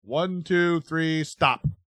1, 2, 3, stop.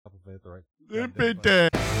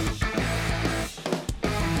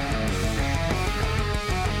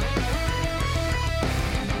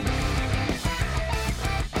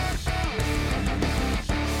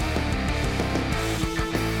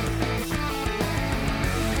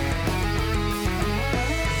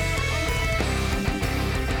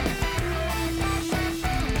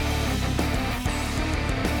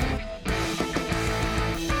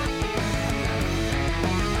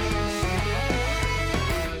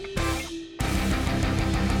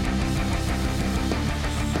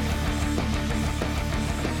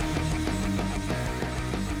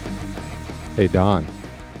 Hey, Don,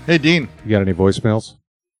 Hey, Dean. you got any voicemails?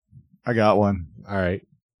 I got one. All right.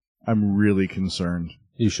 I'm really concerned.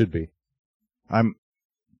 You should be. Okay.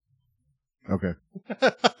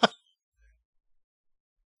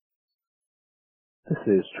 This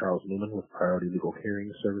is Charles Newman with Priority Legal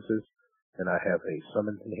Hearing Services, and I have a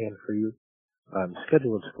summons in hand for you. I'm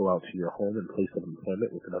scheduled to go out to your home and place of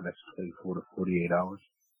employment within the next 24 to 48 hours.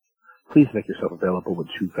 Please make yourself available with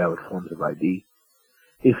 2 valid forms of ID.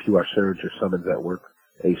 If you are served your summons at work,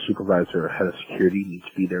 a supervisor or head of security needs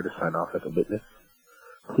to be there to sign off as a witness.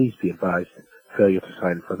 Please be advised, failure to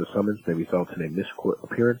sign for the summons may result in a missed court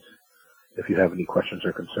appearance. If you have any questions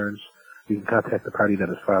or concerns, you can contact the party that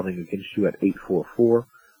is filing against you at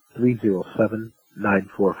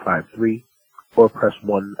 844-307-9453 or press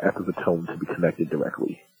 1 after the tone to be connected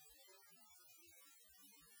directly.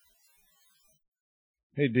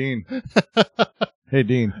 Hey, Dean. Hey,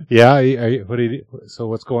 Dean. Yeah. What do you? So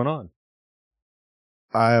what's going on?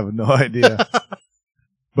 I have no idea.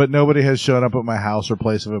 But nobody has shown up at my house or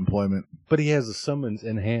place of employment. But he has a summons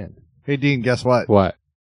in hand. Hey, Dean, guess what? What?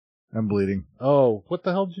 I'm bleeding. Oh, what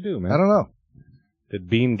the hell did you do, man? I don't know. Did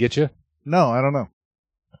Bean get you? No, I don't know.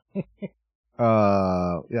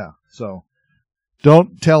 Yeah. So,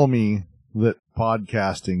 don't tell me that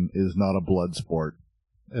podcasting is not a blood sport.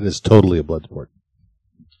 It is totally a blood sport.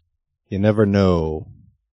 You never know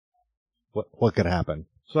what could happen.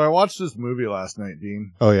 So I watched this movie last night,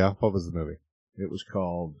 Dean. Oh yeah, what was the movie? It was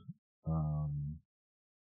called,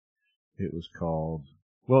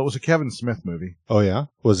 well, it was a Kevin Smith movie. Oh yeah,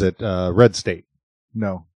 was it Red State?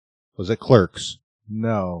 No. Was it Clerks?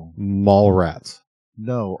 No. Mallrats?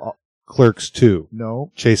 No. Clerks 2?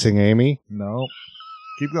 No. Chasing Amy? No.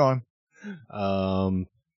 Keep going.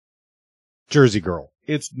 Jersey Girl?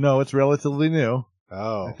 It's relatively new.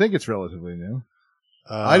 Oh, I think it's relatively new.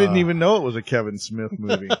 I didn't even know it was a Kevin Smith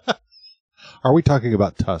movie. Are we talking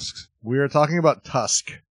about Tusks? We are talking about Tusk.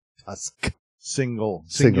 Tusk.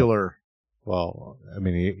 Singular. Well, I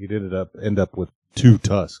mean, he did end up with 2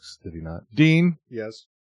 tusks, did he not? Dean, Yes.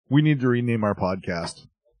 we need to rename our podcast.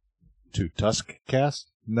 To Tusk Cast?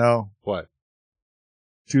 No. What?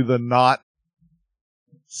 To the Not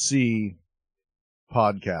See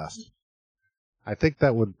podcast. I think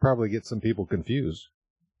that would probably get some people confused.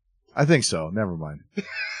 I think so. Never mind.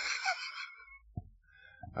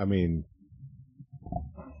 I mean,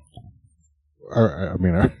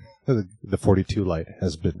 the 42 light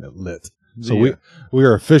has been lit. So we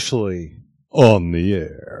are officially on the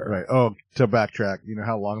air. Right. Oh, to backtrack, you know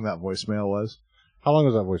how long that voicemail was? How long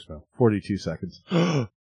was that voicemail? 42 seconds.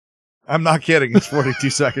 I'm not kidding. It's 42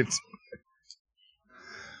 seconds.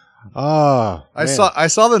 Ah, I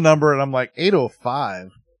saw the number and I'm like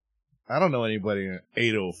 805. I don't know anybody in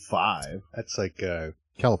 805. That's like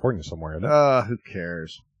California somewhere, isn't it? Who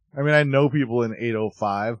cares? I mean, I know people in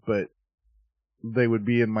 805, but they would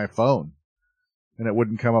be in my phone. And it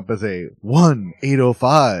wouldn't come up as a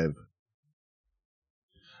 1-805.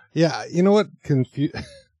 Yeah, you know what?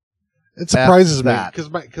 It surprises me that.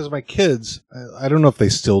 because my kids, I don't know if they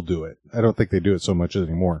still do it. I don't think they do it so much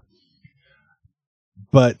anymore.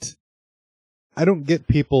 But I don't get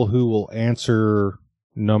people who will answer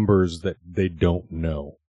numbers that they don't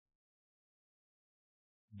know.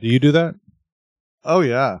 Do you do that? Oh,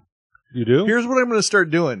 yeah. You do? Here's what I'm going to start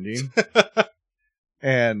doing, Dean.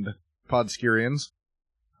 And Podskurians.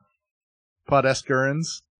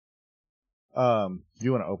 Podescurans. Do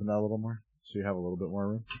you want to open that a little more so you have a little bit more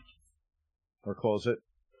room? Or close it?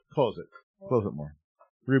 Close it. Close it more.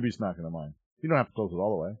 Ruby's not going to mind. You don't have to close it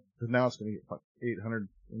all the way. Because now it's going to get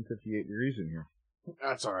 858 degrees in here.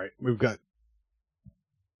 That's all right. We've got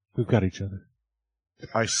each other.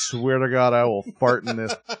 I swear to God, I will fart in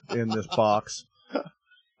this box.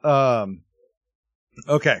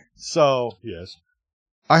 Okay, so Yes.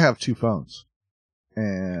 I have 2 phones,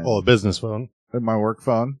 and Oh, a business phone. my work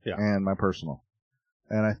phone Yeah. and my personal.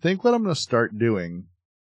 And I think what I'm going to start doing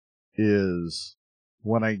is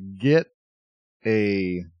when I get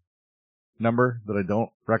a number that I don't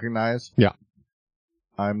recognize, Yeah.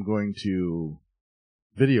 I'm going to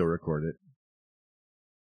video record it,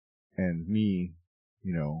 and me,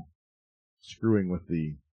 screwing with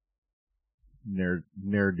the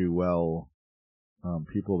ne'er-do-well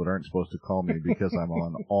people that aren't supposed to call me because I'm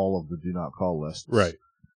on all of the do not call lists. Right.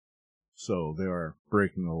 So they are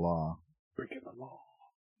breaking the law.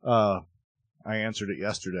 I answered it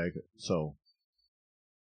yesterday, so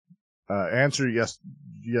answered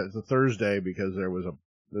the Thursday because I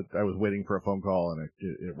was waiting for a phone call and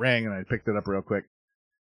it rang and I picked it up real quick,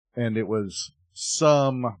 and it was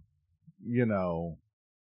some,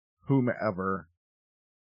 whomever,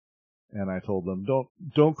 and I told them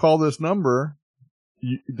don't call this number.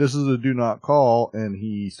 This is a do not call, and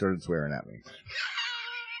he started swearing at me.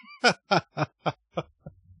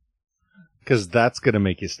 Because that's going to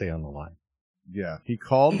make you stay on the line. Yeah, he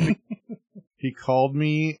called me. He called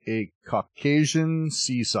me a Caucasian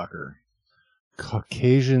sea sucker.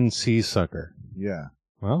 Caucasian sea sucker. Yeah.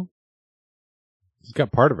 Well, he's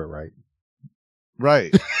got part of it right.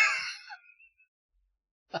 Right.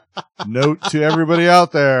 Note to everybody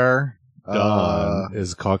out there. Don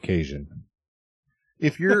is Caucasian.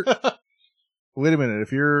 If you're, wait a minute,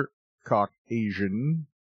 if you're Caucasian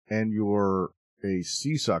and you're a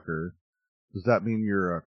sea sucker, does that mean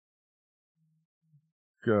you're a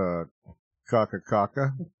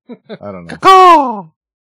caca? I don't know. Caw!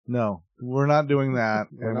 No, we're not doing that.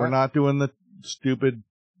 We're not doing the stupid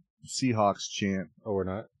Seahawks chant. Oh, we're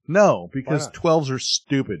not? No, because Why not? 12s are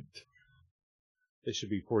stupid. They should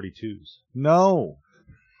be 42s. No.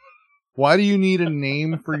 Why do you need a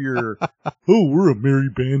name for your... Oh, we're a merry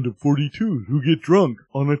band of 42s who get drunk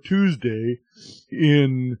on a Tuesday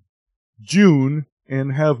in June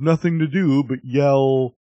and have nothing to do but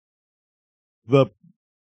yell the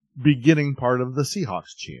beginning part of the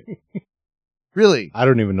Seahawks chant. Really? I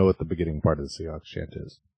don't even know what the beginning part of the Seahawks chant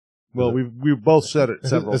is. Well, we've both said it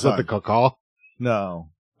several Is that times. the caw? No.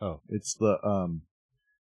 Oh. It's the,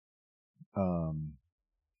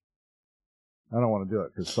 I don't want to do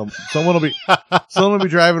it because someone will be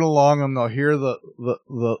driving along and they'll hear the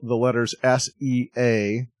letters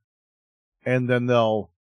SEA, and then they'll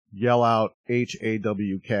yell out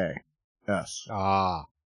HAWK. Ah.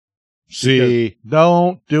 See.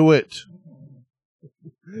 Don't do it.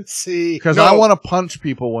 See. Because I want to punch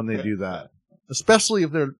people when they do that. Especially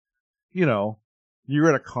if they're, you're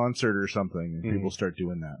at a concert or something and people start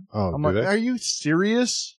doing that. Oh, I'm do like, they? are you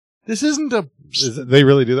serious? This isn't a... They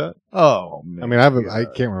really do that? Oh, man. I mean, I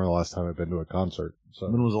can't remember the last time I've been to a concert. So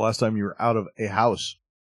When was the last time you were out of a house?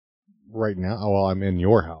 right now, well, I'm in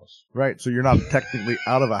your house. Right, so you're not technically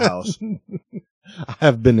out of a house. I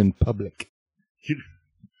have been in public.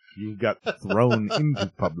 You got thrown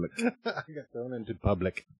into public. I got thrown into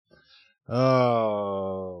public.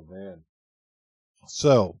 Oh, man.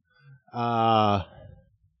 So,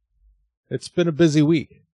 it's been a busy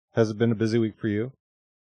week. Has it been a busy week for you?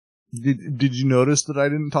 Did you notice that I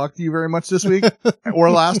didn't talk to you very much this week or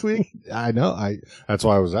last week? I know. That's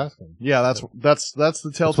why I was asking. Yeah, that's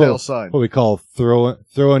the telltale sign. What we call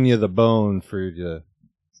throwing you the bone for you to.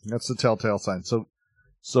 That's the telltale sign. So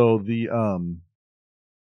the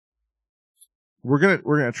we're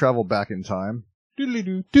gonna travel back in time.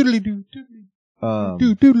 Doodly-doo, doodly-doo,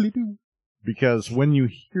 doodly-doo, doodly-doo. Because when you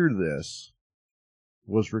hear this,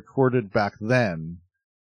 was recorded back then,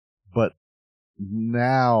 but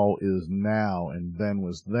now is now and then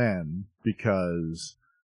was then, because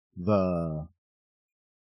wait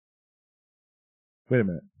a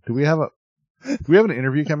minute. Do we have an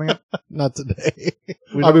interview coming up? Not today.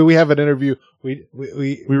 We we have an interview. We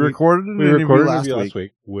recorded an interview last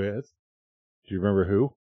week with. Do you remember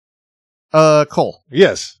who? Cole.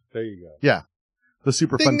 Yes. There you go. Yeah. The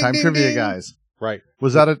Super Ding, Fun ding, Time ding, Trivia ding. guys. Right.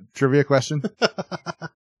 Was that a trivia question? I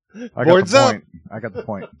got Boards the up. point. I got the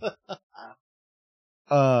point.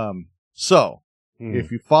 So, Hmm.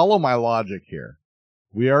 if you follow my logic here,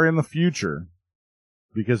 we are in the future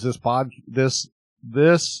because this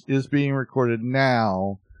is being recorded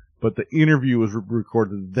now, but the interview was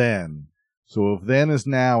recorded then. So if then is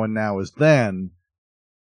now and now is then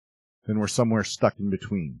we're somewhere stuck in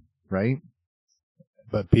between, right?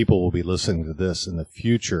 But people will be listening to this in the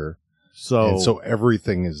future, and so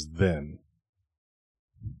everything is then.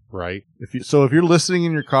 Right? if you're listening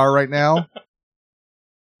in your car right now,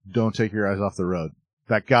 don't take your eyes off the road.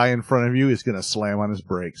 That guy in front of you is going to slam on his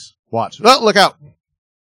brakes. Watch. Oh, look out.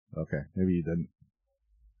 Okay. Maybe you didn't.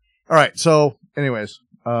 All right. So anyways,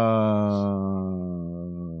 my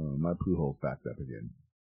poo hole's backed up again.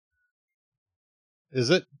 Is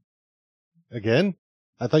it? Again?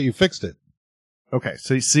 I thought you fixed it. Okay.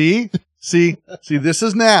 So see, See, this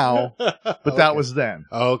is now, but that Okay. was then.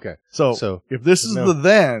 Oh, okay. So if this is no. the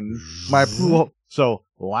then, my pool. So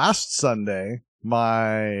last Sunday,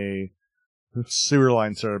 my sewer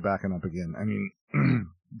line started backing up again. I mean,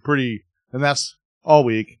 pretty, and that's all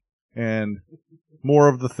week, and more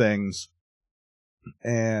of the things,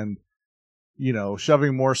 and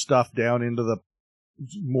shoving more stuff down into the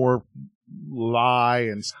more lye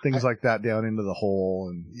and things like that down into the hole,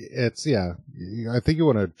 and It's, yeah. I think you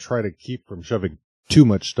want to try to keep from shoving too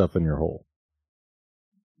much stuff in your hole.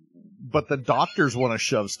 but the doctors want to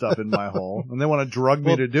shove stuff in my hole, and they want to drug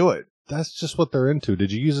me to do it. That's just what they're into.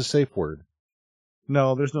 Did you use a safe word?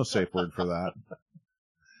 No, there's no safe word for that.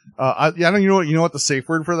 I don't. You know what the safe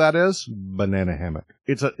word for that is? Banana hammock.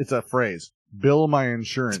 It's a phrase. Bill my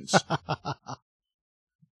insurance.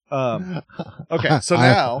 Okay, so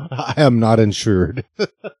now I am not insured.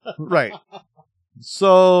 right.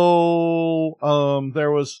 So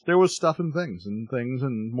there was stuff and things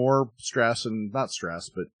and more stress, and not stress,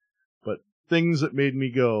 but things that made me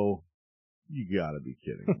go, you gotta be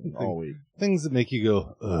kidding me, all week. Things that make you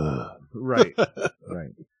go, ugh. Right.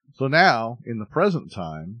 Right. So now, in the present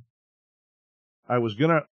time, I was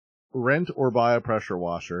gonna rent or buy a pressure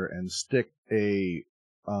washer and stick a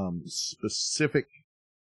specific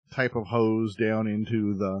type of hose down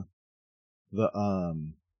into the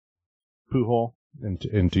poo hole.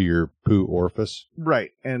 Into your poo orifice.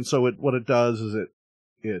 Right. And so what it does is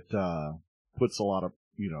it puts a lot of,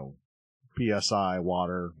 PSI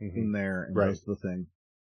water in there and does the thing.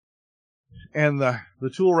 And the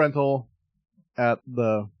tool rental at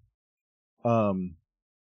the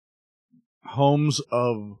homes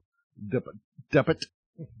of decrepit,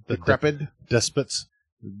 Despots.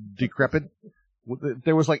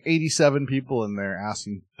 there was like 87 people in there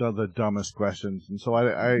asking the dumbest questions, and so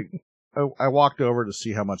I walked over to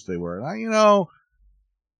see how much they were, and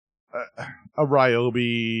a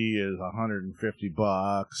Ryobi is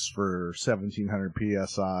 $150 for 1700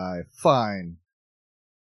 PSI. Fine.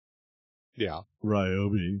 Yeah.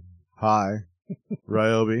 Ryobi. Hi.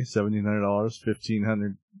 Ryobi, $1,700,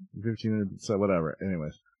 1500, so whatever.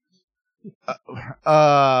 Anyways.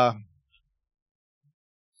 I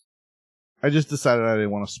just decided I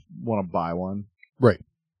didn't want to buy one. Right.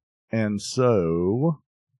 And so,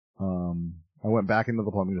 I went back into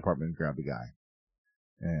the plumbing department and grabbed the guy.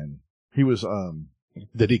 And he was,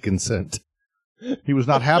 Did he consent? he was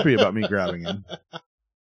not happy about me grabbing him.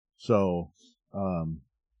 So,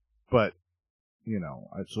 but,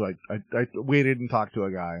 I waited and talked to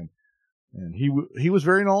a guy, and he was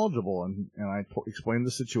very knowledgeable, and I explained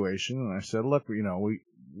the situation, and I said, look, we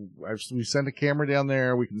sent a camera down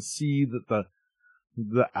there, we can see that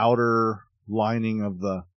the outer lining of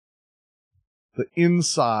the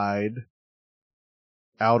inside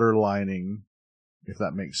outer lining, if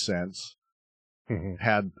that makes sense,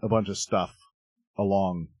 had a bunch of stuff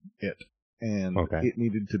along it, and it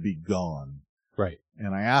needed to be gone. Right.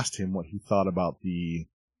 And I asked him what he thought about the,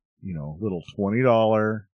 little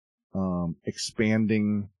 $20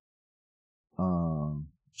 expanding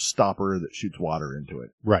stopper that shoots water into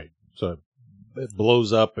it. Right. So it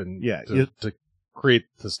blows up and to create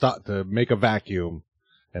to make a vacuum,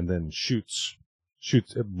 and then shoots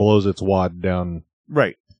it blows its wad down.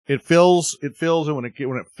 Right. It fills, and when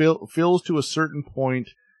it fills to a certain point,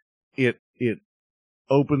 it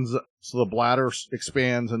opens up, so the bladder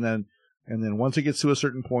expands, and then once it gets to a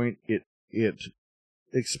certain point, it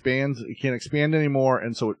expands. It can't expand anymore,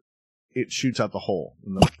 and so it shoots out the hole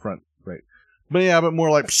in the front. Right. But more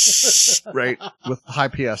like right, with high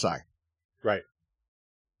PSI. Right.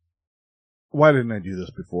 Why didn't I do this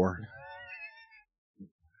before?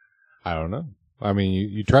 I don't know. I mean,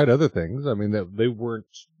 you tried other things. I mean, they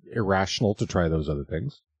weren't irrational to try those other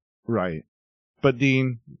things. Right. But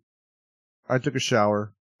Dean, I took a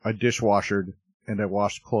shower, I dishwashered, and I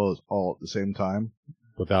washed clothes all at the same time.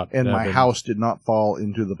 And my house did not fall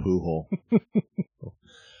into the poo hole.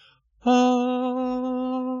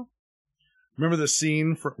 Remember the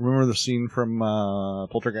scene from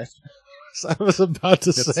Poltergeist? I was about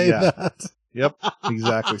to say that. Yep,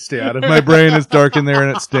 exactly. Stay out of my brain. It's dark in there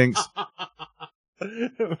and it stinks.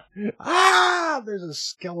 There's a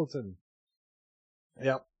skeleton.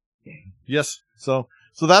 Yep. Yes. So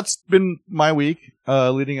that's been my week,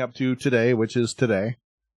 leading up to today, which is today.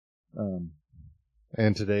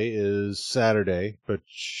 And today is Saturday, but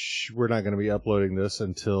we're not going to be uploading this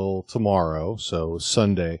until tomorrow, so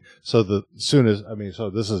Sunday. So so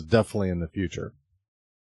this is definitely in the future.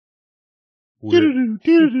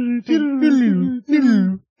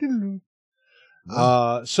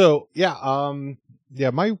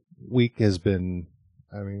 My week has been,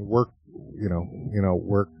 work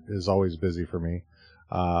work is always busy for me.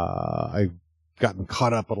 I've gotten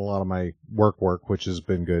caught up on a lot of my work, which has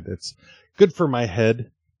been good. It's good for my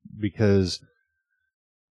head because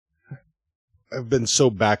I've been so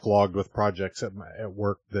backlogged with projects at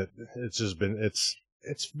work that it's just been, it's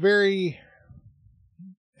very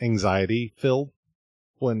anxiety filled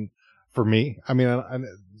for me. I mean,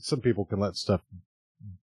 some people can let stuff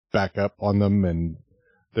back up on them and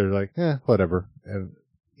they're like, whatever. And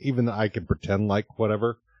even though I can pretend like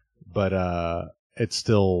whatever, but, it's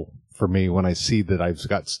still for me when I see that I've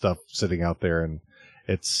got stuff sitting out there, and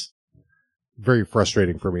it's very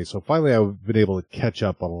frustrating for me. So finally I've been able to catch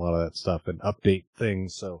up on a lot of that stuff and update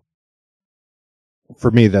things. So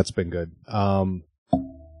for me, that's been good. And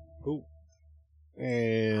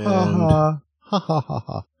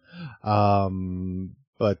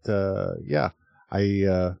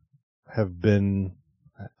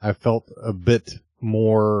I felt a bit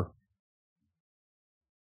more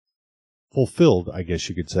fulfilled, I guess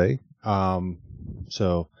you could say.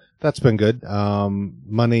 So that's been good.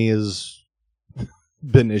 Money has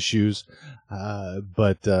been issues,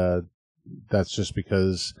 but that's just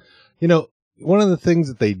because, one of the things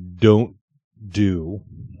that they don't do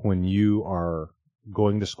when you are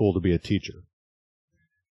going to school to be a teacher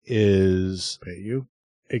is pay you.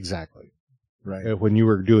 Exactly. Right. When you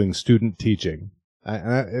were doing student teaching,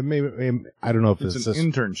 I don't know if it's an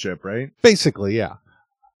internship, right? Basically, yeah.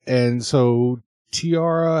 And so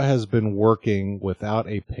Tiara has been working without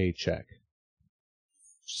a paycheck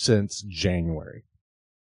since January.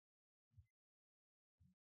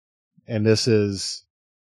 And this is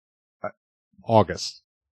August.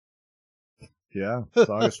 Yeah, it's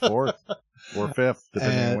August 4th or 5th,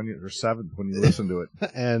 depending on or 7th when you listen to it.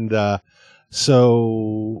 And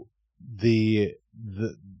so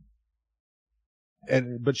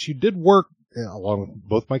but she did work along with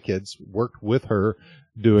both my kids, worked with her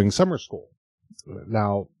doing summer school.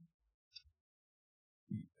 Now,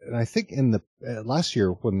 and I think in the last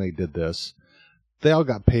year when they did this, they all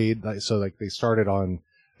got paid. They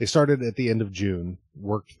started at the end of June,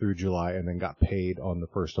 worked through July, and then got paid on the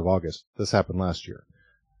 1st of August. This happened last year.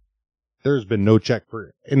 There's been no check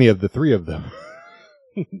for any of the three of them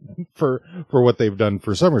for what they've done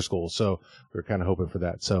for summer school. So we're kind of hoping for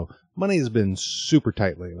that. So money has been super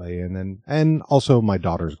tight lately. And also my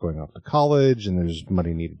daughter's going off to college and there's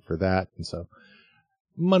money needed for that. And so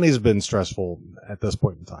money's been stressful at this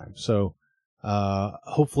point in time. So,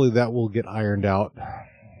 hopefully that will get ironed out.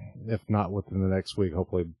 If not within the next week,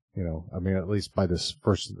 hopefully, at least by this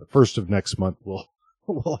first of next month,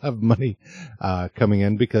 we'll have money, coming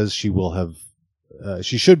in because she will have,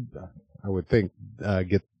 she should, I would think,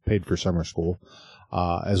 get paid for summer school,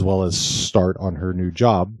 as well as start on her new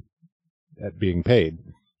job at being paid.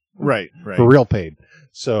 Right. For real paid.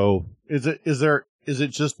 So is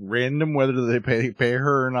it just random whether they pay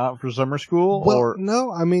her or not for summer school? Well, or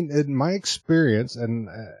no, I mean, in my experience, and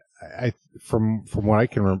I from what I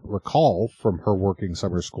can recall from her working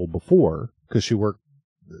summer school before, because she worked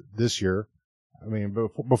this year. I mean,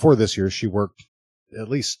 before this year, she worked at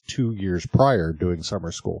least 2 years prior doing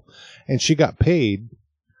summer school, and she got paid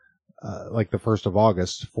like the 1st of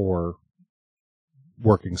August for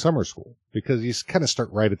working summer school, because you kind of start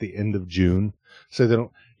right at the end of June, so they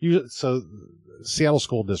don't. So Seattle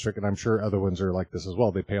School District, and I'm sure other ones are like this as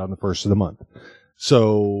well, they pay on the 1st of the month.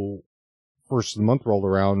 So 1st of the month rolled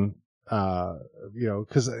around,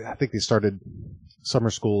 because I think they started summer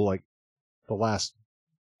school like the last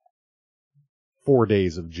 4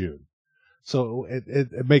 days of June. So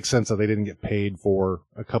it makes sense that they didn't get paid for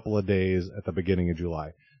a couple of days at the beginning of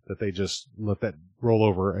July, that they just let that roll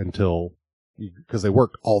over until, because they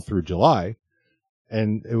worked all through July,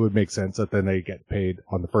 and it would make sense that then they get paid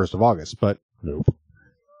on the 1st of August, but nope.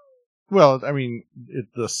 Well, I mean,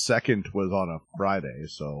 the 2nd was on a Friday,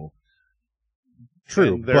 so.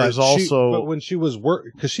 True. And there's but when she was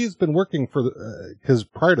because she's been working because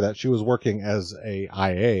prior to that, she was working as a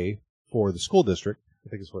IA for the school district. I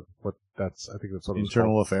think it's what that's what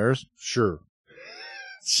Internal Affairs. Sure.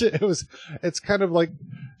 It's kind of like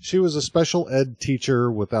she was a special ed teacher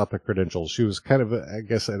without the credentials. She was kind of, I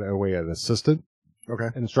guess, in a way, an assistant. Okay.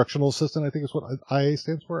 Instructional assistant, I think is what IA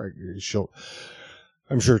stands for.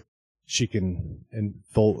 I'm sure she can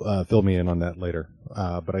fill me in on that later.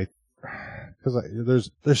 But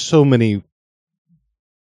there's so many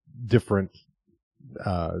different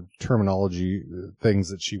terminology things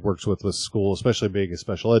that she works with school, especially being a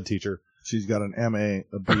special ed teacher. She's got an MA,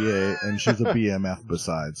 a BA, and she's a BMF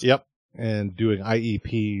besides. Yep. And doing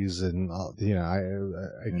IEPs and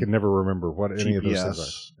I can never remember what any of those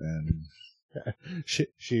things are. And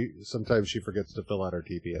She sometimes she forgets to fill out her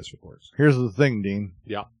TPS reports. Here's the thing, Dean.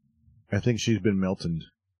 Yeah. I think she's been Miltoned.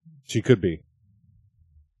 She could be.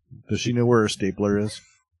 Does she know where her stapler is?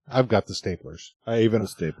 I've got the staplers. The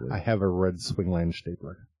stapler. I have a red Swingline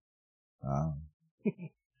stapler.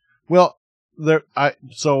 Well,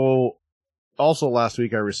 so also last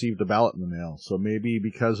week I received a ballot in the mail. So maybe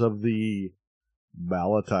because of the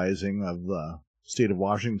ballotizing of the state of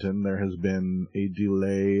Washington, there has been a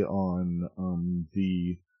delay on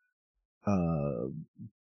the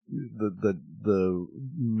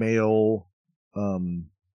mail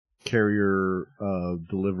carrier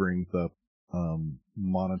delivering the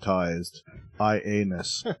monetized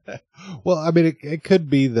IA-ness. Well, I mean, it could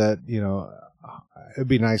be that, it'd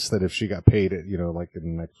be nice that if she got paid, like in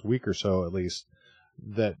the next week or so at least,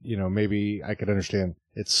 that, maybe I could understand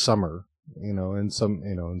it's summer, and some,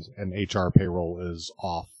 and HR payroll is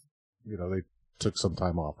off. They took some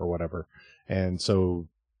time off or whatever. And so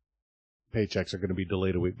paychecks are going to be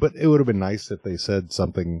delayed a week. But it would have been nice if they said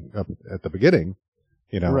something up at the beginning,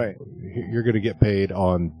 Right. You're going to get paid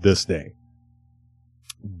on this day.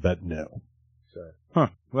 But no. Huh.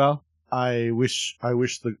 Well, I wish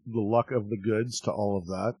the luck of the goods to all of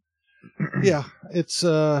that. Yeah, it's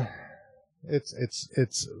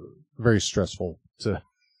very stressful to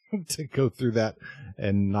go through that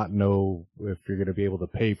and not know if you're going to be able to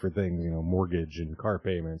pay for things, mortgage and car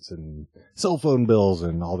payments and cell phone bills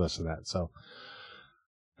and all this and that. So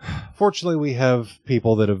fortunately we have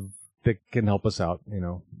people that can help us out,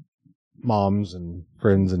 moms and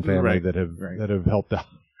friends and family Right. that have helped out.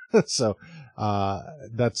 So,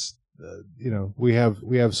 that's, we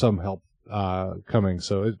have some help, coming.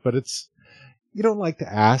 So, but it's, you don't like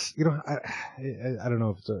to ask, I don't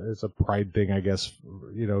know if it's a pride thing, I guess,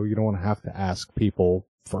 you don't want to have to ask people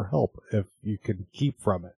for help if you can keep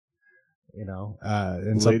from it,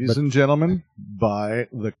 and Ladies and gentlemen, buy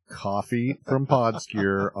the coffee from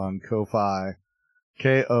Podscure on Ko-Fi,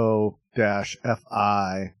 KO-FI,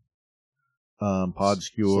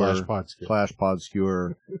 Podscure /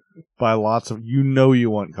 Podscure. Buy lots of, you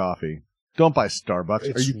want coffee. Don't buy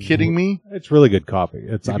Starbucks. Are you kidding me? It's really good coffee.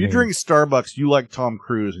 If you drink Starbucks, you like Tom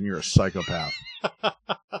Cruise and you're a psychopath.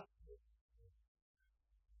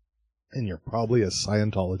 And you're probably a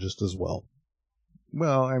Scientologist as well.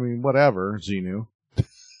 Well, I mean, whatever, Xenu.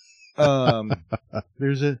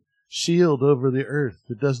 There's a shield over the earth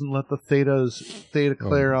that doesn't let the theta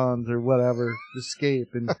clarons or whatever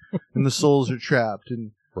escape, and the souls are trapped.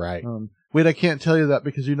 And Right. Wait, I can't tell you that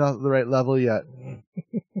because you're not at the right level yet.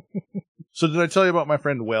 So did I tell you about my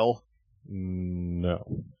friend Will?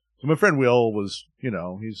 No. So my friend Will was,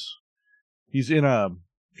 he's in a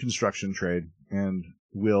construction trade, and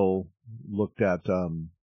Will looked at, the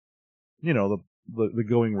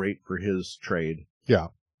going rate for his trade. Yeah.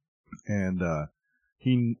 And,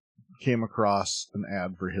 he came across an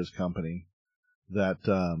ad for his company that,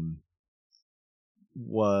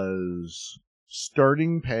 was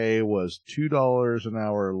starting pay was $2 an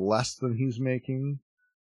hour less than he's making,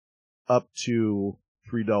 up to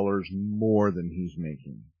 $3 more than he's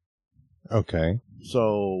making. Okay.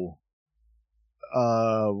 So,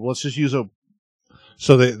 let's just use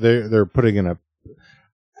So they're putting in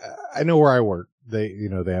I know where I work. They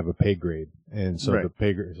have a pay grade, and so Right. the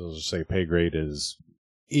pay grade. So let's just say pay grade is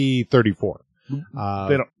E34.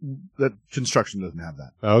 that construction doesn't have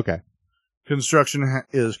that. Okay. Construction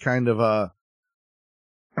is kind of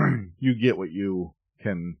you get what you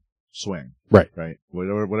can swing. Right. Right.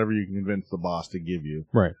 Whatever you can convince the boss to give you.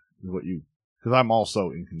 Right. Is what because I'm also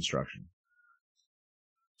in construction.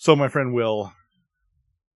 So my friend Will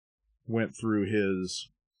went through his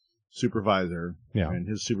supervisor. Yeah. And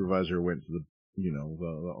his supervisor went to the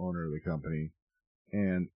owner of the company,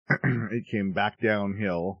 and it came back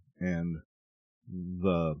downhill, and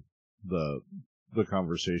the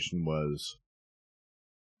conversation was,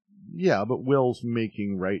 yeah, but Will's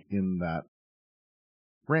making right in that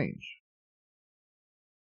range.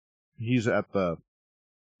 He's at the,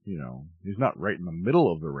 he's not right in the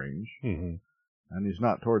middle of the range, Mm-hmm. and he's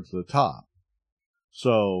not towards the top.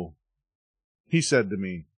 So he said to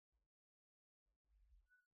me,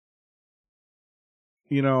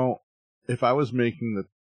 if I was making the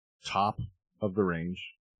top of the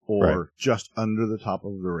range, or Right. just under the top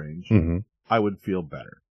of the range, Mm-hmm. I would feel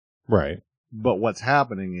better. Right. But what's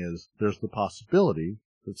happening is there's the possibility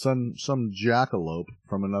that some jackalope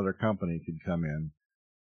from another company could come in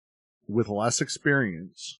with less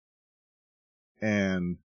experience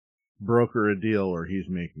and broker a deal where he's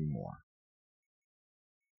making more.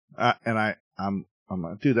 I'm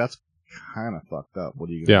like, dude, that's kind of fucked up. What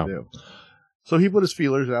are you gonna do? So he put his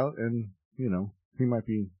feelers out, and he might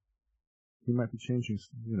be He might be changing,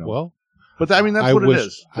 Well, but I mean, that's I what wish, it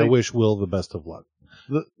is. I wish Will the best of luck.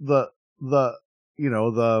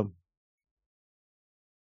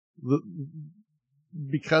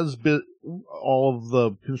 Because all of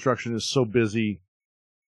the construction is so busy,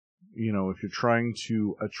 if you're trying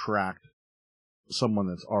to attract someone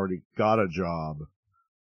that's already got a job,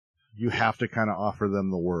 you have to kind of offer them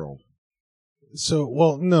the world. So,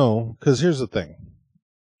 well, no, because here's the thing.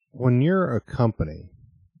 When you're a company,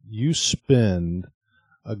 you spend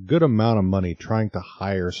a good amount of money trying to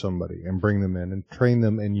hire somebody and bring them in and train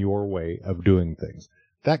them in your way of doing things.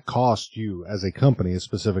 That costs you as a company a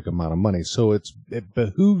specific amount of money. So it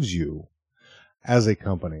behooves you as a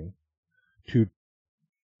company to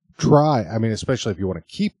try, I mean, especially if you want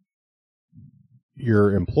to keep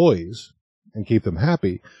your employees and keep them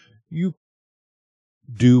happy, you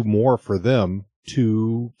do more for them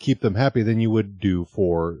to keep them happy than you would do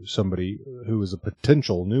for somebody who is a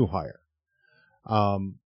potential new hire.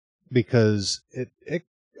 Because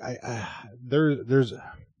there's,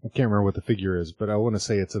 I can't remember what the figure is, but I want to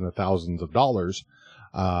say it's in the thousands of dollars,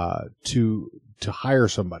 to hire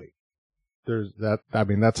somebody.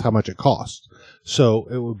 That's how much it costs. So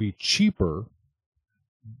it would be cheaper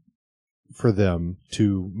for them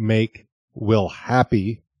to make Will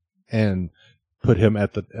happy and put him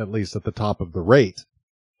at least at the top of the rate.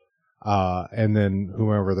 And then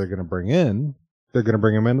whoever they're going to bring in, they're going to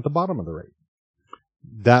bring him in at the bottom of the rate.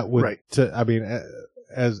 That would, right.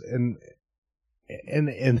 And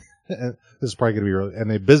this is probably going to be real, in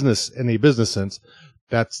a business sense,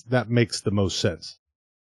 that makes the most sense.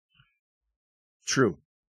 True.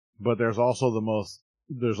 But there's also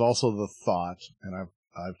the thought, and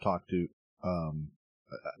I've talked to,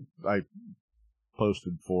 I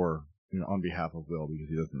posted for, on behalf of Will, because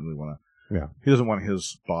he doesn't really want to, he doesn't want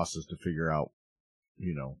his bosses to figure out,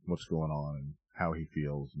 what's going on and how he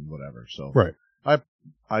feels and whatever. So right.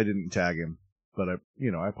 I didn't tag him, but I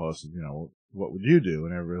posted, what would you do?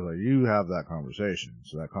 And everybody was like, you have that conversation.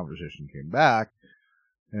 So that conversation came back,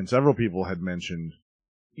 and several people had mentioned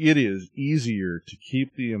it is easier to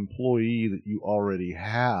keep the employee that you already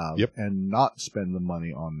have and not spend the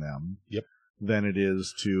money on them than it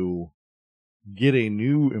is to get a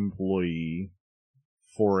new employee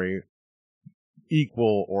for a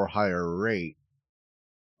equal or higher rate.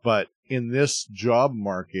 But in this job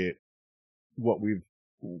market,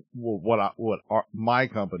 my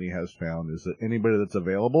company has found is that anybody that's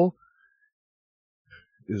available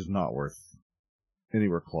is not worth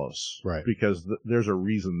anywhere close. Right. Because there's a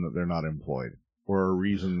reason that they're not employed or a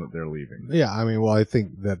reason that they're leaving. Yeah. I mean, well, I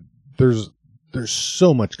think that there's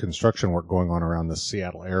so much construction work going on around the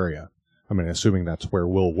Seattle area. I mean, assuming that's where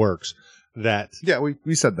Will works, that. Yeah,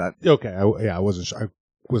 we said that. Okay. I wasn't sure. I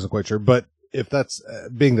wasn't quite sure, but if that's,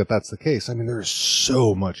 being that that's the case, I mean, there's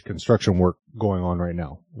so much construction work going on right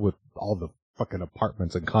now with all the fucking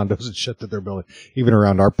apartments and condos and shit that they're building, even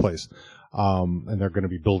around our place. And they're going to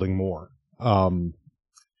be building more.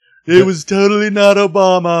 It was totally not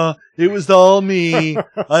Obama. It was all me.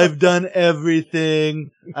 I've done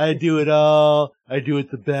everything. I do it all. I do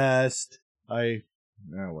it the best. Fuck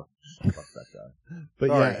that guy. But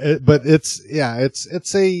all yeah, right.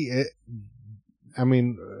 I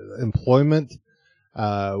mean, employment,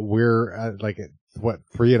 we're at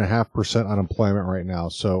 3.5% unemployment right now.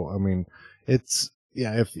 So, I mean,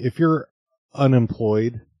 if you're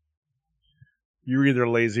unemployed, you're either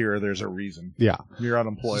lazy or there's a reason. Yeah. You're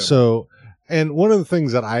unemployable. So, and one of the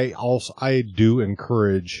things that I do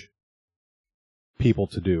encourage people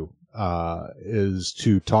to do, is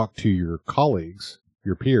to talk to your colleagues,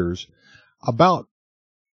 your peers, about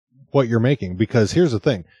what you're making. Because here's the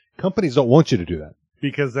thing. Companies don't want you to do that.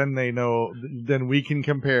 Because then they know, then we can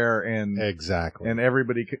compare and... Exactly. And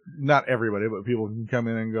everybody, not everybody, but people can come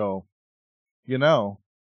in and go, for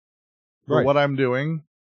what I'm doing,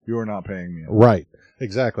 you're not paying me enough. Right.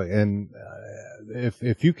 Exactly. And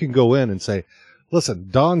if you can go in and say, listen,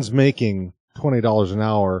 Don's making $20 an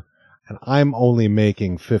hour and I'm only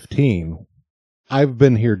making $15. I've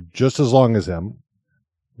been here just as long as him.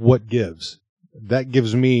 What gives? That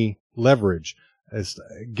gives me leverage.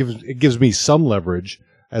 It gives me some leverage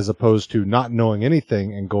as opposed to not knowing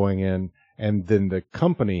anything and going in and then the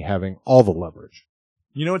company having all the leverage.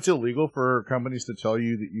 It's illegal for companies to tell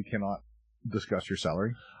you that you cannot discuss your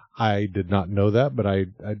salary. I did not know that, but I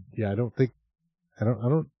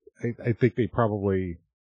think they probably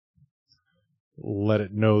let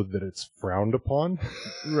it know that it's frowned upon.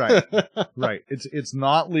 Right. Right. It's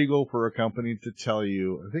not legal for a company to tell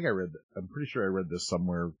you, I'm pretty sure I read this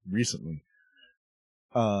somewhere recently.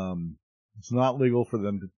 It's not legal for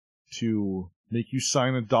them to make you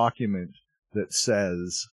sign a document that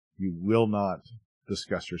says You will not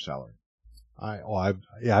discuss your salary.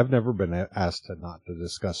 I've never been asked not to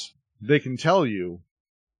discuss. They can tell you,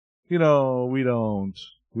 we don't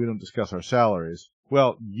discuss our salaries.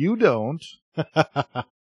 Well, you don't,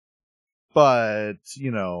 but,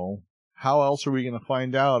 how else are we going to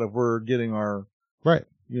find out if we're getting our, right.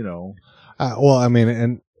 Well, I mean,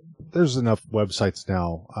 and there's enough websites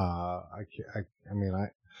now. I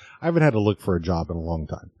haven't had to look for a job in a long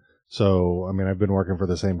time. So, I mean, I've been working for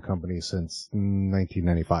the same company since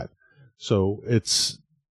 1995. So that's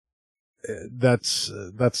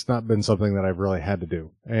not been something that I've really had to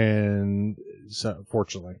do. And so,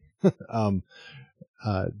 fortunately,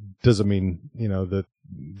 doesn't mean, that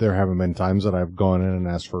there haven't been times that I've gone in and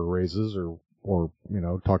asked for raises or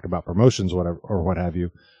talked about promotions, whatever, or what have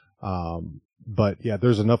you. But yeah,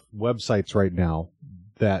 there's enough websites right now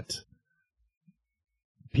that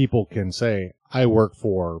people can say, I work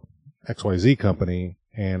for XYZ company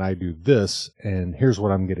and I do this and here's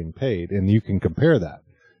what I'm getting paid. And you can compare that.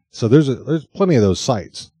 So there's plenty of those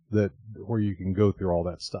sites where you can go through all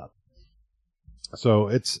that stuff. So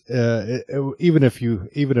it's, even if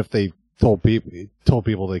they told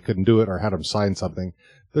people they couldn't do it or had them sign something,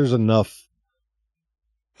 there's enough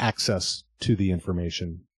access to the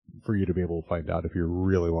information for you to be able to find out if you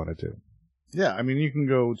really wanted to. Yeah, I mean, you can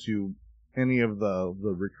go to any of the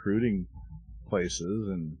recruiting places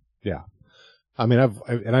and... Yeah. I mean,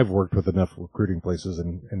 I've worked with enough recruiting places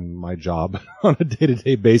in my job on a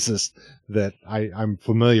day-to-day basis that I'm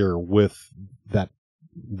familiar with that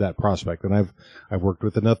prospect. And I've worked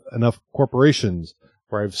with enough corporations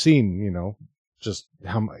where I've seen, just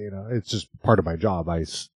how, it's just part of my job. I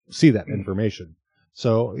see that information.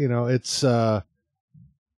 So, it's,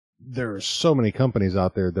 there are so many companies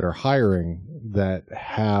out there that are hiring that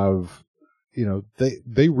have,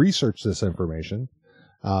 they research this information.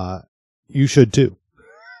 You should too.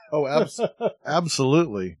 Oh,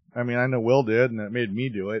 absolutely. I mean, I know Will did, and it made me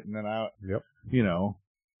do it. And then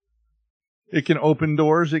it can open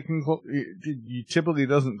doors. It can, it typically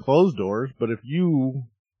doesn't close doors, but if you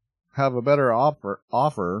have a better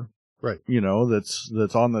offer, right.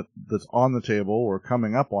 That's on the table or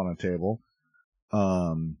coming up on a table,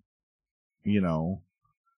 and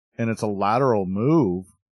it's a lateral move,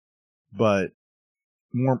 but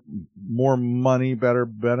more money, better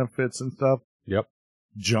benefits and stuff. Yep.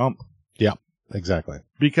 Jump. Yep. Exactly.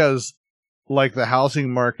 Because like the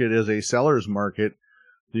housing market is a seller's market,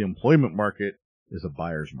 the employment market is a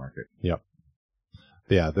buyer's market. Yep.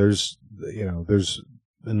 Yeah. There's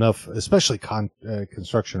enough, especially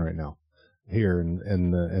construction right now here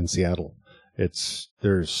in Seattle.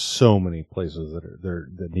 There's so many places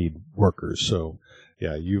that need workers. So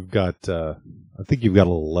yeah, I think you've got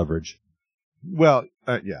a little leverage. Well,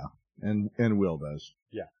 yeah, and Will does.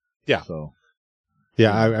 Yeah, yeah. So,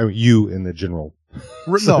 yeah, I you in the general.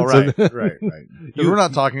 No, right. We're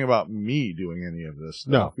not talking about me doing any of this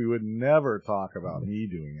stuff. No, we would never talk about me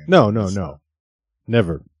doing it. No,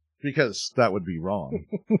 never, because that would be wrong.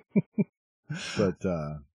 But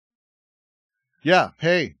yeah,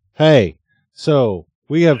 hey. So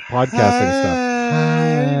we have podcasting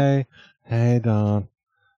stuff. Hey, Don.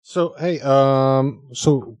 So hey,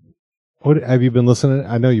 so. What have you been listening?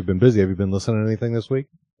 I know you've been busy. Have you been listening to anything this week?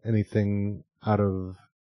 Anything out of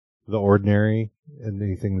the ordinary? And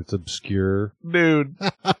anything that's obscure? Dude.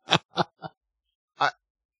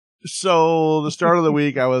 So the start of the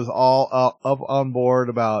week, I was all up on board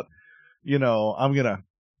about, I'm gonna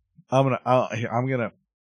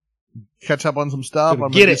catch up on some stuff.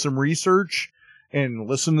 I'm gonna do some research and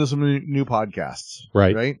listen to some new podcasts.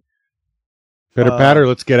 Right. Right. Pitter patter.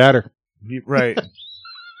 Let's get at her. Right.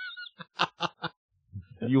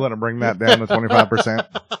 You want to bring that down to 25%?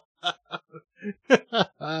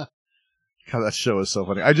 God, that show is so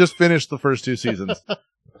funny. I just finished the first 2 seasons.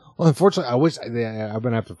 Well, unfortunately, I wish I'm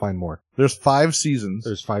gonna have to find more. There's 5 seasons.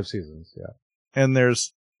 There's 5 seasons, yeah. And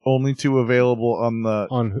there's only 2 available on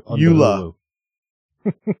on EULA.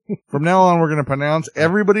 From now on, we're going to pronounce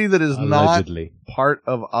everybody that is allegedly not part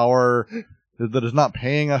of that is not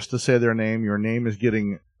paying us to say their name. Your name is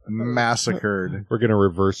getting massacred. We're going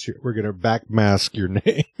to backmask your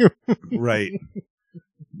name. Right.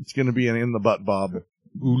 It's going to be an in the butt Bob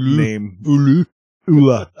Ulu. name. Ulu.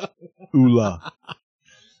 Ula.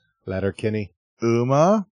 Letterkenny.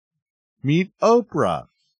 Uma. Meet Oprah.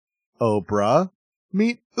 Oprah.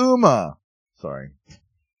 Meet Uma. Sorry.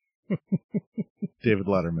 David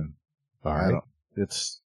Letterman. All right.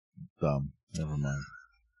 It's dumb. Never mind.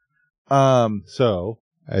 So,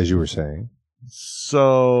 as you were saying.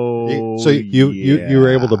 So you were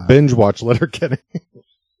able to binge watch Letterkenny.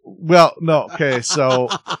 Well, no. Okay. So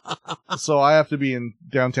So I have to be in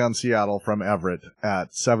downtown Seattle from Everett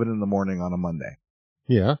at 7 in the morning on a Monday,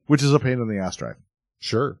 Yeah, which is a pain in the ass drive.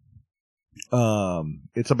 sure.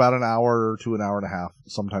 It's about an hour to an hour and a half,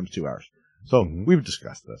 sometimes 2 hours. So Mhm. we've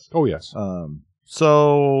discussed this. Oh, yes.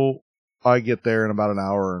 So I get there in about an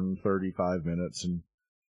hour and 35 minutes, and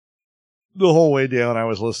the whole way down I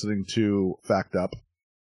was listening to Fact Up.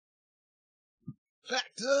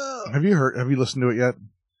 Fact up. Have you listened to it yet?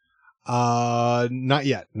 Not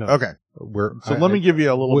yet. No. Okay. So let me give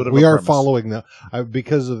you a little bit of we a are premise. following them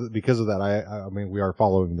because of that. I mean, we are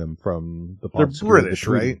following them from the. They're Pod British,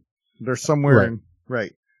 the right? They're somewhere Right.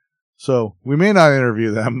 right. So we may not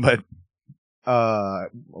interview them, but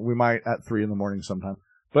we might at 3 in the morning sometime.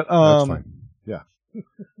 But That's fine.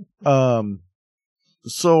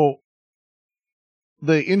 So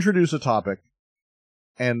they introduce a topic,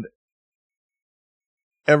 and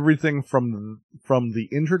everything from the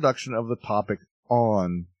introduction of the topic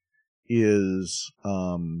on is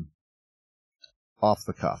off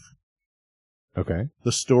the cuff. Okay.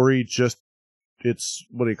 The story it's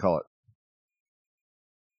what do you call it?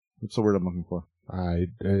 What's the word I'm looking for?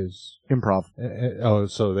 Improv.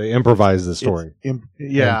 So they improvise the story. And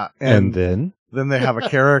then then they have a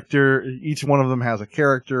character. Each one of them has a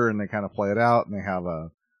character, and they kind of play it out. And they have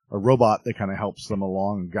a robot that kind of helps them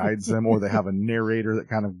along, guides them, or they have a narrator that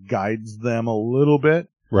kind of guides them a little bit.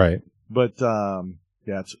 right. But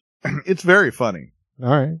it's very funny. All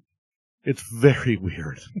right. It's very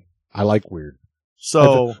weird. I like weird.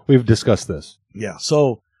 So We've discussed this. yeah,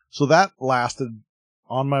 so that lasted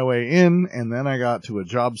on my way in, and then I got to a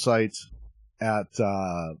job site at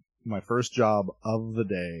my first job of the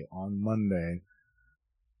day on Monday.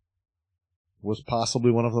 Was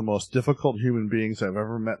possibly one of the most difficult human beings I've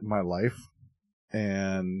ever met in my life,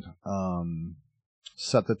 and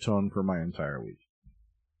set the tone for my entire week.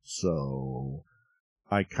 So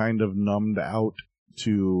I kind of numbed out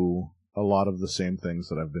to a lot of the same things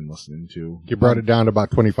that I've been listening to. You brought it down to about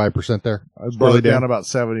 25% there. I brought it Dan? down about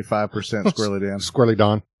 75%. Squirrely Dan. Squirrely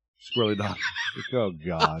Don. Squirrely Don. Oh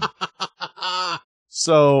God.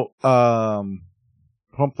 So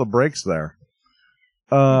pump the brakes there.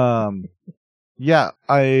 Yeah,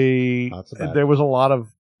 Not so bad. there was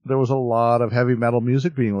a lot of heavy metal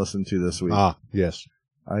music being listened to this week. Ah, yes.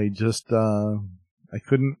 I just I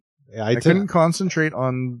couldn't Yeah, I couldn't concentrate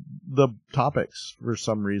on the topics for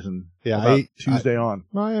some reason. Yeah, about Tuesday on.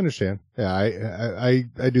 No, I understand. Yeah, I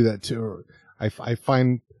do that too. I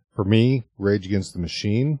find for me, Rage Against the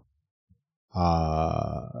Machine,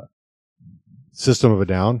 System of a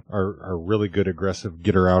Down are really good aggressive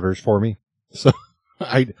getter outers for me. So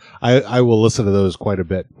I will listen to those quite a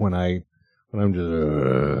bit when I'm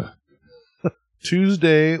just.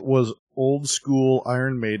 Tuesday was old school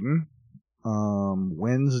Iron Maiden.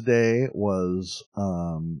 Wednesday was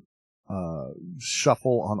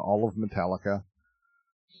shuffle on all of Metallica,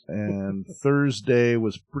 and Thursday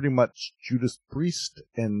was pretty much Judas Priest,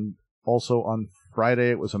 and also on Friday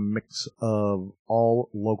it was a mix of all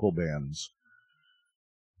local bands.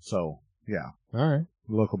 So yeah, All right.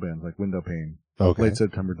 local bands like Window Pane, Okay. Late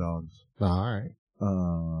September Dogs, All right.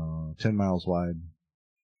 10 Miles Wide,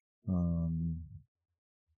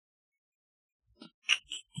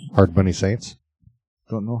 Hard Bunny Saints.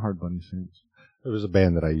 don't know Hard Bunny Saints. It was a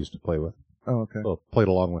band that I used to play with. Oh, okay. Well, played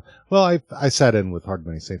along with. Well, I sat in with Hard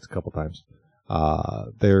Bunny Saints a couple times.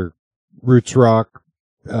 They're roots rock,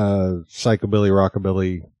 psychobilly,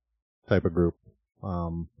 rockabilly type of group.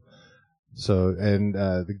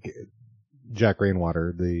 Jack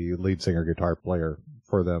Rainwater, the lead singer guitar player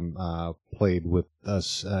for them, played with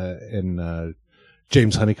us in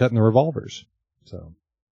James Honeycutt and the Revolvers. So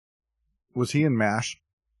Was he in MASH?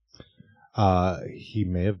 he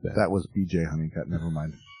may have been. That was BJ Honeycutt. Never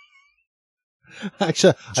mind.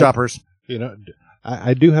 Actually, Choppers.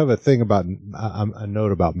 I do have a thing about a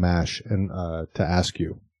note about MASH and to ask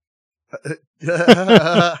you.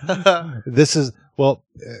 This is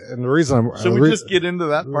and the reason Should we just get into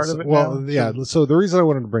that part of it? Well, now? yeah. So the reason I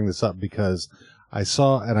wanted to bring this up because I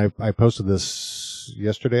saw and I posted this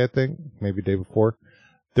yesterday, I think, maybe day before.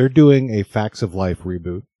 They're doing a Facts of Life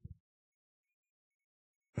reboot.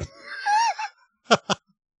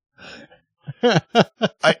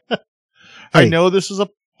 I know this is a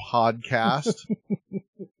podcast,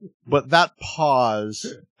 but that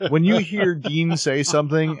pause, when you hear Dean say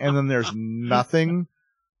something and then there's nothing,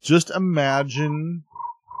 just imagine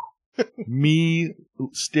me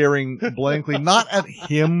staring blankly, not at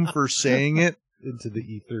him for saying it, into the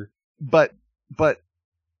ether. but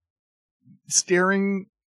staring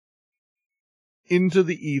into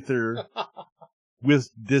the ether with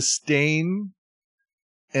disdain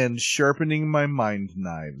and sharpening my mind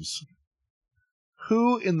knives.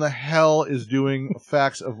 Who in the hell is doing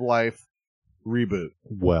Facts of Life reboot?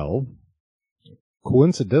 Well,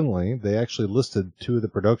 coincidentally, they actually listed 2 of the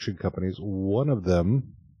production companies. One of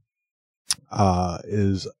them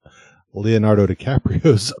is Leonardo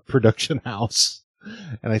DiCaprio's production house.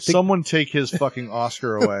 And I think Someone take his fucking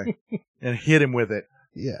Oscar away and hit him with it.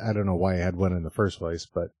 yeah, I don't know why he had one in the first place,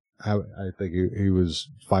 but I think he was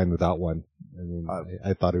fine without one. I mean,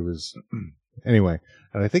 I thought he was anyway.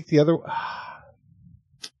 And I think the other,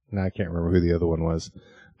 now I can't remember who the other one was,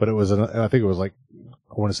 but it was I think it was like,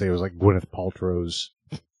 I want to say it was like Gwyneth Paltrow's.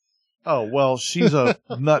 Oh, well, she's a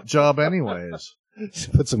nut job anyways. She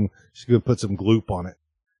could put some gloop on it.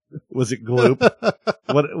 Was it Gloop?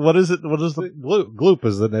 What is it? What is the? Gloop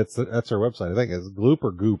is that's her website. I think it's Gloop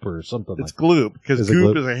or Goop or something. It's Gloop, because Is it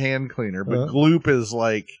Goop Gloop? is a hand cleaner, but Gloop is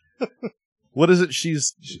like, what is it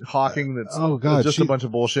she's hawking that's Oh, God, just a bunch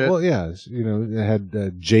of bullshit? Well, yeah, you know, it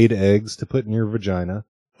had jade eggs to put in your vagina.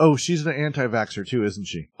 Oh, she's an anti-vaxxer too, isn't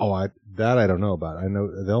she? Oh, I don't know about. I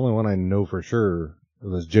know the only one I know for sure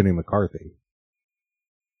was Jenny McCarthy.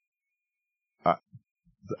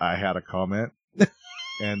 I had a comment,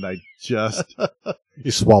 and I just,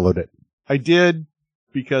 You swallowed it. I did,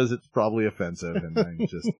 because it's probably offensive, and I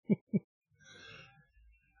just.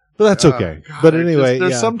 But that's okay. God, But anyway,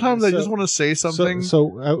 there's yeah. sometimes I So- just want to say something. So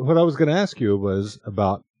what I was going to ask you was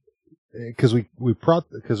about, because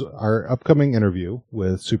because our upcoming interview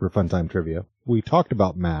with Super Fun Time Trivia, we talked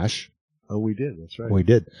about MASH. Oh, we did. That's right. We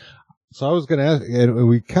did. So I was going to ask, and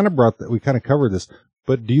we kind of covered this,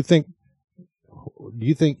 but do you think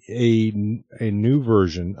a new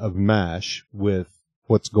version of MASH with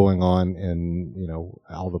what's going on in, you know,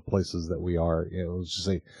 all the places that we are, you know,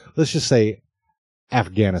 let's just say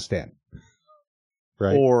Afghanistan,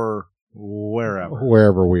 right? Or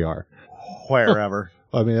wherever we are. wherever.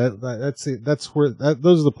 I mean, that's where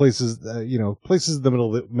those are the places, you know, places in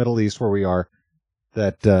the Middle East where we are,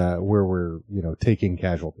 that where we're, you know, taking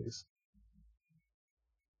casualties.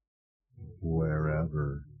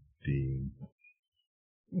 Wherever, Dean.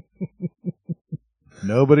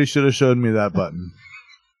 Nobody should have shown me that button.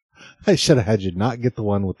 I should have had you not get the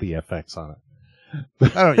one with the FX on it.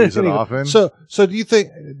 I don't use it Anyway, often. So do you think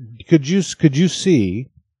could you see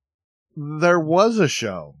There was a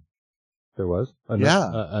show. there was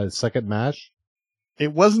a second MASH?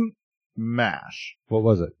 It wasn't MASH. What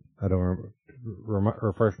was it? I don't remember.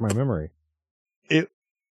 Refresh my memory.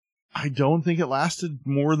 I don't think it lasted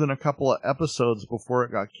more than a couple of episodes before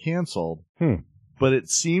it got canceled. But it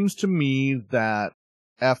seems to me that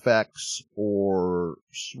FX or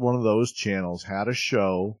one of those channels had a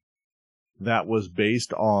show that was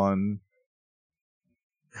based on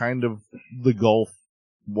kind of the Gulf,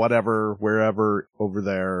 whatever, wherever over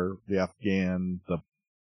there, the Afghan, the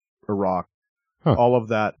Iraq, all of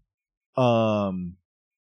that.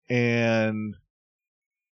 And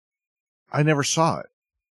I never saw it.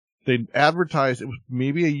 They advertised, it was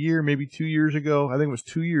maybe a year, maybe 2 years ago. I think it was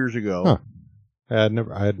 2 years ago. I hadn't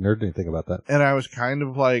heard anything about that. And I was kind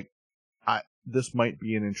of like, this might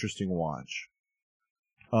be an interesting watch.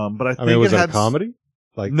 But I think was it it had a comedy?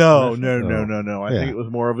 Like no. I Yeah. think it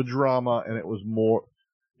was more of a drama, and it was more.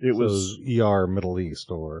 It was ER Middle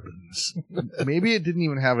East, or maybe it didn't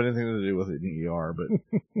even have anything to do with it in ER, but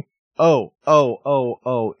oh!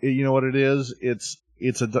 You know what it is? It's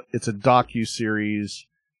a docu-series,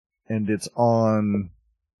 and it's on.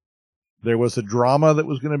 There was a drama that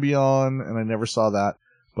was going to be on, and I never saw that.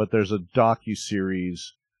 But there's a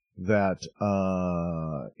docu-series that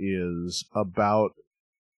is about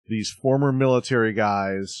these former military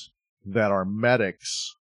guys that are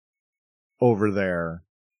medics over there,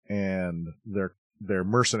 and they're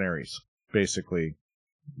mercenaries, basically.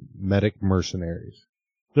 medic mercenaries.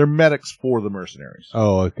 They're medics for the mercenaries.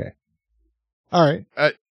 Oh, okay. All right.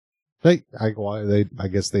 I I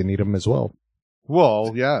guess they need them as well.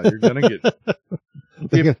 Well, yeah, you're gonna get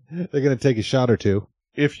They're gonna take a shot or two.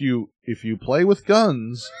 if you play with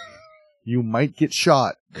guns, you might get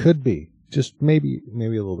shot. Could be. Just maybe a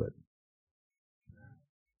little bit.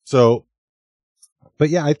 So, but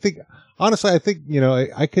yeah, honestly, I think, you know,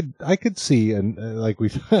 I could see, and like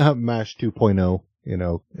we've MASH 2.0, you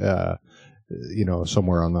know,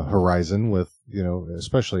 somewhere on the horizon with, you know,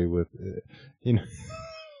 especially with, you know,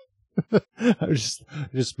 I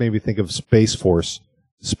just made me think of Space Force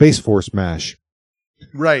MASH.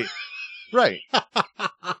 Right.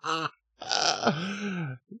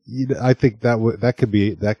 I think that could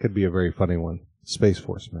be a very funny one. Space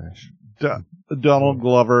Force MASH. Donald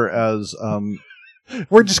Glover as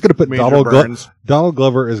We're just gonna put Major Burns. Donald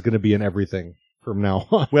Glover is gonna be in everything from now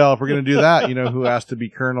on. Well, if we're gonna do that, you know who has to be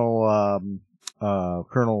Colonel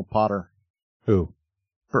Potter? Who?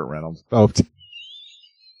 Burt Reynolds. Oh.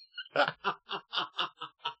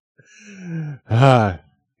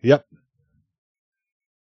 Yep.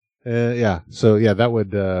 Yeah. So yeah, that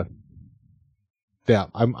would. Yeah,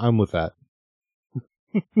 I'm with that.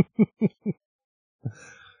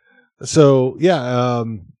 So yeah.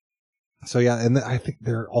 So yeah, and I think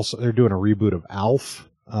they're doing a reboot of Alf.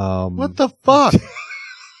 What the fuck?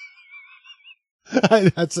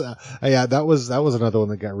 That's yeah. That was another one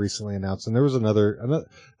that got recently announced, and there was another a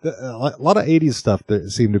lot of '80s stuff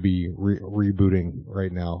that seemed to be rebooting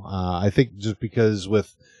right now. I think just because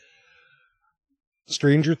with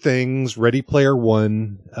Stranger Things, Ready Player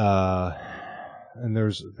One, and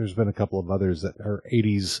there's been a couple of others that are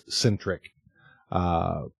 '80s centric,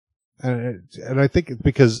 and I think it's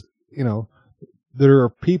because there are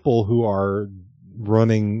people who are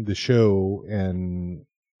running the show in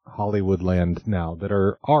Hollywood land now that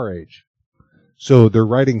are our age, so they're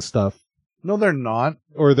writing stuff. No, they're not.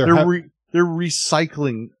 Or they're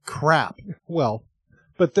recycling crap. Well,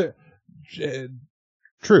 but they're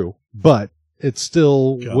true, but it's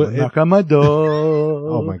still knock on my door.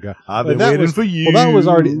 Oh my god! I've been waiting for you. Well,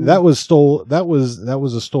 that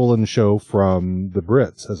was a stolen show from the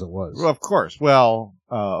Brits, as it was. Well, of course. Well,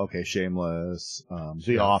 okay, Shameless,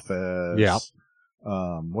 The Office. Yeah.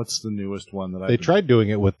 What's the newest one that they tried doing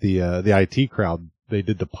it with the IT Crowd? They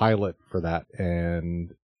did the pilot for that,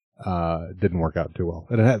 and it didn't work out too well.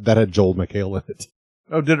 And that had Joel McHale in it.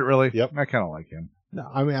 Oh, did it really? Yep. I kind of like him. No,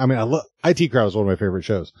 I mean, I love IT Crowd is one of my favorite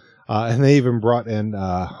shows. And they even brought in,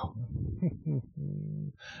 I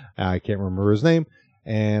can't remember his name,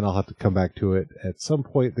 and I'll have to come back to it at some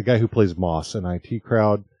point. The guy who plays Moss in IT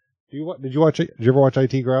Crowd. Did you watch it? Did you ever watch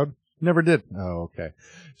IT Crowd? Never did. Oh, okay.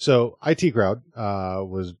 So IT Crowd,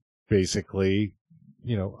 was basically,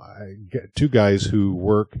 two guys who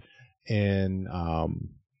work in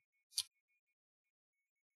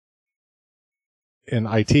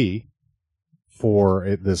IT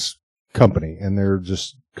for this company, and they're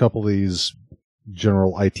just a couple of these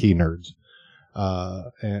general IT nerds.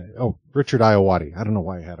 Richard Iowati. I don't know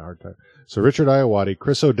why I had a hard time. So Richard Iowati,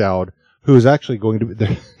 Chris O'Dowd, who is actually going to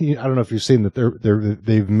be. I don't know if you've seen that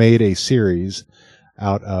they've made a series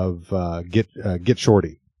out of Get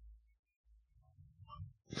Shorty.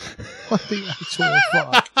 What the actual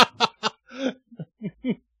fuck?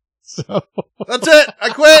 So that's it. I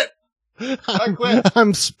quit.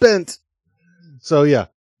 I'm spent. So yeah,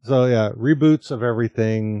 reboots of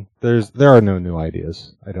everything. There are no new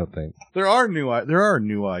ideas. I don't think there are new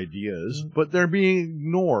ideas, but they're being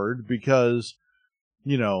ignored because,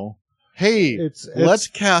 hey, let's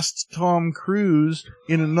cast Tom Cruise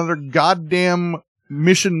in another goddamn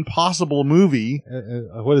Mission Possible movie.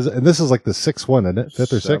 What is it? And this is like the sixth one, isn't it?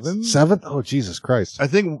 Fifth or sixth? Seventh? Oh, Jesus Christ! I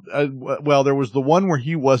think. Well, there was the one where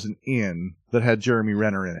he wasn't in that had Jeremy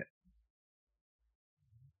Renner in it.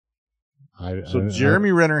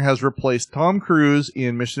 Jeremy Renner has replaced Tom Cruise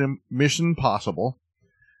in Mission Possible,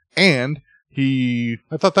 and I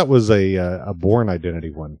thought that was a Bourne Identity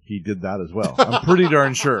one. He did that as well. I'm pretty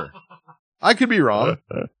darn sure. I could be wrong.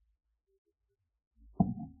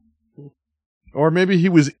 Or maybe he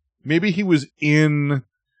was in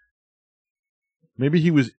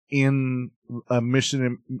a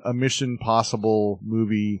Mission Possible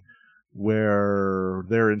movie where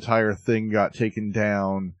their entire thing got taken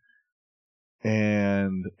down,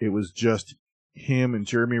 and it was just him and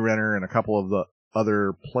Jeremy Renner and a couple of the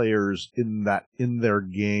other players in their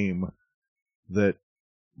game. That,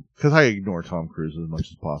 because I ignore Tom Cruise as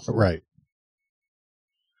much as possible. Right.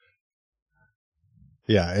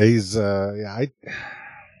 Yeah, he's unless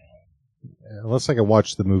I can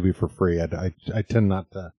watch the movie for free, I tend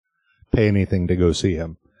not to pay anything to go see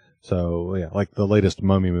him. So yeah, like the latest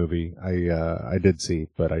Mummy movie, I did see,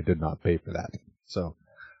 but I did not pay for that. So,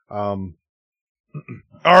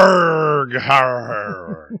 Arg,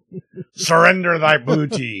 har, surrender thy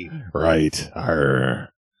booty. Right. Arr.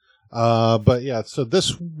 But yeah, so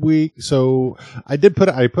this week, I put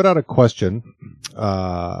out a question,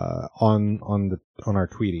 on our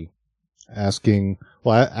Tweety, asking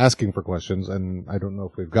for questions, and I don't know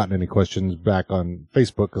if we've gotten any questions back on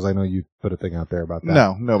Facebook, because I know you put a thing out there about that.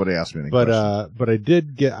 No, nobody asked me any questions. But I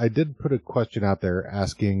did put a question out there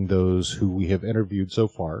asking those who we have interviewed so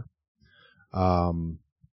far,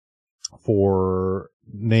 for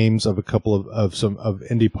names of a couple of some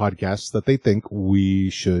indie podcasts that they think we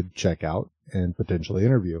should check out and potentially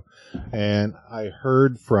interview. And I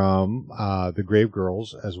heard from the Grave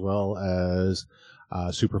Girls as well as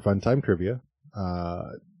Super Fun Time Trivia.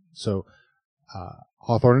 So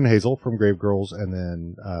Hawthorne and Hazel from Grave Girls, and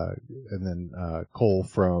then Cole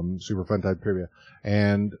from Super Fun Time Trivia.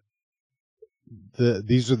 And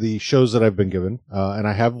these are the shows that I've been given, and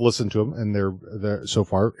I have listened to them, and they're so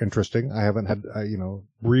far interesting. I haven't had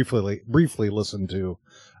briefly listened to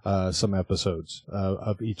some episodes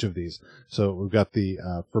of each of these. So we've got the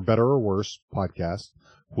For Better or Worse podcast,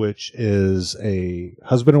 which is a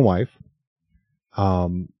husband and wife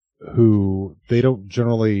who they don't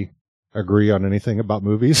generally agree on anything about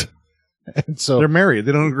movies. And so They're married.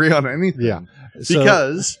 They don't agree on anything. Yeah.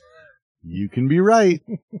 Because you can be right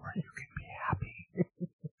or you can be happy.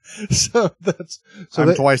 So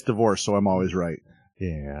I'm twice divorced, so I'm always right.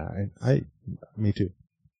 Yeah, I me too.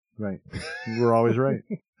 Right. We're always right.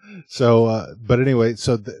 So, but anyway,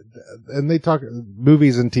 and they talk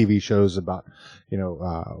movies and TV shows about,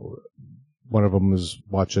 one of them is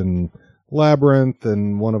watching Labyrinth,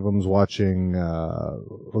 and one of them's watching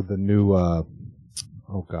the new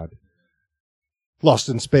Lost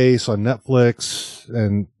in Space on Netflix,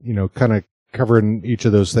 and kind of covering each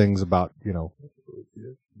of those things about the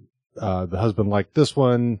husband liked this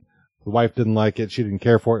one, the wife didn't like it, she didn't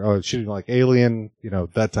care for it, or she didn't like Alien,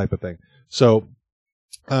 that type of thing. So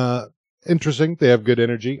interesting. They have good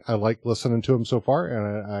energy. I like listening to them so far,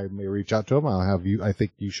 and I may reach out to them. I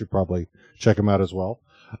think you should probably check them out as well.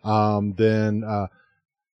 Then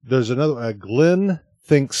there's another, Glenn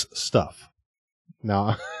Thinks Stuff.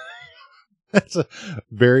 Now, that's a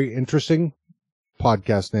very interesting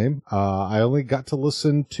podcast name. I only got to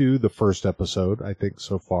listen to the first episode, I think,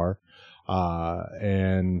 so far.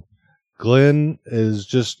 And Glenn is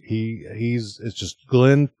just, it's just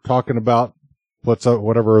Glenn talking about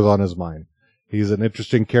whatever is on his mind. He's an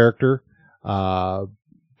interesting character. But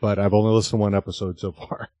I've only listened to one episode so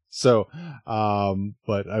far. So,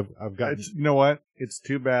 but I've got, you know what? It's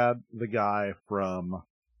too bad the guy from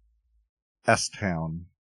S-Town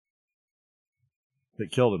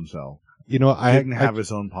that killed himself I didn't have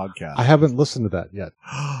his own podcast. I haven't listened to that yet.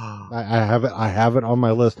 I have it on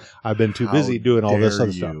my list. I've been too busy doing all this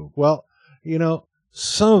other stuff. Well,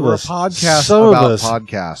 some of us,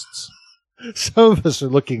 podcasts. Some of us are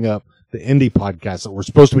looking up the indie podcasts that we're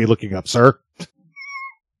supposed to be looking up, sir.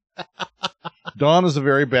 Don is a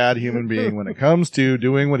very bad human being when it comes to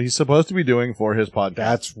doing what he's supposed to be doing for his podcast.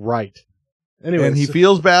 That's right. Anyway, and he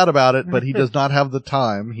feels bad about it, but he does not have the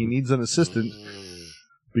time. He needs an assistant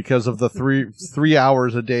because of the three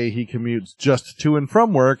hours a day he commutes just to and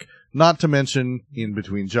from work, not to mention in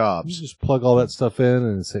between jobs. You just plug all that stuff in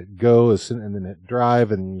and hit go, and then hit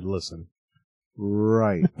drive, and you listen.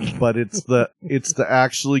 Right. But it's the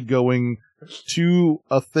actually going to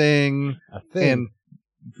a thing and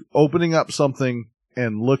opening up something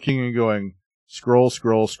and looking and going, scroll.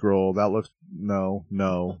 That looks,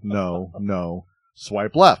 no.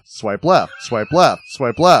 Swipe left.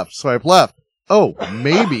 Oh,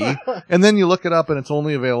 maybe. And then you look it up and it's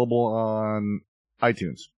only available on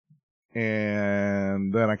iTunes.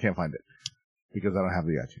 And then I can't find it because I don't have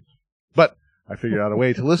the iTunes. But I figured out a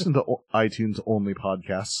way to listen to iTunes only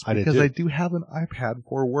podcasts because I do have an iPad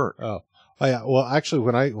for work. Oh yeah. Well, actually,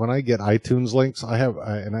 when I get iTunes links, I have,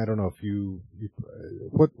 and I don't know if you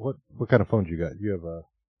what kind of phone do you got? You have a?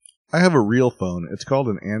 I have a real phone. It's called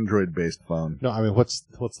an Android-based phone. No, I mean, what's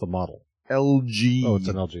the model? LG. Oh, it's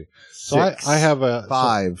an LG. So I have a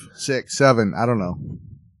 5, 6, 7. I don't know.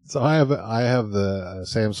 So I have the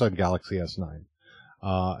Samsung Galaxy S9,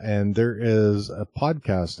 and there is a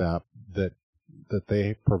podcast app that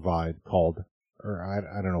they provide called, or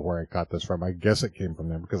I don't know where I got this from. I guess it came from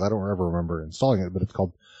them because I don't ever remember installing it, but it's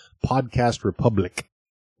called Podcast Republic.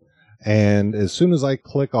 And as soon as I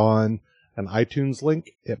click on an iTunes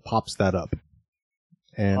link, it pops that up.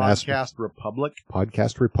 And Podcast Republic?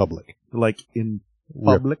 Podcast Republic. Like in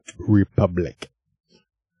public? Republic.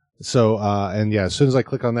 So, and yeah, as soon as I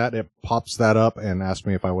click on that, it pops that up and asks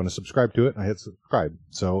me if I want to subscribe to it, and I hit subscribe.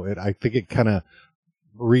 So I think it kind of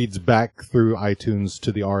reads back through iTunes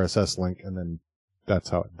to the RSS link, and then that's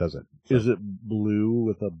how it does it. So. Is it blue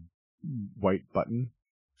with a white button?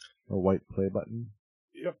 A white play button?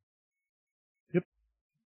 Yep.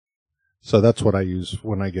 So that's what I use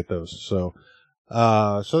when I get those. So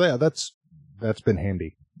yeah, that's been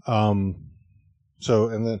handy. So,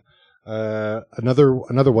 and then,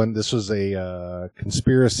 another one, this was a,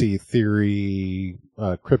 conspiracy theory,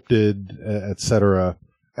 cryptid, etc.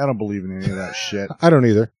 I don't believe in any of that shit. I don't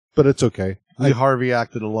either, but it's okay. Harvey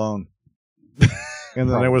acted alone. And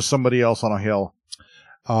then there was somebody else on a hill.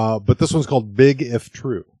 But this one's called Big If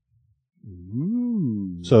True.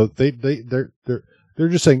 Ooh. So they're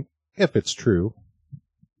just saying, if it's true,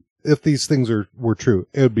 if these things were true,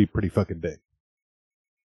 it would be pretty fucking big.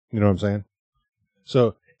 You know what I'm saying?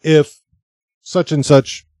 So if such and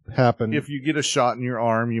such happened, if you get a shot in your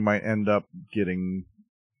arm, you might end up getting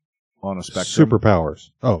on a spectrum. Superpowers.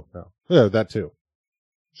 Oh, no. Yeah, that too.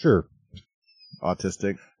 Sure.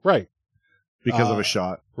 Autistic. Right. Because of a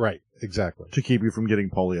shot. Right. Exactly. To keep you from getting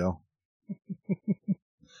polio.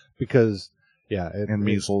 Because, yeah. And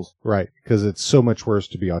measles. Right. Because it's so much worse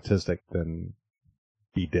to be autistic than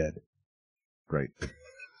be dead. Right.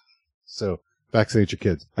 So, vaccinate your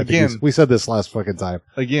kids. Again. We said this last fucking time.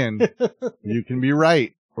 Again, you can be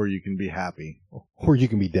right or you can be happy. Or you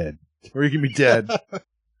can be dead. Or you can be dead.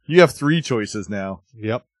 You have 3 choices now.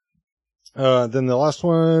 Yep. Then the last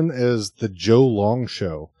one is the Joe Long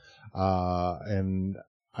Show. And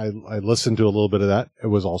I listened to a little bit of that. It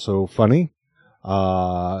was also funny.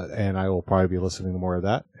 And I will probably be listening to more of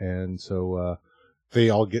that. And so, they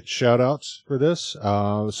all get shout outs for this.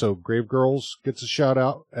 So Grave Girls gets a shout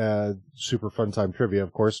out. Super Fun Time Trivia,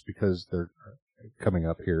 of course, because they're coming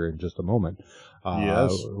up here in just a moment.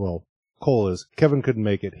 Yes. Well, Cole is. Kevin couldn't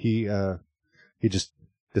make it. He just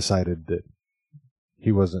decided that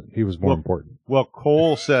he was more important. Well,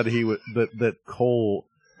 Cole said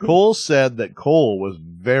Cole said that Cole was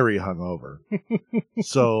very hungover.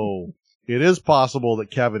 So it is possible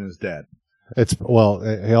that Kevin is dead.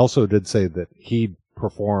 He also did say that he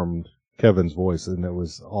performed Kevin's voice and it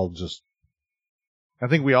was all just. I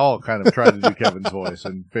think we all kind of tried to do Kevin's voice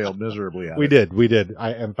and failed miserably at it. We did.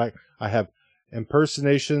 In fact, I have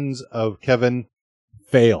impersonations of Kevin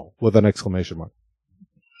fail with an exclamation mark.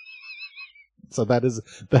 So that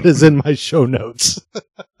is in my show notes.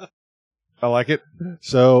 I like it.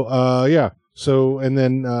 So, yeah. So, and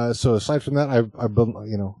then, so aside from that, I've been,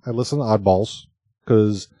 I listen to Oddballs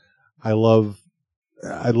because I love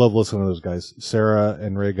listening to those guys. Sarah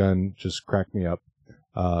and Raygun just crack me up,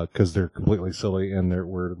 cause they're completely silly and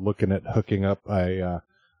we're looking at hooking up an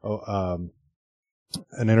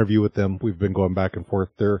interview with them. We've been going back and forth.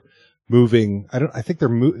 They're moving. I think they're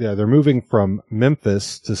moving from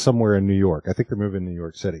Memphis to somewhere in New York. I think they're moving to New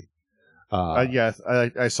York City. Yes,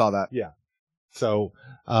 I saw that. Yeah. So,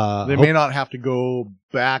 they may not have to go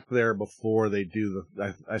back there before they do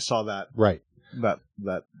I saw that. Right. That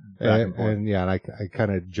back and forth. And I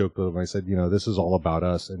kind of joked with them. I said, this is all about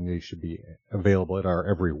us and they should be available at our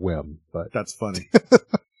every whim, but that's funny.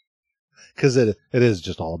 Cause it is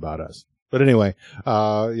just all about us. But anyway,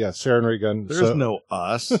 yeah, Sarah and Raygun. There's no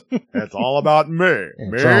us. It's all about me.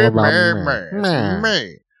 It's all about me.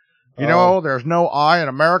 Me. You know, there's no I in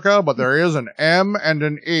America, but there is an M and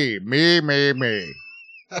an E. Me.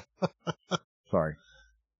 Sorry.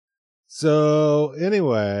 So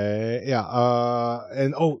anyway, yeah,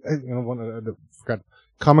 and forgot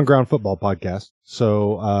Common Ground Football Podcast.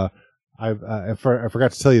 So, I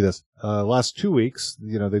forgot to tell you this. Last 2 weeks,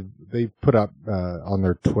 they put out, on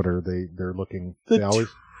their Twitter, they're looking,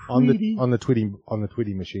 on the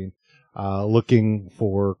Tweety machine, looking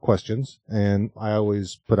for questions. And I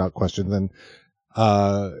always put out questions and,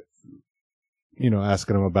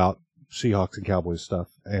 asking them about Seahawks and Cowboys stuff,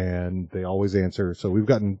 and they always answer. So we've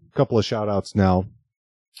gotten a couple of shout outs now.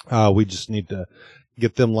 We just need to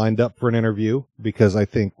get them lined up for an interview because I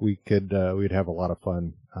think we'd have a lot of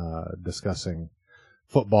fun, discussing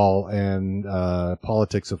football and,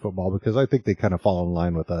 politics of football because I think they kind of fall in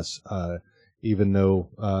line with us, even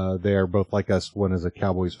though, they are both like us. One is a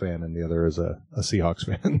Cowboys fan and the other is a Seahawks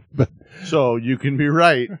fan. But so you can be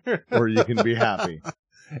right or you can be happy.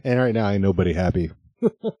 And right now ain't nobody happy.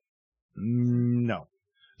 No.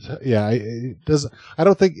 So, yeah, I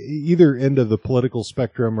don't think either end of the political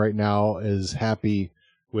spectrum right now is happy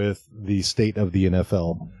with the state of the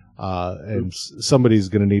NFL. And somebody's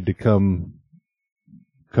going to need to come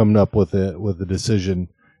up with a decision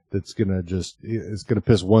that's going to it's going to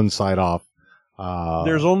piss one side off.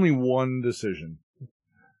 There's only one decision.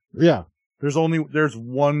 Yeah. There's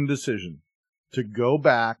one decision to go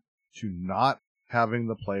back to not having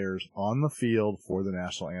the players on the field for the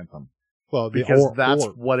national anthem. Well, because that's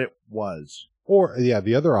what it was. Or, yeah,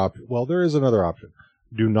 the other option. Well, there is another option.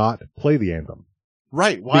 Do not play the anthem.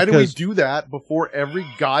 Right. Why do we do that before every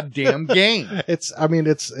goddamn game? It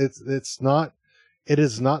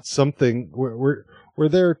is not something we're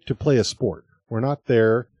there to play a sport. We're not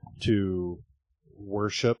there to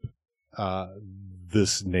worship,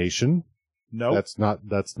 this nation. No, that's not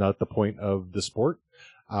the point of the sport.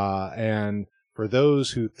 And for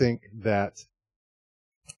those who think that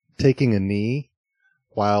taking a knee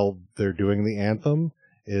while they're doing the anthem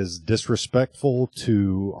is disrespectful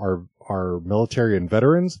to our military and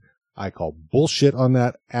veterans, I call bullshit on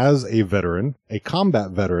that as a veteran, a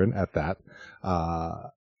combat veteran at that.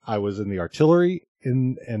 I was in the artillery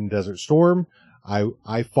in Desert Storm.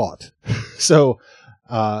 I fought. So,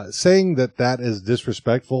 saying that is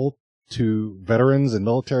disrespectful to veterans and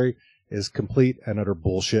military is complete and utter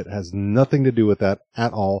bullshit. It has nothing to do with that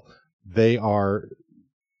at all. They are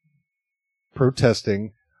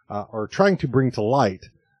protesting or trying to bring to light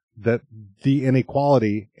that the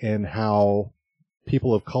inequality in how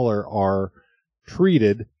people of color are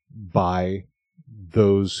treated by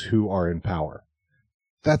those who are in power.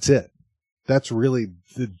 That's it. That's really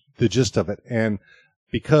the gist of it. And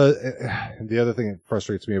because the other thing that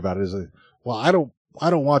frustrates me about it is, well, I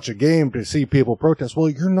don't watch a game to see people protest. Well,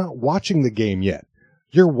 you're not watching the game yet.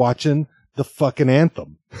 You're watching the fucking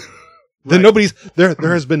anthem. Then there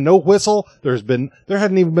has been no whistle. There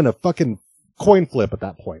hadn't even been a fucking coin flip at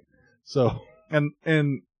that point. So,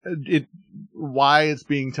 and why it's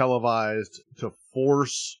being televised to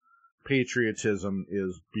force patriotism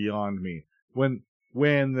is beyond me.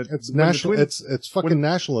 It's fucking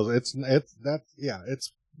nationalism. It's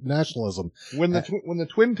nationalism. When the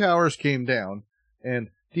Twin Towers came down, and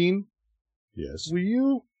Dean, yes, will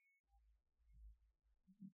you,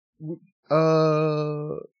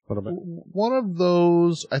 what about one of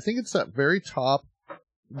those? I think it's that very top.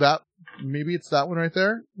 That maybe it's that one right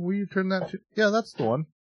there. Will you turn that to? Yeah, that's the one.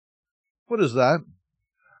 What is that?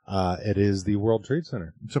 It is the World Trade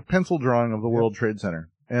Center. It's a pencil drawing of the World Trade Center.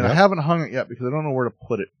 And Yep. I haven't hung it yet because I don't know where to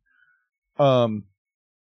put it.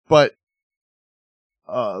 But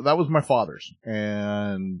that was my father's,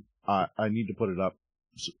 and I need to put it up.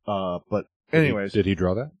 But anyways, did he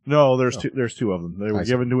draw that? no, there's two of them. They were I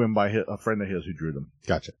see. given to him by a friend of his who drew them.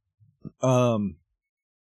 Gotcha.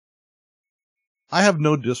 I have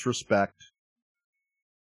no disrespect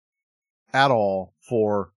at all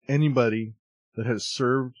for anybody that has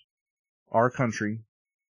served our country,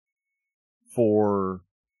 for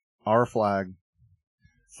our flag,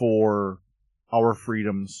 for our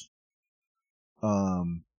freedoms.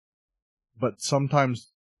 But sometimes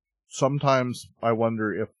I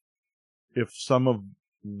wonder if some of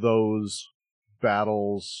those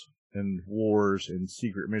battles and wars and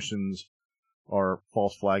secret missions are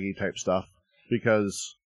false flaggy type stuff,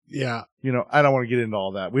 because Yeah. I don't want to get into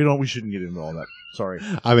all that. We shouldn't get into all that. Sorry.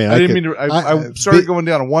 I mean, I didn't mean to. I started going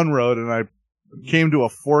down one road and I came to a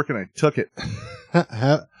fork and I took it.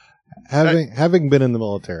 Having been in the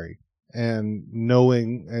military and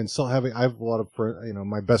knowing and still having, I have a lot of friends,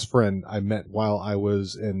 my best friend I met while I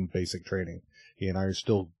was in basic training. He and I are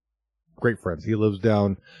still great friends. He lives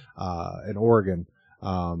down, in Oregon.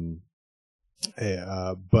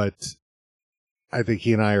 But I think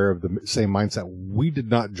he and I are of the same mindset. We did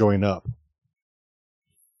not join up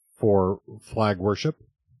for flag worship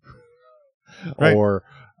Right. or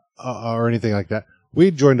anything like that.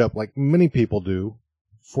 We joined up like many people do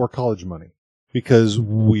for college money because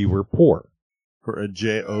we were poor. For a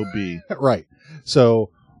job. Right. So,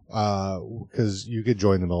 cause you could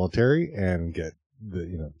join the military and get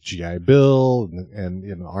the, GI Bill and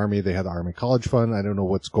in the Army, they had the Army College Fund. I don't know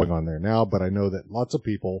what's going on there now, but I know that lots of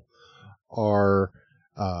people are,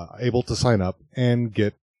 able to sign up and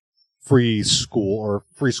get free school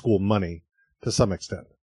money to some extent,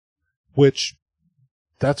 which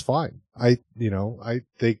that's fine. I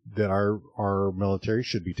think that our military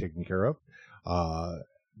should be taken care of.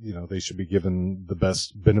 They should be given the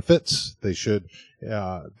best benefits. They should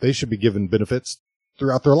be given benefits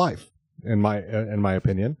throughout their life, in my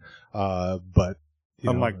opinion. But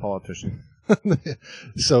Unlike politicians.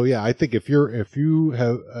 so yeah, I think if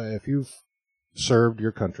you've served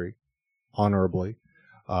your country honorably,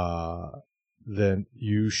 then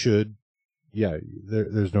you should,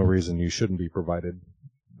 there's no reason you shouldn't be provided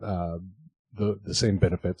the same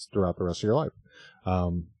benefits throughout the rest of your life.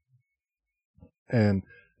 And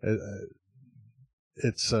it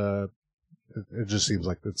just seems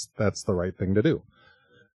like that's the right thing to do.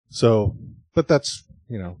 So, but that's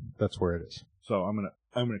where it is. So I'm gonna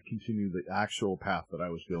continue the actual path that I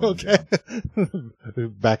was going Okay. down.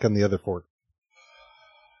 Back on the other fork.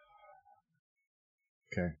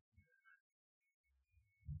 Okay.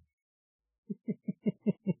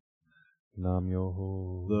 Nam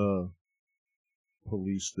Yoho. The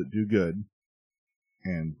police that do good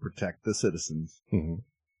and protect the citizens, Mm-hmm.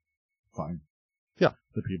 fine. Yeah.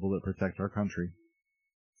 The people that protect our country,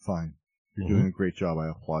 fine. You're Mhm. doing a great job. I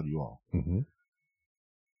applaud you all. Mm-hmm.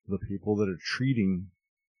 The people that are treating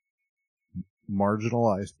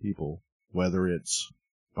marginalized people, whether it's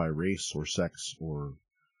by race or sex or,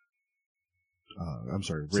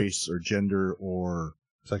 race or gender or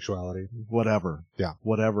Sexuality. whatever. Yeah.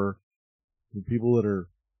 Whatever. The people that are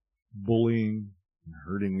bullying and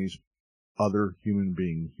hurting these other human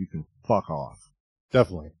beings, you can fuck off.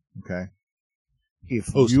 Definitely. Okay? If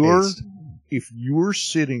Post you're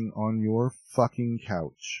haste. sitting on your fucking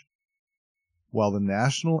couch while the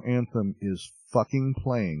national anthem is fucking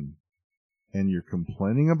playing and you're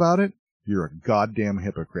complaining about it, you're a goddamn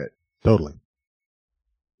hypocrite. Totally.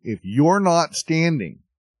 If you're not standing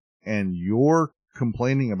and you're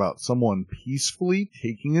complaining about someone peacefully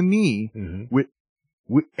taking a knee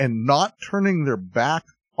and not turning their back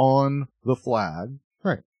on the flag.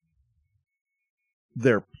 Right.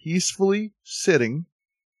 They're peacefully sitting,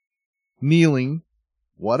 kneeling,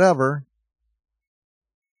 whatever.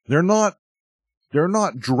 They're not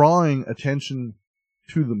drawing attention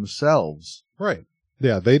to themselves. Right.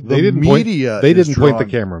 Yeah, they didn't point the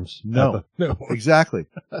cameras. No. No. Exactly.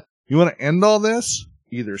 You want to end all this?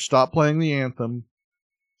 Either stop playing the anthem,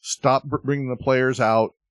 stop bringing the players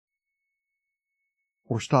out,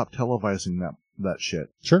 or stop televising that shit.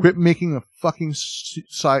 Sure. Quit making a fucking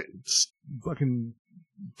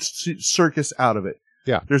circus out of it.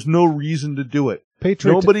 Yeah. There's no reason to do it.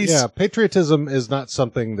 Patriotism is not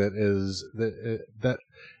something that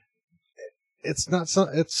it's not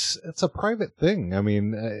it's a private thing. I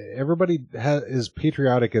mean, everybody is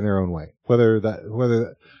patriotic in their own way, whether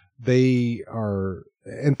they are,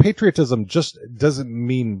 and patriotism just doesn't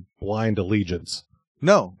mean blind allegiance.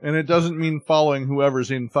 No, and it doesn't mean following whoever's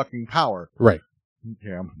in fucking power. Right.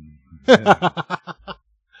 Yeah.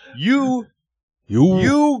 You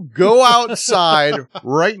go outside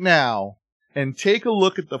right now and take a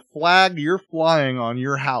look at the flag you're flying on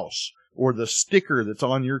your house, or the sticker that's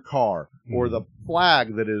on your car, or the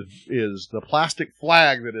flag that is the plastic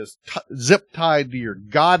flag that is zip tied to your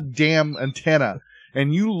goddamn antenna,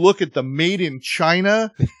 and you look at the made in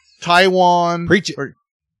China, Taiwan. Preach it.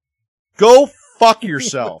 Go fuck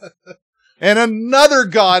yourself. And another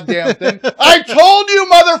goddamn thing. I told you,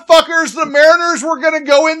 motherfuckers, the Mariners were going to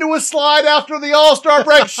go into a slide after the All-Star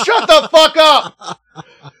break. Shut the fuck up.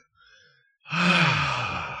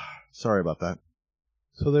 Sorry about that.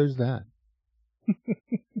 So there's that.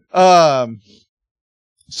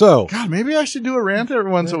 So God, maybe I should do a rant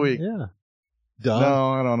every once a week. Yeah. Duh.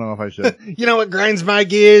 No, I don't know if I should. You know what grinds my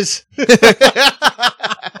gears? It's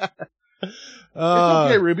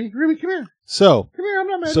okay, Ruby. Ruby, come here. Come here. I'm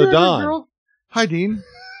not mad. So You're a good Don. girl. Hi, Dean.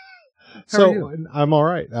 How are you? I'm all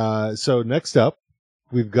right. So next up,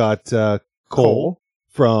 we've got Cole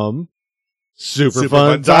from Super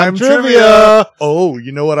Fun Time Trivia. Oh,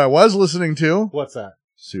 you know what I was listening to? What's that?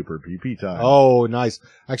 Super PP Time. Oh, nice.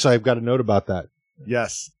 Actually, I've got a note about that.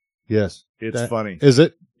 Yes. Yes. It's funny. Is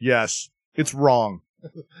it? Yes. It's wrong.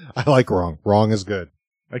 I like wrong. Wrong is good.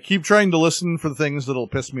 I keep trying to listen for the things that'll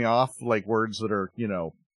piss me off, like words that are,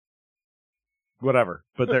 whatever.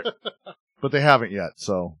 But they haven't yet,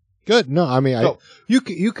 so. Good. No, I mean,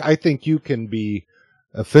 I think you can be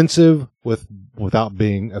offensive without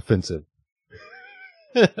being offensive.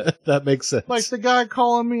 That makes sense. Like the guy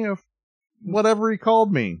calling me whatever he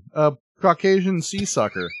called me, a Caucasian sea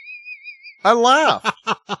sucker. I laughed.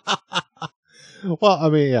 Well, I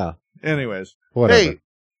mean, yeah. Anyways. Whatever. Hey,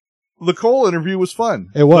 the Cole interview was fun.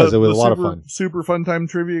 It was. It was a lot of fun. Super Fun Time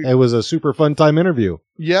Trivia. It was a super fun time interview.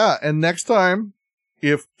 Yeah, and next time,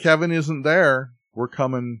 if Kevin isn't there, we're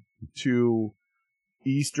coming to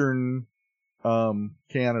Eastern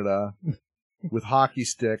Canada with hockey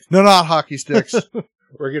sticks. No, not hockey sticks.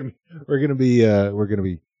 We're gonna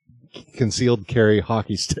be concealed carry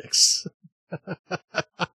hockey sticks.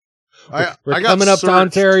 We're coming up to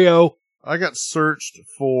Ontario. I got searched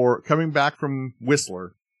for coming back from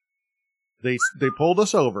Whistler. They pulled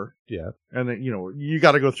us over. Yeah. And then, you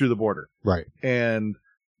got to go through the border. Right. And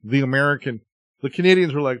the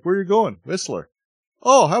Canadians were like, "Where are you going?" Whistler.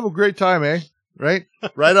 "Oh, have a great time, eh?" Right?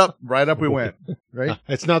 Right up we went. Right?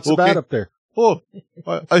 It's not so bad up there. Oh,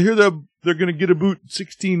 I hear they're going to get about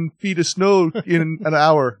 16 feet of snow in an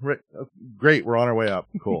hour. Right. Great. We're on our way up.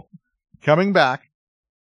 Cool. Coming back,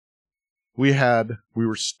 we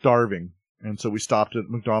were starving. And so we stopped at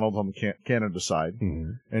McDonald's on the Canada side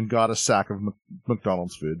and got a sack of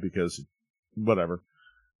McDonald's food because whatever.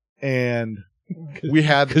 And we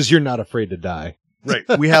had... Because you're not afraid to die. Right.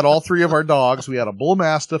 We had all three of our dogs. We had a Bull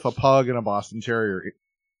Mastiff, a Pug, and a Boston Terrier.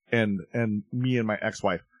 And me and my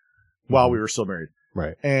ex-wife while we were still married.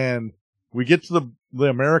 Right. And we get to the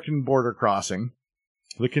American border crossing,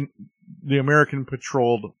 the American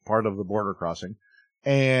patrolled part of the border crossing.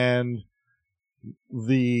 And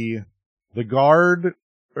the guard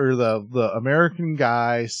or the American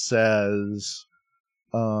guy says,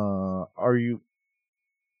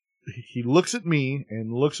 he looks at me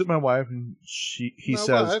and looks at my wife and he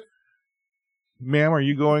says, "Ma'am, are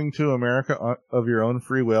you going to America of your own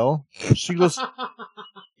free will?" She goes,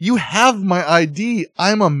 "You have my ID.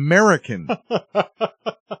 I'm American."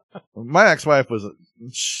 My ex-wife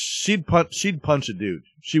she'd punch a dude.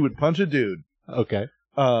 She would punch a dude. Okay.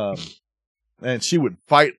 And she would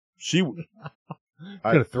fight She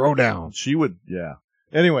Gonna throw down. She would, yeah.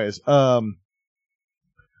 Anyways, so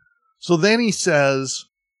then he says,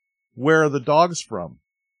 "Where are the dogs from?"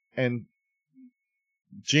 And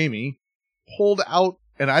Jamie pulled out,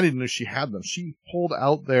 and I didn't know she had them. She pulled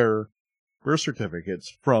out their birth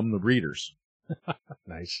certificates from the breeders.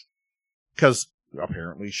 Nice. Because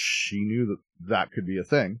apparently she knew that that could be a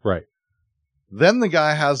thing. Right. Then the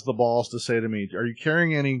guy has the balls to say to me, "Are you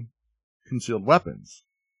carrying any concealed weapons?"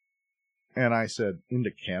 And I said, "Into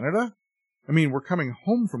Canada? I mean, we're coming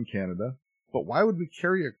home from Canada, but why would we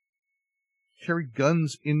carry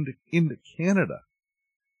guns into Canada?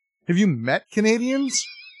 Have you met Canadians?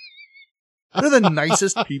 They're the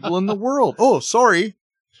nicest people in the world." "Oh, sorry."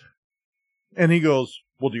 And he goes,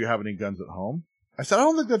 "Well, do you have any guns at home?" I said, "I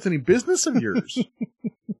don't think that's any business of yours."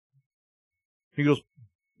 He goes,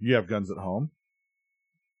 "You have guns at home?"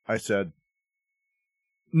 I said,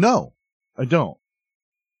 "No, I don't."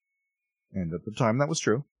 And at the time, that was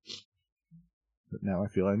true. But now I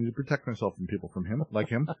feel I need to protect myself from people like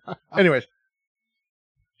him. Anyways,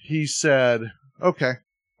 he said, "Okay,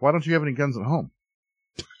 why don't you have any guns at home?"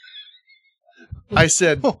 I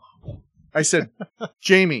said,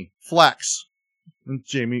 "Jamie, flex." And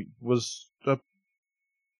Jamie was a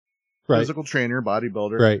physical trainer,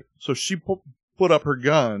 bodybuilder. Right. So she put up her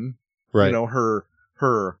gun, Right. you know, her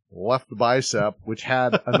left bicep, which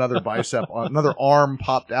had another bicep, another arm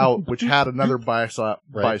popped out, which had another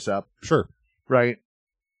bicep. Sure. Right.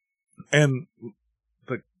 And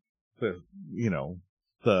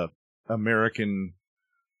the American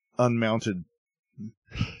unmounted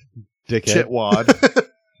Dickhead. chitwad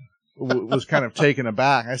was kind of taken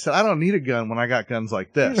aback. I said, "I don't need a gun when I got guns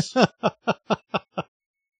like this."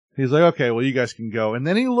 He's like, "Okay, well, you guys can go." And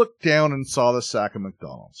then he looked down and saw the sack of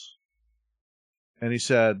McDonald's. And he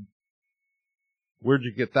said, "Where'd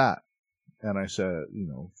you get that?" And I said,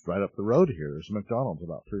 "Right up the road here. There's a McDonald's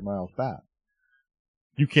about 3 miles back."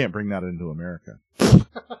 "You can't bring that into America."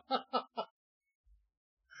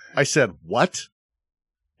 I said, "What?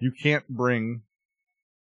 You can't bring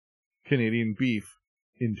Canadian beef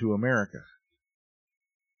into America?"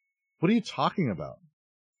 "What are you talking about?"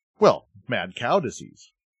 "Well, mad cow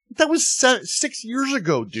disease." That was 6 years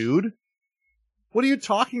ago, dude. What are you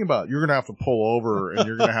talking about? You're going to have to pull over and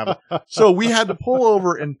you're going to have So we had to pull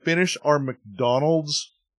over and finish our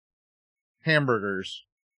McDonald's hamburgers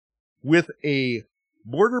with a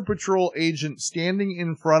Border Patrol agent standing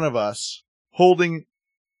in front of us holding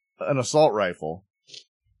an assault rifle.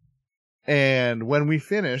 And when we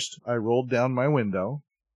finished, I rolled down my window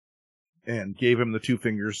and gave him the 2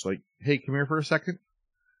 fingers like, "Hey, come here for a second."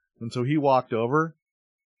 And so he walked over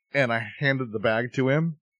and I handed the bag to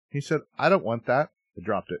him. He said, "I don't want that." I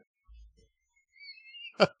dropped it.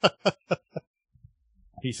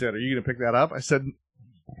 He said, "Are you going to pick that up?" I said,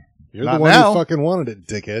 You're "Not the one now. who fucking wanted it,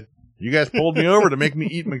 dickhead. You guys pulled me over to make me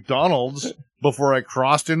eat McDonald's before I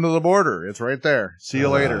crossed into the border. It's right there. See you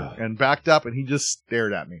later." And backed up and he just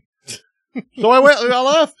stared at me. So I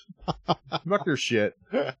left. Fuck their shit.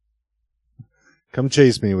 Come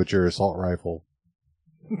chase me with your assault rifle.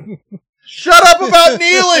 Shut up about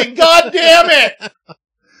kneeling! God damn it!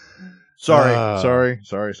 Sorry.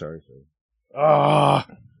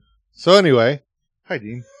 So anyway, Hi,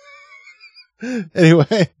 Dean.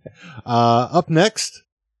 up next,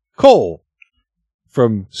 Cole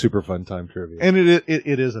from Super Fun Time Trivia. And it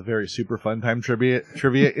is a very super fun time trivia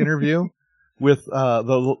interview with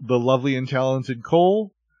the lovely and talented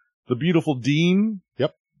Cole, the beautiful Dean,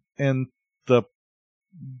 Yep, and the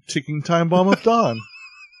ticking time bomb of Dawn.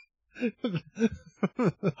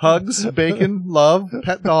 Hugs, bacon, love,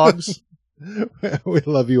 pet dogs. We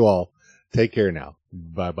love you all. Take care now.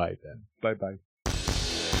 Bye-bye then. Bye-bye.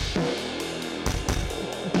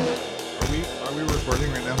 Are we recording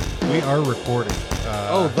right now? We are recording.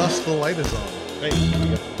 Thus the light is on. Hey,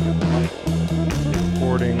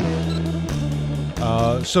 recording.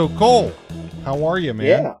 So Cole, how are you, man?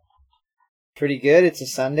 Yeah. Pretty good. It's a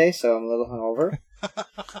Sunday, so I'm a little hungover.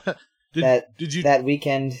 That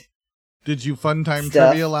weekend. Did you fun time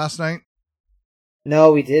Stuff. trivia last night?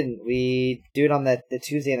 No, we didn't. We do it on the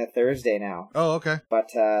Tuesday and the Thursday now. Oh, okay.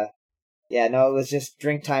 But, it was just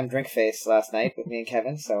drink time, drink face last night with me and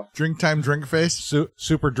Kevin, so. Drink time, drink face?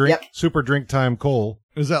 Super drink, Yep. Super drink time, Cole.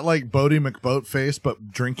 Is that like Bodie McBoat face,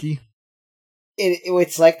 but drinky?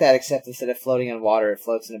 It's like that, except instead of floating in water, it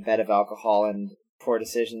floats in a bed of alcohol and poor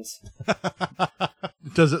decisions.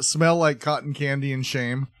 Does it smell like cotton candy and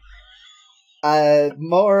shame?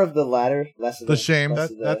 More of the latter, less of The shame.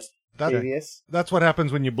 less of the That's previous. what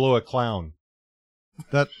happens when you blow a clown.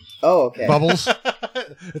 That Oh, okay. Bubbles?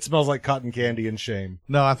 It smells like cotton candy and shame.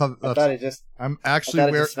 No, I thought I that's. thought it just I'm I actually thought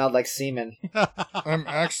it wearing. just smelled like semen. I'm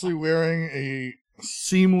actually wearing a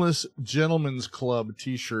Seamless Gentlemen's Club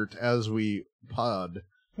T-shirt as we pod,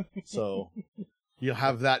 so you'll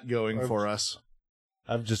have that going for us.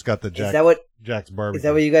 I've just got the Is that what Jack's barbecue. is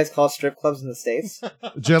that what you guys call strip clubs in the States?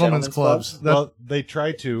 Gentlemen's clubs. clubs? Well, they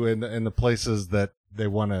try to in the places that they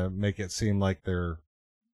want to make it seem like they're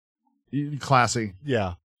Classy.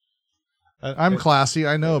 yeah. I'm classy,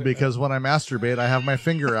 I know, because when I masturbate, I have my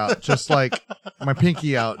finger out, just like my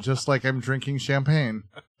pinky out, just like I'm drinking champagne.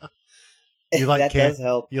 You like that does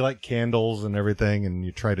help. You like candles and everything, and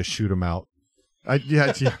you try to shoot them out.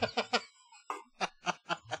 Yeah.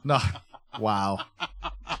 No. Wow.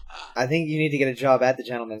 I think you need to get a job at the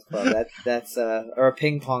Gentlemen's Club. That's or a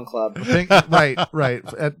ping pong club. Right.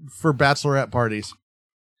 For bachelorette parties.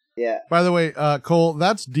 Yeah. By the way, Cole,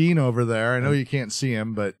 that's Dean over there. I know you can't see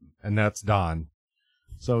him, but And that's Don.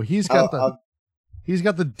 so he's got I'll- he's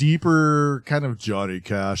got the deeper kind of Johnny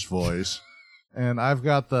Cash voice, and I've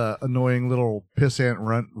got the annoying little pissant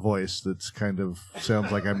runt voice that's kind of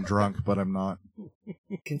sounds like I'm drunk, but I'm not.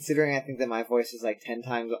 Considering I think that my voice is like 10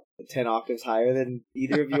 octaves higher than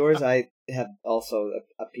either of yours, I have also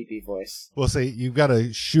a pee voice. Well, say you've got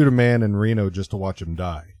to shoot a man in Reno just to watch him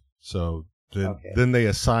die. So Okay. then they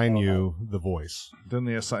assign you the voice. Then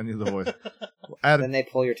they assign you the voice. Then they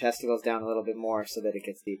pull your testicles down a little bit more so that it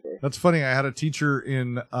gets deeper. That's funny. I had a teacher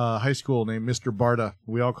in high school named Mr. Barta.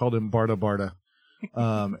 We all called him Barta.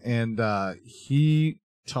 And he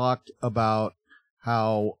talked about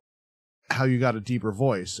how you got a deeper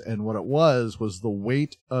voice, and what it was the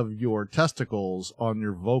weight of your testicles on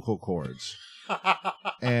your vocal cords.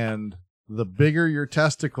 And the bigger your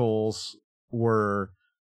testicles were,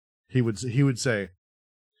 he would say,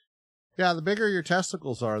 yeah, the bigger your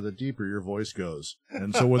testicles are, the deeper your voice goes.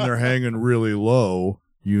 And so when they're hanging really low,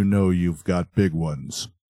 you know you've got big ones.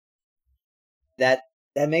 That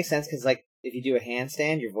makes sense because like if you do a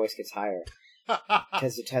handstand, your voice gets higher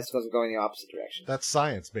because your testicles are going the opposite direction. That's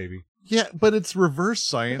science, baby. Yeah, but it's reverse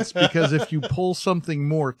science, because if you pull something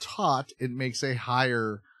more taut, it makes a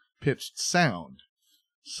higher pitched sound.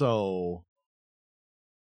 So,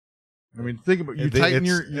 I mean, think about you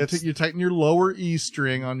tighten your lower E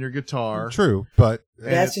string on your guitar. True, but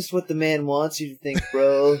That's just what the man wants you to think,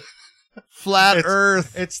 bro. Flat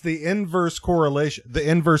Earth. It's the inverse correlation, the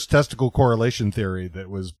inverse testicle correlation theory that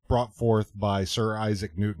was brought forth by Sir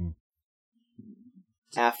Isaac Newton.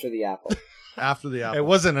 After the apple. After the apple. It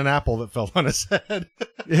wasn't an apple that fell on his head.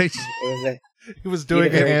 It was a He was doing a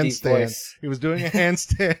very deep handstand. voice. He was doing a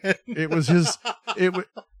handstand It was his.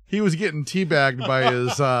 He was getting teabagged by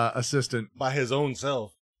his assistant. by his own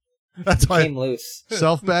self. That's why. came loose.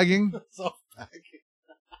 Self-bagging?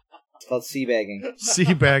 It's called seabagging.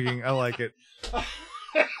 Sea-bagging. I like it.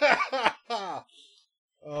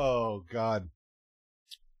 Oh God.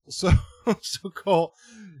 So Cole.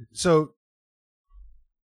 So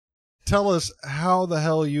tell us how the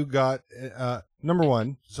hell you got number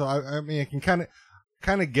one. So I mean I can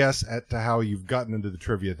kind of guess at to how you've gotten into the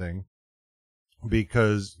trivia thing,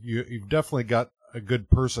 because you've definitely got a good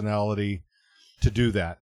personality to do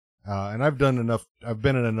that. And I've been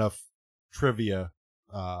in enough trivia,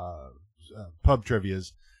 pub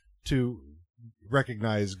trivias to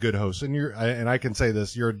recognize good hosts. And I can say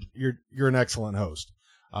this, you're an excellent host.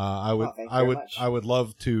 I would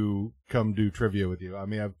love to come do trivia with you. I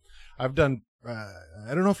mean, I've done,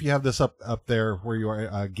 I don't know if you have this up there where you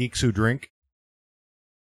are, Geeks Who Drink.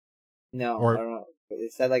 No, Or- I don't know.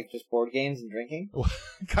 Is that like just board games and drinking?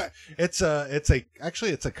 It's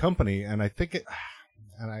a company, and I think it,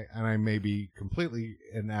 and I may be completely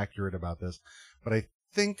inaccurate about this, but I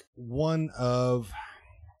think one of,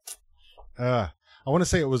 I want to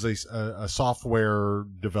say it was a software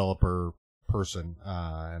developer person,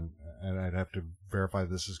 and I'd have to verify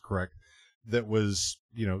this is correct, that was,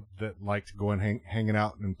 that liked going hanging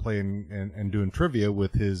out and playing and doing trivia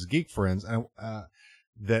with his geek friends, and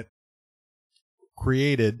that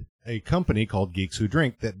created a company called Geeks Who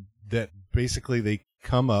Drink that basically they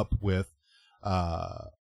come up with,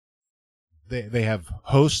 they have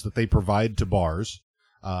hosts that they provide to bars,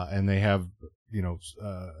 and they have,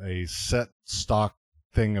 a set stock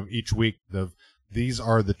thing of each week. These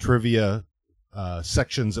are the trivia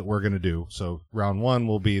sections that we're going to do. So round 1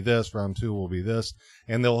 will be this, round 2 will be this,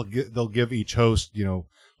 and they'll give each host,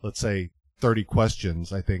 let's say 30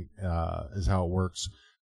 questions, I think, is how it works,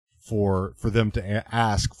 for them to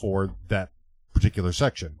ask for that particular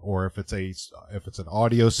section. Or if it's an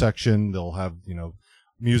audio section, they'll have,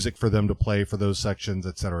 music for them to play for those sections,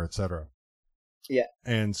 et cetera, et cetera. Yeah.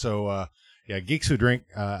 And so, Yeah, Geeks Who Drink,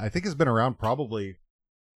 I think has been around probably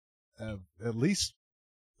at least,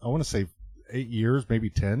 I want to say 8 years, maybe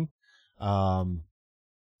 10.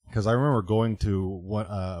 Because I remember going to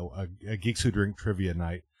a Geeks Who Drink trivia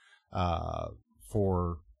night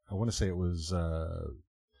for, I want to say it was the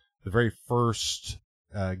very first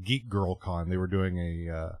Geek Girl Con. They were doing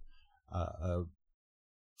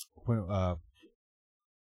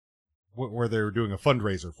where they were doing a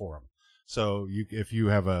fundraiser for them. So if you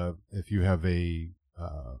have a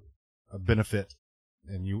benefit,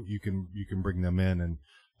 and you can bring them in, and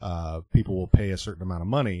people will pay a certain amount of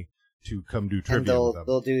money to come do trivia with them.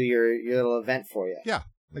 They'll do your little event for you. Yeah,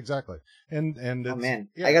 exactly. And oh man,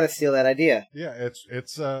 yeah. I gotta steal that idea. Yeah,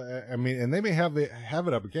 it's I mean, and they may have it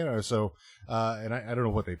up in Canada. So and I don't know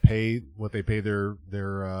what they pay their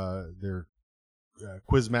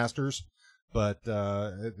quiz masters, but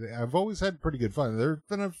I've always had pretty good fun. There've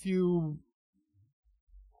been a few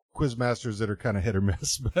quiz masters that are kind of hit or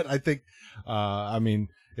miss, but I think I mean,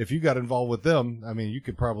 if you got involved with them, I mean, you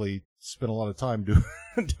could probably spend a lot of time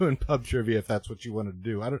doing pub trivia if that's what you wanted to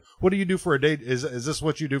do. What do you do for a day? Is this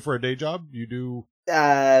what you do for a day job? You do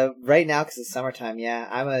right now because it's summertime. Yeah,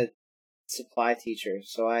 I'm a supply teacher,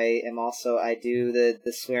 so I do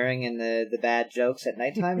the swearing and the bad jokes at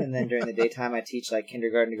nighttime, and then during the daytime I teach like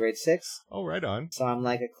kindergarten to grade 6. Oh, right on. So I'm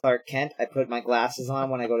like a Clark Kent. I put my glasses on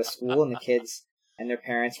when I go to school, and the kids and their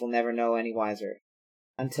parents will never know any wiser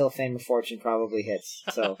until fame or fortune probably hits.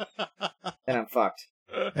 So then I'm fucked.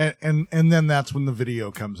 And then that's when the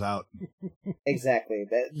video comes out. Exactly.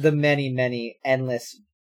 The many endless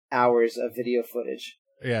hours of video footage.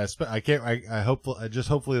 Yeah, I can't.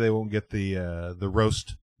 Hopefully they won't get the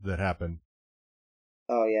roast that happened.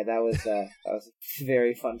 Oh yeah, that was a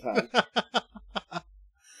very fun time.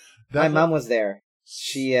 My mom was there.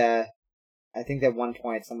 She I think at one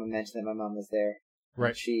point someone mentioned that my mom was there.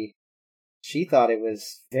 Right. She thought it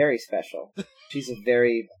was very special. She's a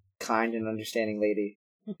very kind and understanding lady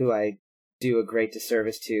who I do a great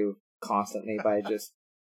disservice to constantly by just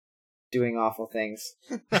doing awful things.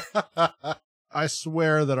 I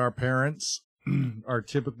swear that our parents are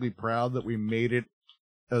typically proud that we made it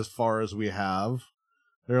as far as we have.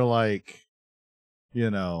 They're like,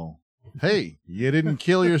 hey, you didn't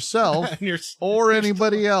kill yourself or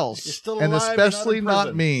anybody else, and especially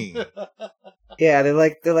not me. Yeah, they're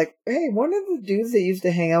like, hey, one of the dudes that used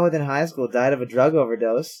to hang out with in high school died of a drug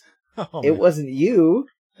overdose. Oh, it wasn't you.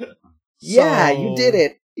 Yeah, you did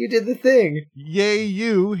it. You did the thing. Yay,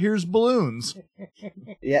 you. Here's balloons.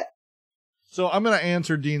 Yeah. So I'm going to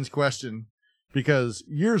answer Dean's question because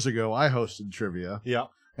years ago I hosted trivia. Yeah.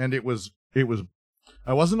 And it was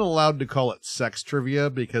I wasn't allowed to call it sex trivia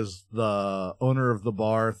because the owner of the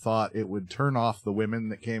bar thought it would turn off the women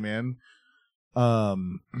that came in.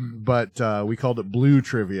 But we called it blue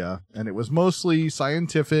trivia, and it was mostly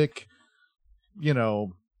scientific,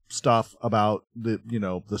 stuff about the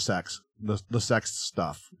sex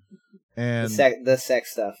stuff. And the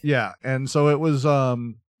sex stuff. Yeah. And so it was,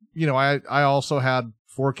 I also had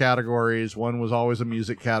 4 categories. One was always a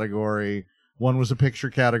music category. One was a picture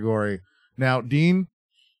category. Now, Dean,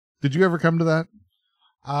 did you ever come to that?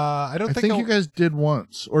 I think you guys did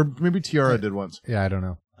once, or maybe Tiara did once. Yeah, I don't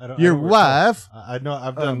know. Your wife? I know.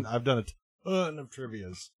 I've done a ton of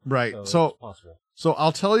trivias. Right. So it's possible. So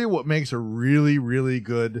I'll tell you what makes a really, really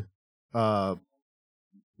good.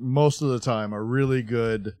 Most of the time, a really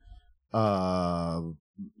good.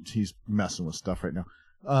 He's messing with stuff right now.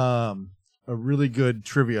 A really good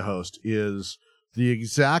trivia host is the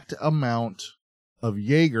exact amount of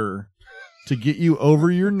Jaeger to get you over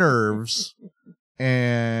your nerves,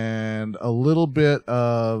 and a little bit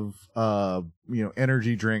of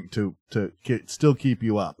energy drink to still keep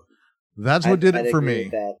you up. That's what did it for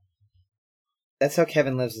me. That's how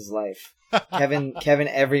Kevin lives his life. Kevin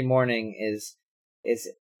every morning is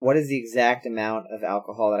what is the exact amount of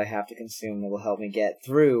alcohol that I have to consume that will help me get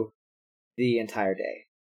through the entire day.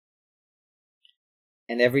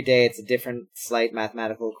 And every day it's a different slight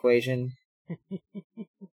mathematical equation.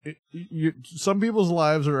 Some people's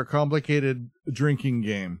lives are a complicated drinking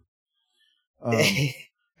game.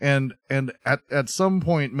 And at some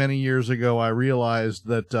point many years ago, I realized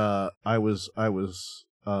that I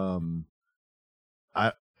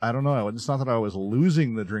don't know. It's not that I was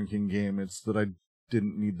losing the drinking game. It's that I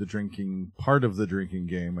didn't need the drinking part of the drinking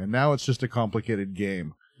game. And now it's just a complicated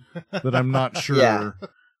game that I'm not sure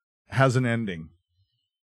has an ending.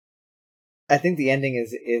 I think the ending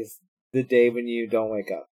is the day when you don't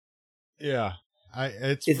wake up. Yeah.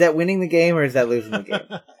 Is that winning the game or is that losing the game?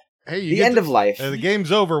 Hey, the end of life. The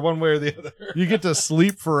game's over one way or the other. You get to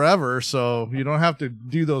sleep forever, so you don't have to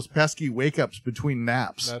do those pesky wake-ups between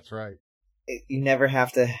naps. That's right. you never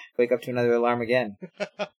have to wake up to another alarm again.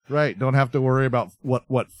 Right. Don't have to worry about what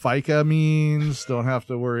FICA means. Don't have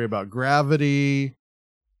to worry about gravity.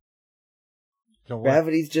 Don't worry.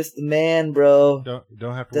 Gravity's just the man, bro.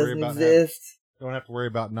 Don't have to worry Doesn't about exist. don't have to worry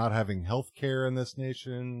about not having health care in this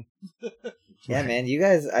nation. Yeah, man. You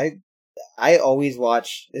guys, I always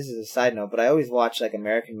watch. This is a side note, but I always watch like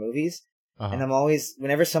American movies, Uh-huh. and I'm always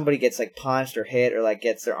whenever somebody gets like punched or hit or like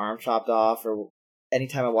gets their arm chopped off, or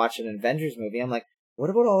anytime I watch an Avengers movie, I'm like, what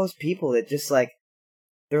about all those people that just like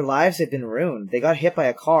their lives have been ruined? They got hit by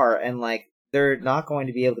a car, and like they're not going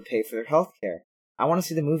to be able to pay for their health care. I want to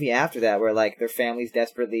see the movie after that where like their families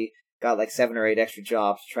desperately got like 7 or 8 extra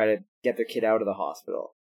jobs to try to get their kid out of the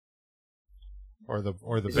hospital. or the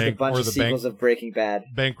There's just a bank bunch or of the sequels of Breaking Bad.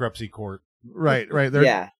 bankruptcy court. Right. They're,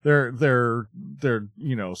 Yeah. They're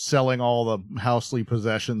selling all the housely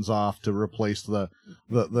possessions off to replace the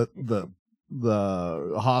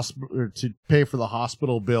hospital, to pay for the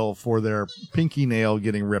hospital bill for their pinky nail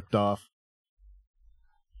getting ripped off.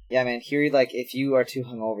 Yeah, man. Here, like, if you are too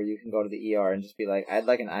hungover, you can go to the ER and just be like, "I'd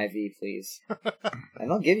like an IV, please,"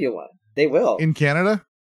 and they'll give you one. They will. In Canada?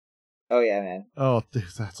 Oh yeah, man. Oh, dude,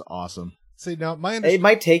 that's awesome. See, now It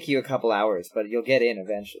might take you a couple hours, but you'll get in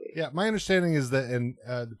eventually. yeah, my understanding is that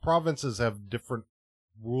the provinces have different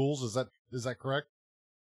rules. Is that correct?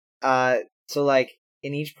 So like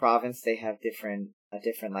in each province, they have a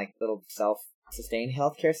different like little self-sustained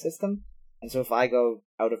healthcare system. And so if I go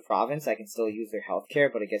out of province, I can still use their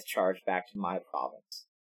healthcare, but it gets charged back to my province.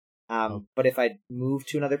 But if I move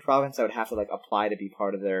to another province, I would have to like apply to be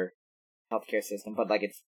part of their healthcare system. But like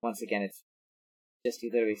it's just you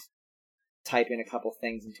literally type in a couple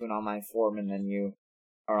things into an online form and then you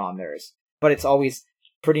are on theirs. But it's always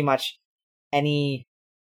pretty much any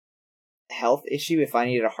health issue. If I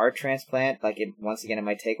needed a heart transplant, like once again, it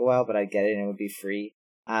might take a while, but I'd get it and it would be free.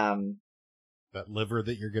 That liver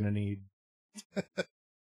that you're gonna need.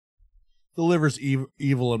 The liver's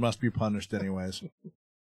evil and must be punished anyways.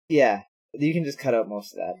 Yeah, you can just cut out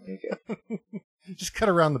most of that. And you're good. Just cut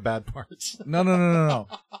around the bad parts. No.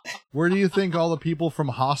 Where do you think all the people from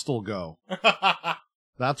Hostel go?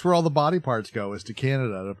 That's where all the body parts go, is to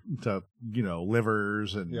Canada to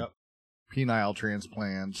livers and Yep. penile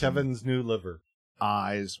transplants. Kevin's new liver.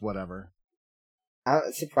 Eyes, whatever.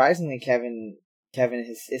 Surprisingly, Kevin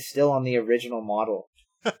is still on the original model.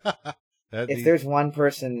 If there's one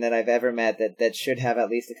person that I've ever met that should have at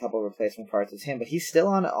least a couple replacement parts, it's him. But he's still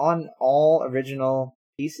on all original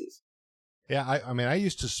pieces. Yeah, I mean, I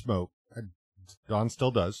used to smoke. Don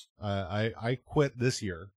still does. I quit this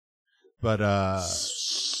year, but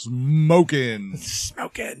Smoking.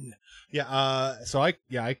 Yeah. So I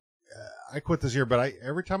quit this year, but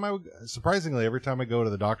every time I go to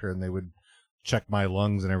the doctor and they would check my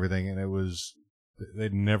lungs and everything, and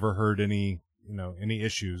they'd never heard any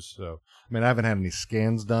issues. So I mean, I haven't had any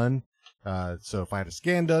scans done. So if I had a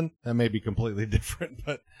scan done, that may be completely different.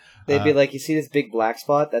 But they'd be like, "You see this big black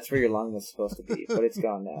spot? That's where your lung was supposed to be, but it's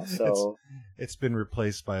gone now." So it's been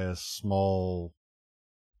replaced by a small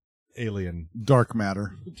alien Dark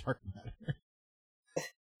matter. dark matter.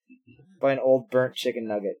 by an old burnt chicken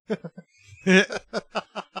nugget.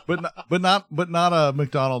 but not a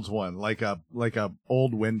McDonald's one, like a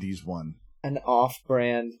old Wendy's one. An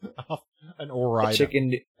off-brand An Ore-Ida.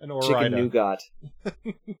 chicken nougat.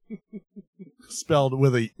 Spelled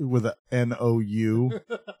with a N-O-U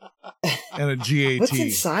and a G-A-T. What's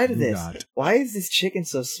inside of this? Nougat. Why is this chicken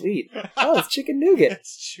so sweet? Oh, it's chicken nougat.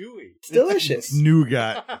 It's chewy. It's delicious.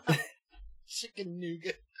 Nougat. Chicken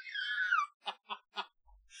nougat.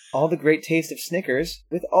 All the great taste of Snickers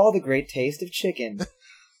with all the great taste of chicken.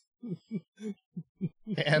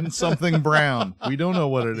 And something brown. We don't know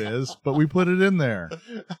what it is, but we put it in there.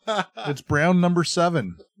 It's brown number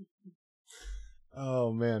 7.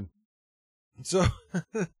 Oh man. So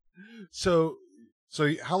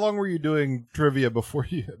how long were you doing trivia before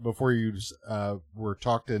you were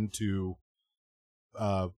talked into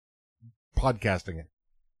podcasting it?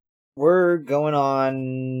 We're going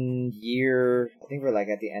on I think we're like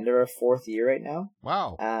at the end of our 4th year right now.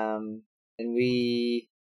 Wow. And we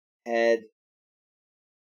had,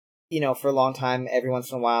 for a long time, every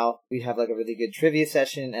once in a while, we'd have like a really good trivia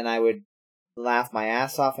session, and I would laugh my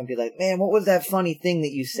ass off and be like, "Man, what was that funny thing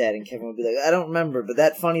that you said?" And Kevin would be like, "I don't remember, but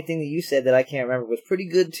that funny thing that you said that I can't remember was pretty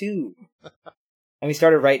good too." And we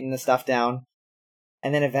started writing the stuff down,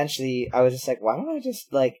 and then eventually I was just like, "Why don't I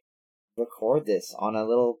just like record this on a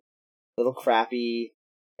little crappy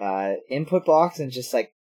input box and just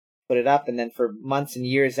like put it up?" And then for months and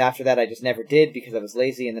years after that, I just never did because I was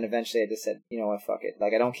lazy. And then eventually I just said, "You know what, fuck it.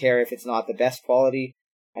 Like, I don't care if it's not the best quality.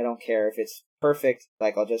 I don't care if it's perfect.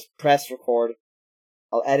 Like, I'll just press record.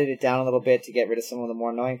 I'll edit it down a little bit to get rid of some of the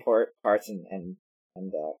more annoying parts, and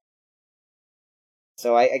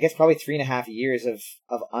so I guess probably 3.5 years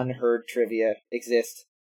of unheard trivia exist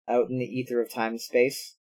out in the ether of time and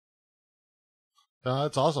space.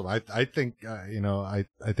 That's awesome. I think I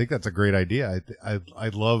think that's a great idea. I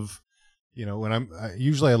love, when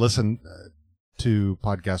usually I listen to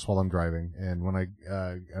podcasts while I'm driving, and when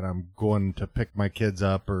I'm going to pick my kids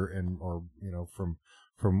up or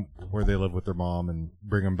from where they live with their mom and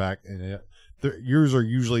bring them back, and yours are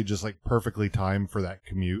usually just like perfectly timed for that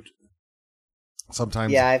commute.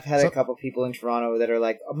 Sometimes, yeah, I've had a couple people in Toronto that are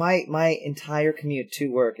like, my entire commute to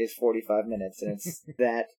work is 45 minutes, and it's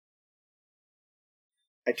that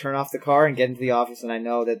I turn off the car and get into the office, and I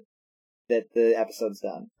know that the episode's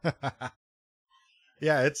done.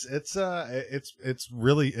 Yeah, it's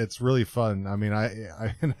really fun. I mean,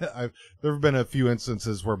 there have been a few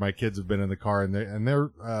instances where my kids have been in the car and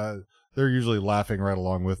they're usually laughing right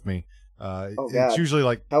along with me. God. It's usually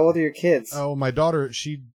like, how old are your kids? Oh, my daughter,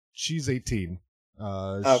 she's 18.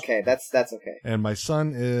 Okay, that's okay. And my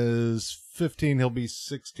son is 15. He'll be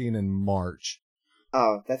 16 in March.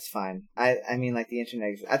 Oh, that's fine. I mean, like, the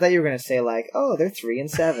internet. I thought you were gonna say like, oh, they're 3 and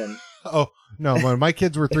 7. Oh no, my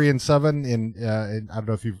kids were 3 and 7, and I don't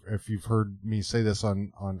know if you've heard me say this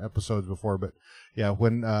on episodes before, but yeah,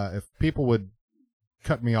 when if people would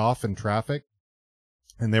cut me off in traffic,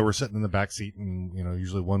 and they were sitting in the back seat, and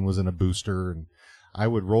usually one was in a booster, and I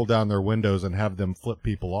would roll down their windows and have them flip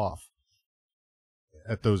people off.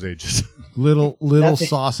 At those ages, little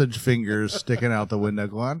sausage fingers sticking out the window,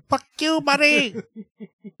 going "Fuck you, buddy."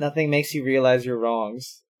 Nothing makes you realize your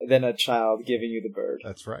wrongs than a child giving you the bird.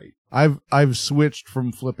 That's right. I've switched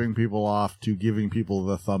from flipping people off to giving people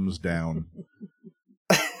the thumbs down.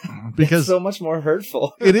 Because it's so much more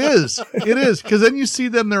hurtful. It is, because then you see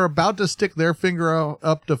them; they're about to stick their finger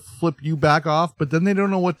up to flip you back off, but then they don't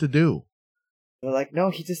know what to do. They're like, no,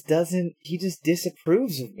 he just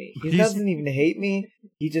disapproves of me. He doesn't even hate me.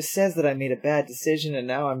 He just says that I made a bad decision and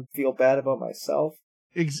now I feel bad about myself.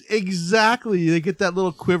 Exactly. They get that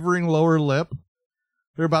little quivering lower lip.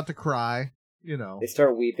 They're about to cry, They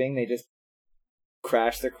start weeping. They just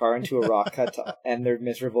crash their car into a rock cut to end their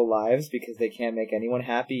miserable lives because they can't make anyone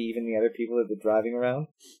happy, even the other people that they're driving around.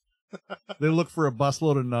 They look for a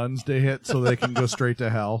busload of nuns to hit so they can go straight to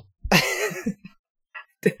hell.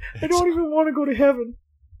 I don't even want to go to heaven.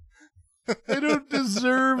 I don't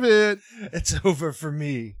deserve it. It's over for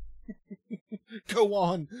me. Go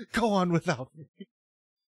on without me.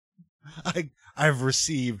 I've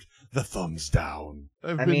received the thumbs down.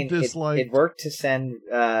 I've been disliked. It worked to send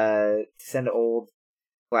old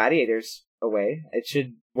gladiators away. It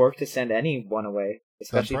should work to send anyone away,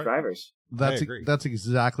 especially right. drivers. That's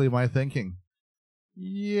exactly my thinking.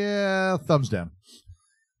 Yeah, thumbs down.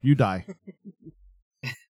 You die.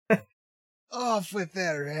 Off with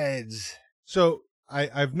their heads. So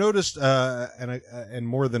I've noticed, in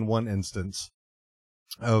more than one instance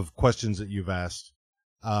of questions that you've asked,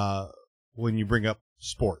 when you bring up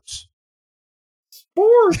sports.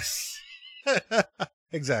 Sports.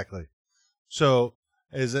 Exactly. So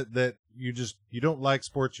is it that you don't like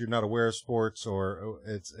sports, you're not aware of sports, or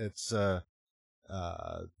it's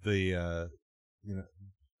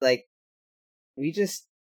like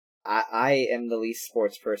I am the least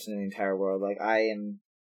sports person in the entire world. Like, I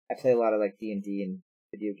play a lot of like D&D and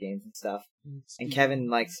video games and stuff. And Kevin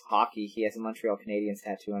likes hockey. He has a Montreal Canadiens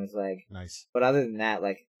tattoo on his leg. Nice. But other than that,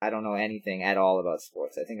 like, I don't know anything at all about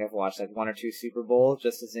sports. I think I've watched like 1 or 2 Super Bowl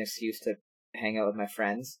just as an excuse to hang out with my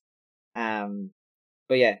friends.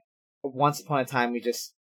 But yeah, once upon a time,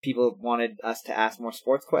 people wanted us to ask more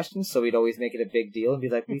sports questions, so we'd always make it a big deal and be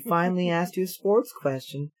like, we finally asked you a sports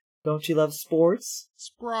question. Don't you love sports?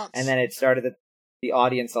 Sports. And then it started that the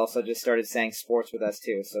audience also just started saying sports with us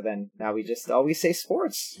too. So then now we just always say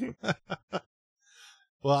sports.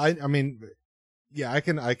 Well, I mean, yeah, I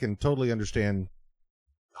can totally understand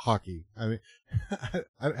hockey. I mean,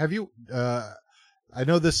 have you? I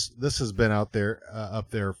know this has been out there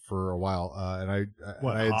up there for a while, and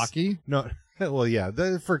hockey? No. Well, yeah,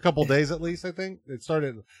 for a couple days at least. I think it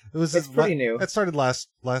started. It's pretty new. It started last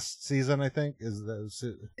season, I think. It's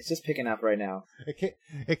just picking up right now.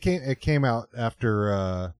 It came out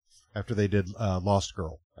after they did Lost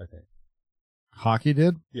Girl, I think. Hockey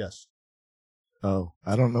did? Yes. Oh,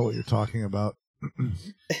 I don't know what you're talking about.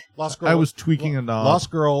 Lost Girl. I was tweaking a knob.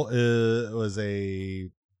 Lost Girl was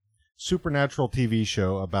a supernatural TV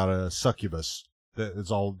show about a succubus. It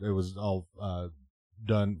was all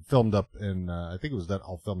filmed up in, I think it was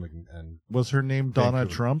all filmed in was her name Donna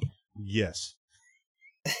Vancouver. Trump? Yes.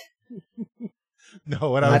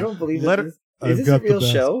 No, what I don't believe Letter- this. I've Is this a got the real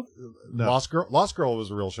best. show? No. Lost Girl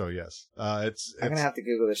was a real show. Yes, it's I'm gonna have to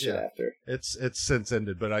Google this shit yeah. after. It's since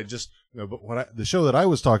ended, but I just but the show that I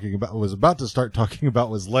was talking about was about to start talking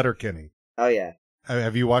about was Letterkenny. Oh yeah.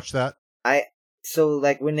 Have you watched that? So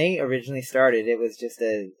like when they originally started, it was just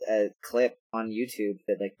a clip on YouTube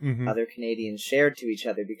that like Mm-hmm. other Canadians shared to each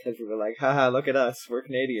other because we were like, haha, look at us, we're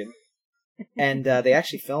Canadian. And they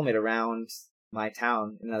actually film it around my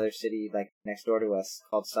town, another city like next door to us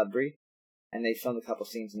called Sudbury. And they filmed a couple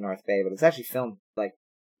scenes in North Bay, but it's actually filmed like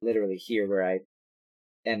literally here where I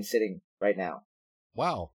am sitting right now,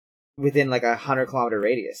 Wow. within like 100-kilometer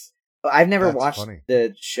radius. But I've never That's watched funny.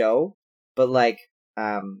 the show, but like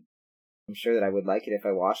I'm sure that I would like it if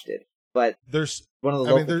I watched it. But There's one of the I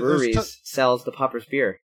mean, local there's breweries sells the Puppers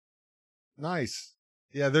beer. nice.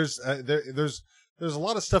 Yeah, there's a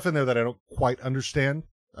lot of stuff in there that I don't quite understand.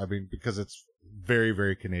 I mean, because it's very,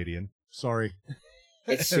 very Canadian. Sorry.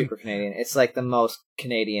 It's super Canadian. It's like the most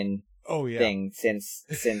Canadian Oh yeah, thing since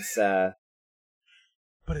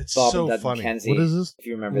but it's Bob so and Doug funny. McKenzie. What is this? If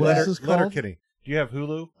you remember What that. is this called? Letterkenny. Do you have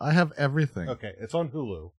Hulu? I have everything. Okay, it's on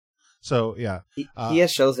Hulu. So yeah, He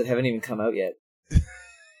has shows that haven't even come out yet.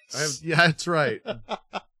 Yeah, that's right.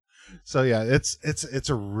 So yeah, it's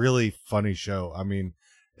a really funny show. I mean,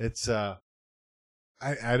 it's I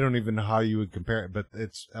don't even know how you would compare it, but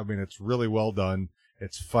it's really well done.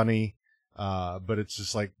 It's funny, but it's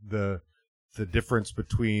just like the difference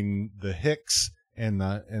between the Hicks and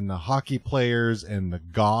the hockey players and the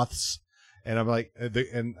Goths, and I'm like,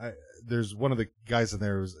 there's one of the guys in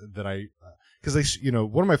there that because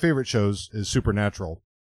one of my favorite shows is Supernatural,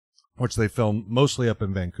 which they film mostly up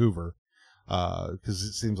in Vancouver, because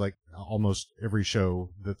it seems like almost every show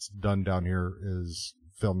that's done down here is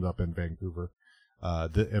filmed up in Vancouver.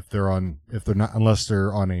 Unless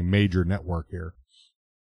they're on a major network here.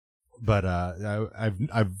 But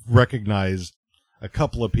I've recognized a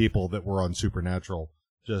couple of people that were on Supernatural,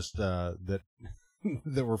 just that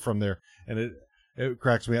that were from there, and it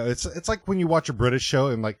cracks me up. It's like when you watch a British show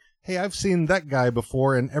and like, hey, I've seen that guy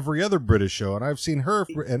before in every other British show, and I've seen her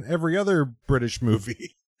in every other British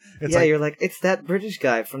movie. It's You're like, it's that British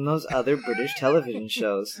guy from those other British television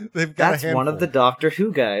shows. they've got That's a one of the handful. Doctor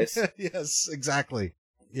Who guys. Yes, exactly.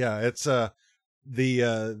 Yeah, it's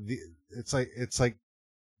it's like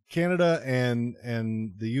Canada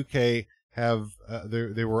and the UK have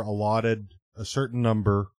they were allotted a certain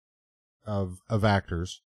number of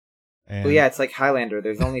actors. And Well, yeah, it's like Highlander.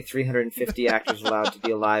 There's only 350 actors allowed to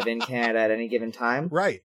be alive in Canada at any given time.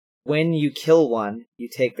 right. When you kill one, you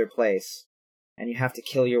take their place, and you have to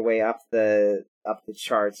kill your way up the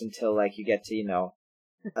charts until like you get to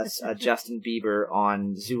a Justin Bieber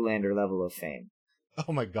on Zoolander level of fame.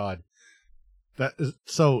 Oh my God. That is,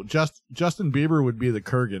 so Justin Bieber would be the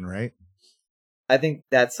Kurgan, right? I think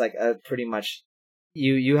that's like a pretty much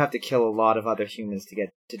you have to kill a lot of other humans to get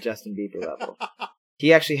to Justin Bieber level.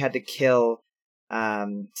 He actually had to kill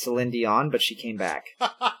Celine Dion, but she came back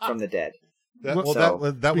from the dead. That So-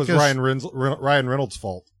 was because- Ryan Reynolds'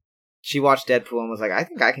 fault. She watched Deadpool and was like, I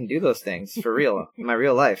think I can do those things for real in my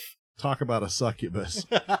real life. Talk about a succubus.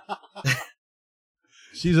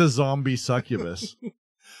 She's a zombie succubus.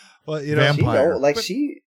 Well, Vampire. Like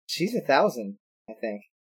she's 1,000, I think.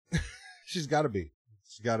 she's got to be.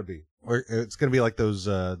 She's got to be. Or it's going to be like those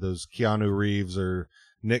Keanu Reeves or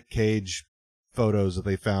Nick Cage photos that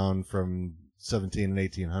they found from 17 and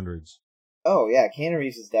 1800s. Oh yeah, Keanu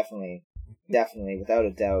Reeves is definitely, without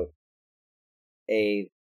a doubt, a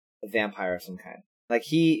vampire of some kind. Like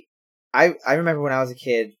I remember when I was a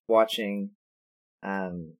kid watching,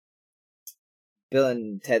 Bill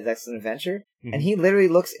and Ted's Excellent Adventure, and he literally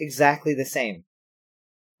looks exactly the same.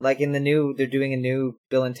 Like in they're doing a new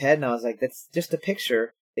Bill and Ted, and I was like, that's just a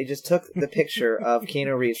picture. They just took the picture of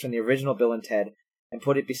Keanu Reeves from the original Bill and Ted and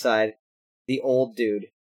put it beside the old dude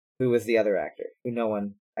who was the other actor,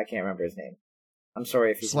 I can't remember his name. I'm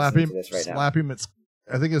sorry if he's listening to this right now.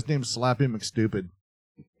 I think his name's Slappy McStupid.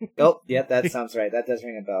 Oh, yeah, that sounds right. That does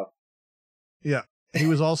ring a bell. Yeah, he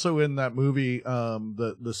was also in that movie,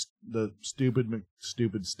 the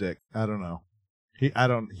stupid stick. I don't know.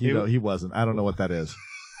 He wasn't. I don't know what that is.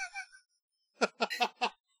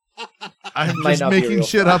 I'm Might just not be a making real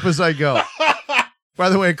shit fact. up as I go. By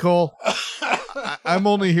the way, Cole, I'm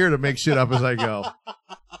only here to make shit up as I go.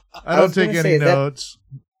 I don't was gonna take say, any notes.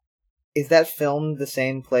 Is that filmed the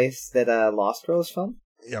same place that Lost Girl is filmed?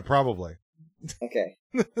 Yeah, probably. Okay.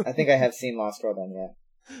 I think I have seen Lost Girl then, yeah.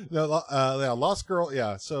 No, yeah, Lost Girl.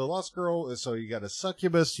 Yeah, so Lost Girl. So you got a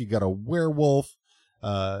succubus, you got a werewolf.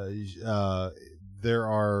 There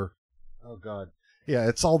are, oh God, yeah,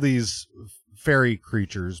 it's all these fairy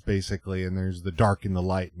creatures basically, and there's the dark and the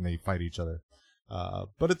light, and they fight each other.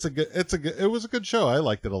 But it was a good show. I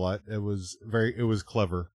liked it a lot. It was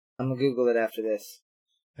clever. I'm gonna Google it after this.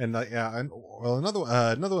 And another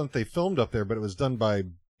one that they filmed up there, but it was done by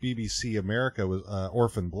BBC America, was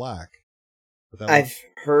Orphan Black. I've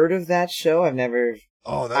heard of that show. I've never.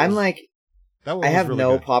 I have really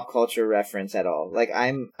no good. pop culture reference at all. Like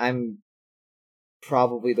I'm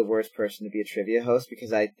probably the worst person to be a trivia host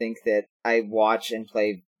because I think that I watch and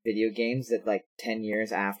play video games that like 10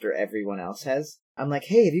 years after everyone else has. I'm like,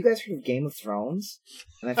 hey, have you guys heard of Game of Thrones?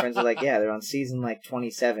 And my friends are like, yeah, they're on season like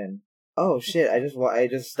 27. Oh shit, I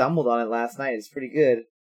just stumbled on it last night. It's pretty good.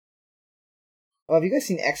 Oh, have you guys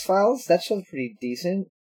seen X-Files? That show's pretty decent.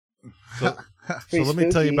 So let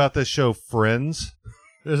me tell you about this show, Friends.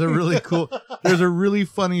 There's a really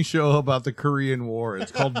funny show about the Korean War.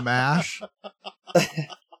 It's called MASH.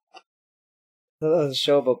 That was a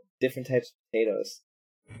show about different types of potatoes.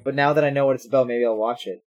 But now that I know what it's about, maybe I'll watch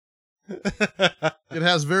it. It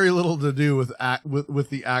has very little to do with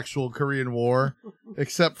the actual Korean War,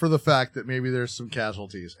 except for the fact that maybe there's some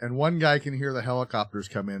casualties, and one guy can hear the helicopters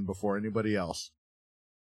come in before anybody else.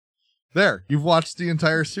 There, you've watched the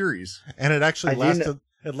entire series, and it actually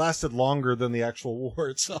lasted longer than the actual war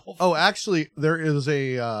itself. Oh, actually, there is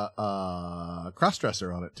a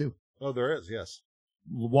crossdresser on it too. Oh, there is, yes.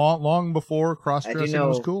 Long before cross-dressing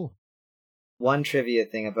was cool. One trivia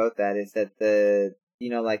thing about that is that the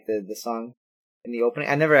song in the opening.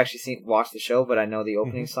 I never actually watched the show, but I know the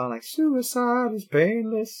opening song, like "Suicide is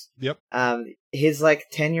painless." Yep. His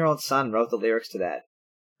 10-year-old son wrote the lyrics to that.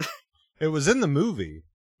 It was in the movie.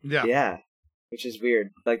 Yeah. Yeah, which is weird.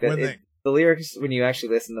 Like that, the lyrics when you actually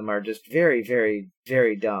listen to them are just very, very,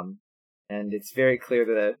 very dumb, and it's very clear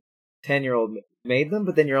that a 10-year-old made them.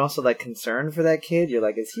 But then you're also like concerned for that kid. You're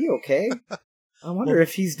like, is he okay? I wonder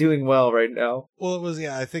if he's doing well right now. Well, it was,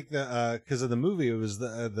 I think that because of the movie, it was the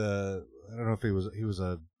I don't know if he was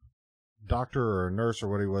a doctor or a nurse or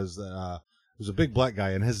what he was. It was a big black guy,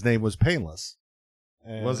 and his name was Painless.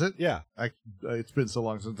 And, was it? Yeah. It's been so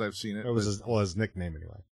long since I've seen it. It was his nickname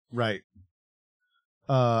anyway. Right.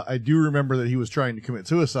 I do remember that he was trying to commit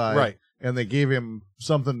suicide. Right. And they gave him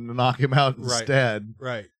something to knock him out instead.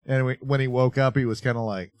 Right. And when he woke up, he was kind of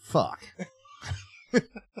like, fuck.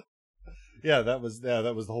 Yeah, that was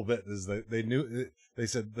the whole bit. Is they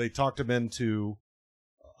said they talked him into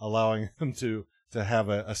allowing him to have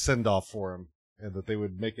a send off for him, and that they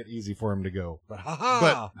would make it easy for him to go. But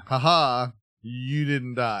haha, you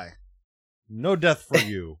didn't die. No death for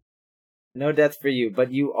you. No death for you,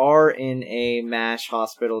 but you are in a MASH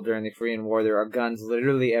hospital during the Korean War. There are guns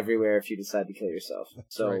literally everywhere if you decide to kill yourself.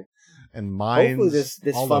 So, right. And mines. Hopefully this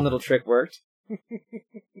fun little trick worked.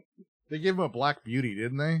 They gave him a Black Beauty,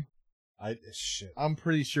 didn't they? Shit. I'm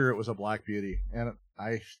pretty sure it was a Black Beauty, and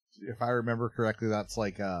if I remember correctly, that's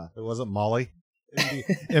like it wasn't Molly.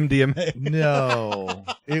 MDMA. No,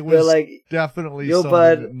 it was definitely something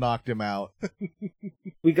that knocked him out.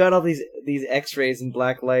 We got all these X-rays and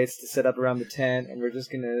black lights to set up around the tent, and we're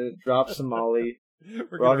just gonna drop some Molly.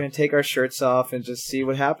 We're all gonna take our shirts off and just see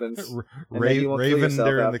what happens. Raven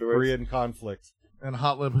during the Korean conflict. And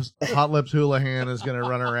Hot Lips Houlihan is gonna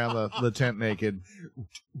run around the tent naked.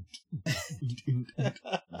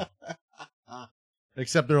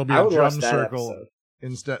 Except there'll be a drum circle.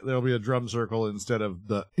 Instead, there'll be a drum circle instead of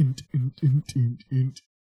the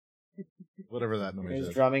whatever that noise is.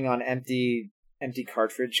 There's drumming on empty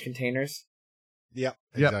cartridge containers. Yep,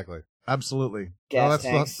 exactly. Absolutely. Gas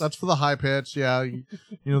tanks. That's for the high pitch. Yeah, you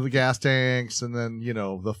know, the gas tanks, and then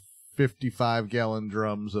the 55-gallon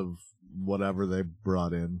drums of whatever they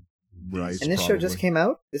brought in. Rice. And this show just came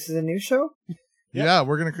out. This is a new show. Yeah,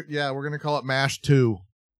 we're gonna call it MASH 2.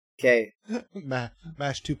 Okay.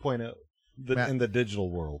 MASH 2.0. In the digital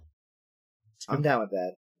world. I'm down with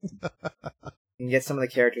that. You can get some of the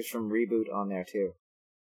characters from Reboot on there too.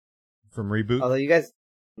 From Reboot? Although you guys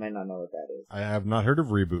might not know what that is. I have not heard of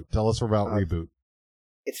Reboot. Tell us about Reboot.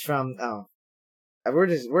 It's from we're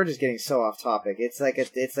just getting so off topic. It's like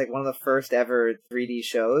one of the first ever 3D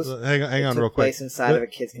shows. Hang on real quick. Place inside of a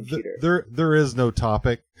kid's computer. There is no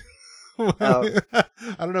topic. I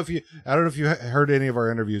don't know if you heard any of our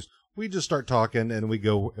interviews. We just start talking and we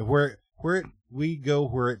go where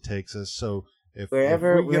it takes us. So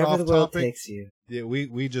wherever we get off the world topic, takes you, yeah,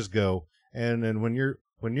 we just go. And then when you're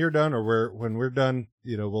done, or when we're done,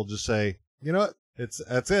 we'll just say, you know what,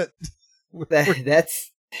 that's it.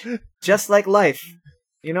 That's just like life.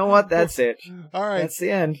 You know what? That's it. All right, that's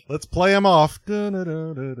the end. Let's play them off.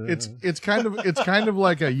 It's kind of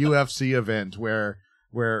like a UFC event where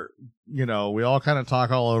where, we all kind of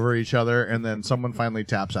talk all over each other and then someone finally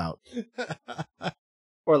taps out.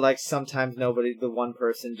 Or like sometimes the one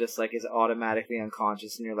person just like is automatically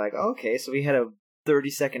unconscious and you're like, okay, so we had a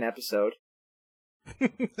 30-second episode.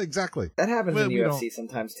 Exactly. That happens Well, in we UFC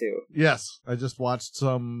sometimes too. Yes, I just watched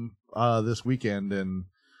some this weekend, and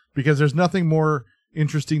because there's nothing more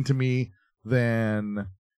interesting to me than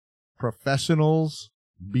professionals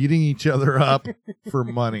beating each other up for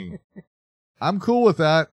money. I'm cool with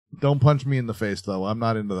that. Don't punch me in the face, though. I'm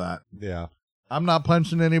not into that. Yeah. I'm not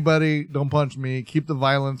punching anybody. Don't punch me. Keep the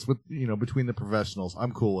violence with between the professionals.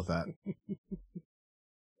 I'm cool with that.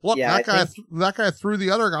 Look, Yeah, that guy threw the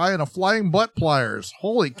other guy in a flying butt pliers.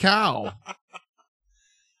 Holy cow!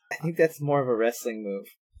 I think that's more of a wrestling move.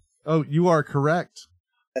 Oh, you are correct.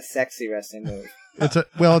 A sexy wrestling move. It's a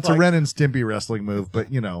Ren and Stimpy wrestling move, but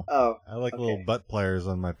Oh, I like okay. little butt pliers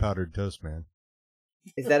on my powdered toast, man.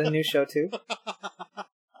 Is that a new show too?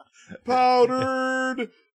 Powdered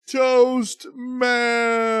Toast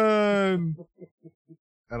Man.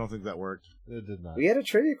 I don't think that worked. It did not. We had a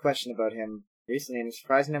trivia question about him recently, and a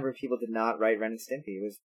surprising number of people did not write Ren and Stimpy. It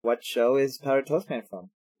was, what show is Powdered Toast Man from?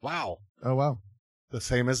 Wow. Oh wow, The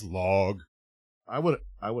same as log. I would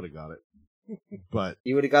have got it, but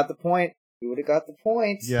You would have got the point. You would have got the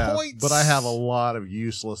point. yeah, Points! but I have a lot of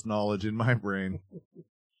useless knowledge in my brain.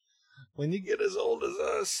 When you get as old as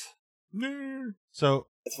us. No. So,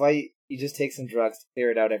 That's why you just take some drugs to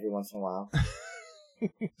clear it out every once in a while.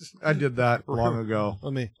 I did that long ago.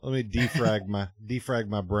 let me defrag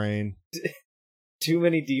my brain. Too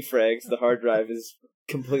many defrags, the hard drive is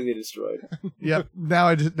completely destroyed. Yep. Now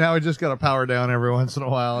I just got to power down every once in a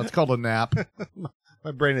while. It's called a nap.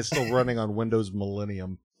 My brain is still running on Windows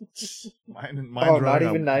Millennium. Mine's Oh, not running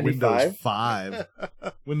even on 95? Windows 5.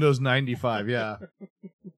 Windows 95, yeah.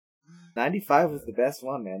 95 was the best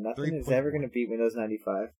one, man. Nothing is 3.1. ever going to beat Windows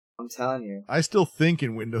 95. I'm telling you. I still think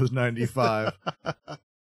in Windows 95.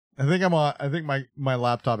 I think my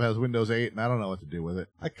laptop has Windows 8 and I don't know what to do with it.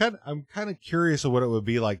 I'm kind of curious of what it would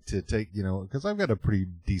be like to take, because I've got a pretty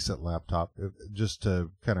decent laptop, just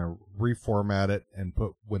to kind of reformat it and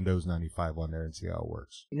put Windows 95 on there and see how it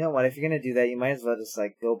works. You know what? If you're going to do that, you might as well just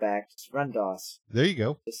like go back, just run DOS. There you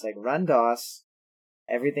go. Just like run DOS.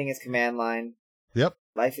 Everything is command line. Yep.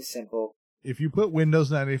 Life is simple. If you put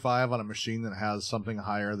Windows 95 on a machine that has something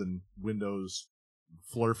higher than Windows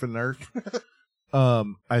Flurfiner,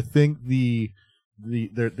 I think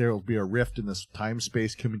there'll be a rift in this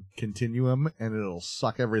time-space continuum, and it'll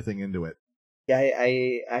suck everything into it. Yeah,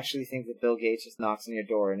 I actually think that Bill Gates just knocks on your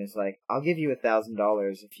door and is like, "I'll give you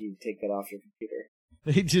 $1,000 if you take that off your computer."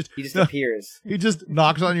 He He just appears. He just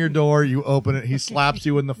knocks on your door, you open it, he slaps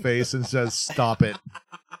you in the face and says, "Stop it."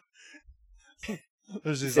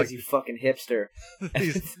 He says, "You fucking hipster,"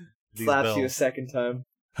 and slaps you a second time.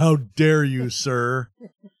 How dare you, sir?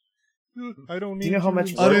 I don't need Do you know how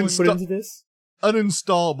much I work didn't we put sto- into this?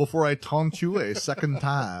 Uninstall before I taunt you a second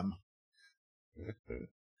time.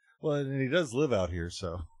 Well, and he does live out here,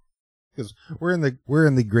 so because we're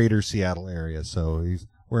in the greater Seattle area, so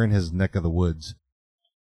we're in his neck of the woods.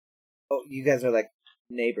 Oh, you guys are like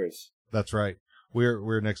neighbors. That's right.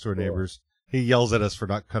 We're next door neighbors. He yells at us for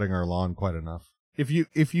not cutting our lawn quite enough. If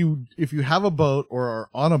you have a boat or are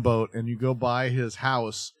on a boat and you go by his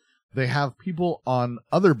house, they have people on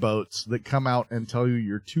other boats that come out and tell you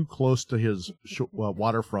you're too close to his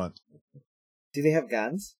waterfront. Do they have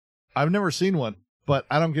guns? I've never seen one, but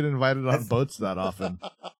I don't get invited on boats that often.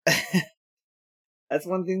 That's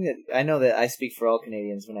one thing that I know that I speak for all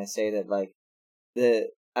Canadians when I say that, like,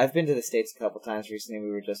 I've been to the States a couple times recently. We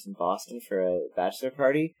were just in Boston for a bachelor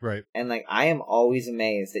party. Right. And, like, I am always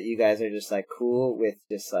amazed that you guys are just, like, cool with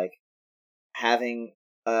just, like, having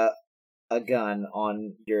a gun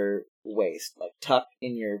on your waist, like, tucked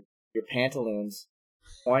in your pantaloons,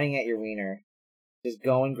 pointing at your wiener, just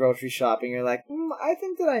going grocery shopping. You're like, I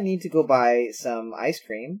think that I need to go buy some ice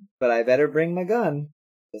cream, but I better bring my gun,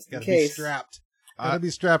 just in Gotta case. be strapped. Gotta be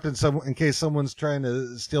strapped in case someone's trying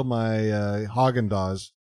to steal my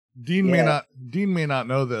Haagen-Dazs. Dean may not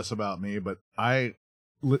know this about me, but I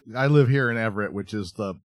live here in Everett, which is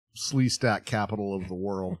the Sleestak capital of the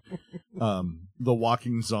world, the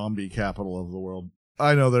walking zombie capital of the world.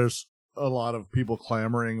 I know there's a lot of people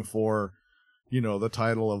clamoring for, the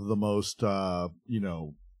title of the most,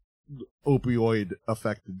 opioid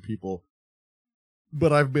affected people,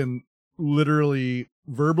 but I've been literally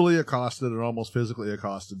verbally accosted and almost physically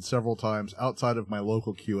accosted several times outside of my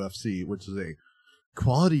local QFC, which is a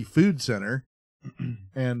quality food center.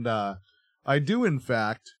 And I do, in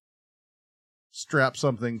fact, strap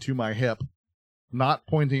something to my hip, not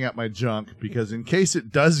pointing at my junk, because in case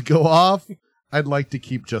it does go off, I'd like to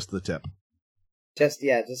keep just the tip. Just so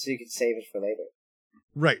you can save it for later.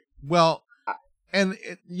 Right. Well, and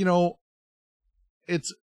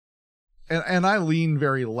it's and I lean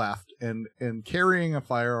very left, and carrying a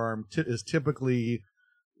firearm is typically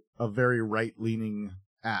a very right-leaning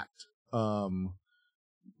act.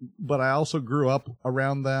 But I also grew up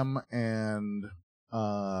around them and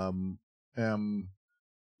am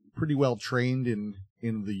pretty well trained in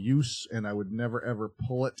the use, and I would never ever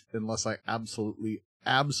pull it unless I absolutely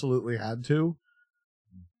had to.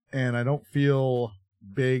 And I don't feel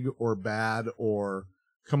big or bad or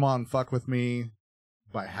come on, fuck with me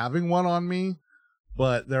by having one on me.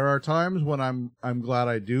 But there are times when I'm glad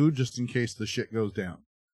I do, just in case the shit goes down.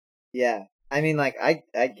 Yeah. I mean, like, I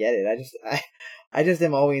get it. I just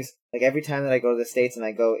am always, like, every time that I go to the States and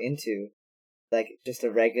I go into, like, just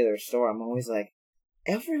a regular store, I'm always like,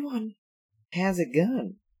 everyone has a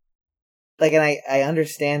gun. Like, and I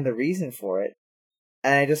understand the reason for it.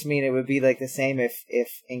 And I just mean it would be, like, the same if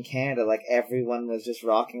in Canada, like, everyone was just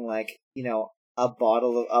rocking, like, a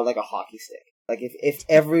bottle of, like, a hockey stick. Like, if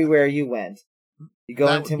everywhere you went, you go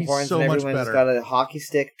into Tim Hortons and everyone's got a hockey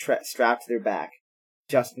stick strapped to their back.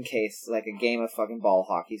 Just in case, like, a game of fucking ball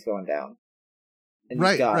hockey's going down. And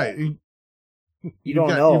right. You don't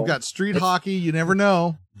know. You've got street hockey. You never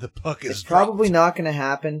know. The puck is It's probably not going to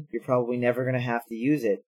happen. You're probably never going to have to use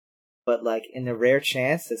it. But, like, in the rare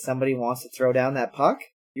chance that somebody wants to throw down that puck,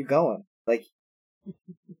 you're going. Like,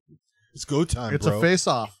 it's go time, It's bro. a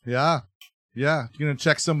face-off. Yeah. You're going to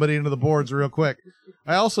check somebody into the boards real quick.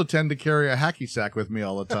 I also tend to carry a hacky sack with me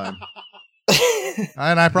all the time.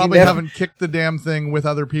 And I probably haven't kicked the damn thing with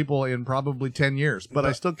other people in probably 10 years, but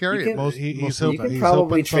I still carry it most of the you time. can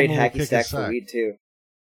probably trade hacky sack for weed, too.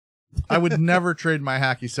 I would never trade my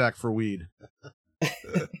hacky sack for weed.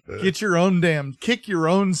 Kick your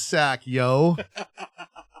own sack, yo.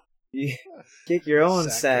 Kick your own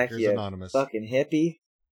sack, you Anonymous. fucking hippie.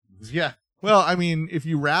 Yeah. Well, I mean, if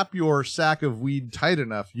you wrap your sack of weed tight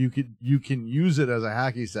enough, you can use it as a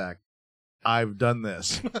hacky sack. I've done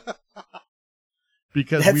this.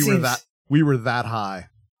 Because we were that high.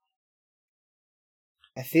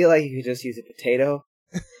 I feel like you could just use a potato.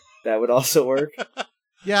 That would also work.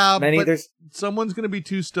 Yeah, but someone's going to be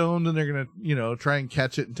too stoned and they're going to, try and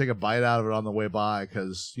catch it and take a bite out of it on the way by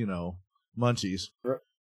because, munchies.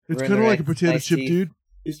 It's kind of like a potato chip, dude.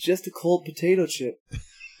 It's just a cold potato chip.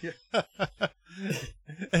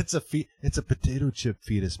 It's a potato chip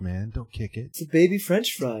fetus, man. Don't kick it. It's a baby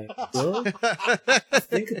French fry, bro.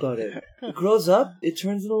 Think about it. It grows up, it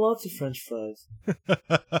turns into lots of French fries.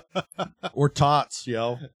 Or tots,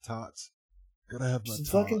 yo. Tots. Gotta have my Some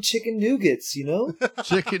tots. fucking chicken nougats,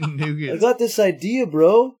 Chicken I nougat. got this idea,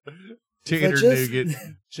 bro. Tater nougat.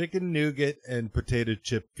 Chicken nougat and potato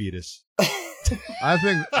chip fetus. I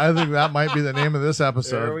think that might be the name of this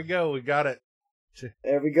episode. There we go. We got it.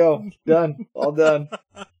 There we go. Done. All done.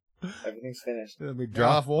 Everything's finished. Let me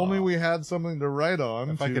If only we had something to write on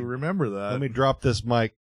If I to could- remember that. Let me drop this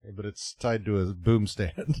mic, but it's tied to a boom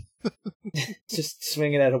stand. Just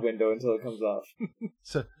swing it out a window until it comes off.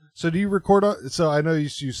 So do you record? So I know you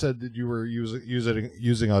said that you were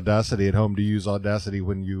using Audacity at home. Do you use Audacity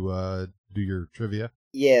when you do your trivia?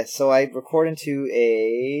 Yeah, so I record into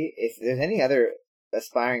if there's any other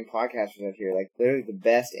aspiring podcasters out here, like, literally the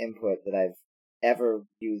best input that I've ever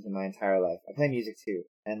used in my entire life. I play music too,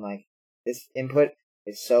 and, like, this input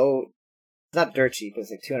is it's not dirt cheap, but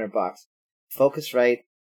it's like $200. Focusrite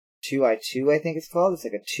 2i2, I think it's called. It's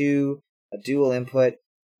like a dual input.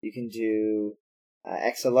 You can do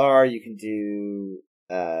XLR, you can do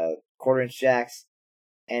 1/4-inch jacks,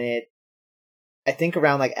 and I think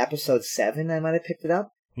around, like, episode 7 I might have picked it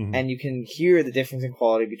up, and you can hear the difference in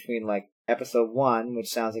quality between, like, episode 1, which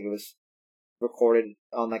sounds like it was recorded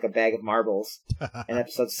on, like, a bag of marbles, and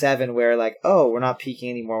episode 7 where, like, oh, we're not peaking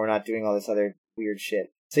anymore, we're not doing all this other weird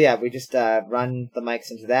shit. So yeah, we just run the mics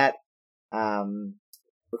into that,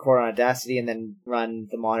 record on Audacity, and then run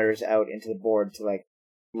the monitors out into the board to, like,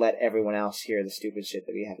 let everyone else hear the stupid shit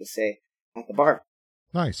that we have to say at the bar.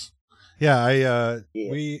 Nice. Yeah,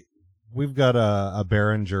 we've got a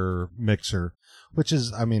Behringer mixer, which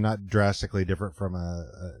is, I mean, not drastically different from a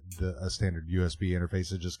standard USB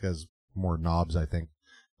interface. It just has more knobs, I think.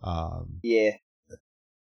 Yeah.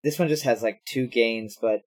 This one just has, like, 2 gains,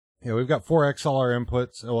 but yeah, we've got 4 XLR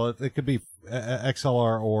inputs. Well, it could be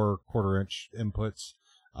XLR or 1/4-inch inputs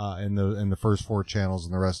in the first 4 channels,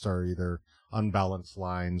 and the rest are either unbalanced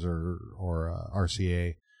lines or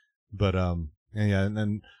RCA. But and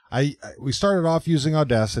then we started off using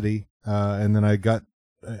Audacity, and then I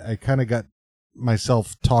kind of got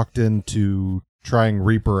myself talked into trying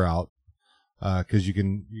Reaper out. because you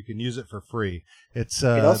can use it for free. It's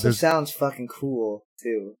It also sounds fucking cool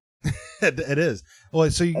too. it is. Well,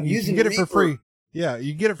 so you can get it for free. Yeah,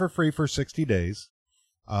 you get it for free for 60 days.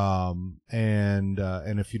 And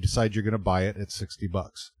if you decide you're going to buy it, it's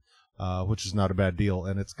 $60, which is not a bad deal.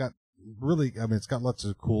 And it's got it's got lots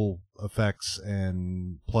of cool effects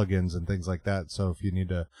and plugins and things like that. So if you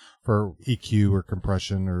need for EQ or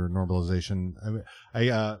compression or normalization,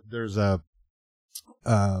 there's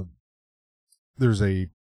a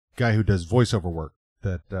guy who does voiceover work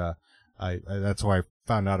that, that's why I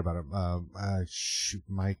found out about him.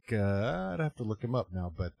 Mike, I'd have to look him up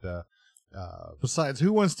now, but, besides,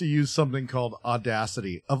 who wants to use something called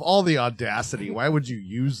Audacity? Of all the Audacity, why would you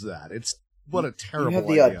use that? What a terrible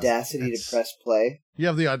idea. You have the audacity to press play. You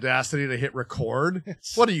have the audacity to hit record?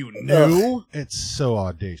 What are you, new? It's so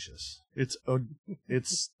audacious. It's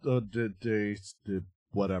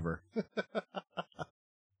whatever.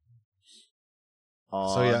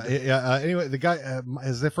 So yeah. Anyway, the guy,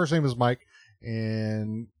 his first name is Mike,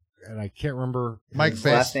 and I can't remember. Mike His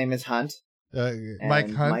Face. last name is Hunt.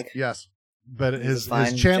 Mike Hunt. Mike, Yes. But he's his a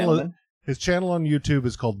fine channel gentleman. his channel on YouTube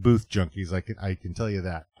is called Booth Junkies. I can tell you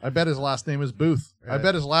that. I bet his last name is Booth. I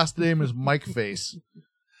bet his last name is Mike Face.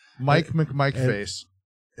 Mike McMike Face.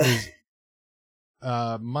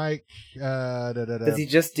 Mike. Does he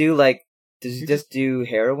just do just do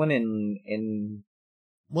heroin in?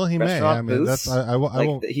 Well, he may. restaurant I mean, booths? I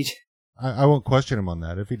won't. I won't question him on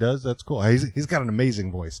that. If he does, that's cool. He's got an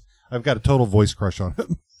amazing voice. I've got a total voice crush on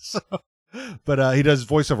him. But he does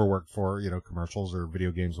voiceover work for commercials or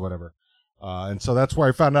video games, whatever. And so that's where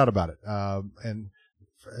I found out about it. And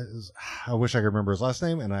I wish I could remember his last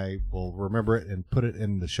name, and I will remember it and put it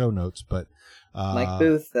in the show notes. But Mike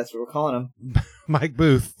Booth, that's what we're calling him. Mike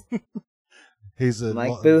Booth. He's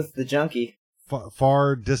Mike Booth, the junkie.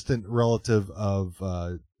 Far distant relative of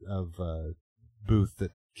Booth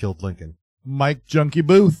that killed Lincoln. Mike Junkie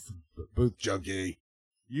Booth. Booth Junkie.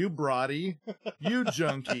 You broady. You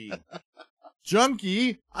junkie.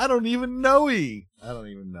 Junkie? I don't even know I don't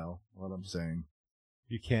even know what I'm saying.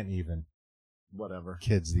 You can't even. Whatever.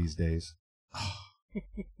 Kids these days.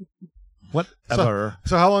 Whatever.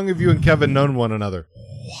 So how long have you and Kevin known one another?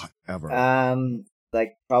 Whatever.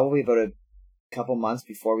 Probably about a couple months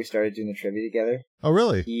before we started doing the trivia together. Oh,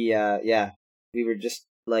 really? We were just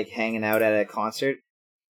hanging out at a concert,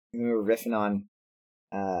 and we were riffing on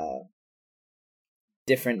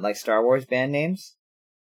different Star Wars band names.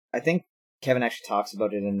 I think Kevin actually talks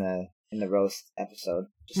about it in the roast episode,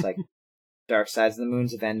 just Dark Sides of the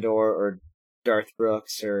Moons of Endor, or Darth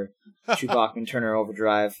Brooks, or Chewbacca Turner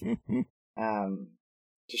Overdrive,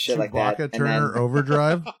 just shit like that. Chewbacca Turner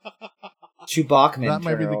Overdrive. Chewbacca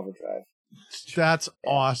Turner Overdrive. That's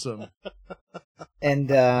awesome. And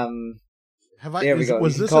was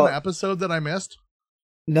this an episode that I missed?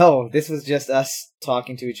 No, this was just us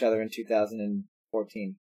talking to each other in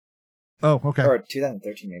 2014. Oh, okay. Or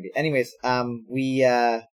 2013 maybe. Anyways, we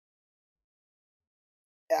a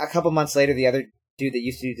couple months later, the other dude that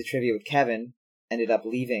used to do the trivia with Kevin ended up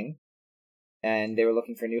leaving, and they were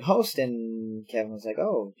looking for a new host, and Kevin was like,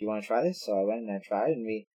 "Oh, do you want to try this?" So I went and I tried, and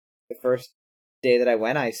the first day that I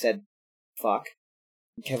went, I said, "Fuck."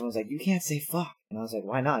 And Kevin was like, "You can't say fuck." And I was like,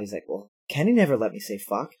 "Why not?" He's like, "Well, Kenny never let me say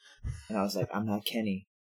fuck." And I was like, "I'm not Kenny."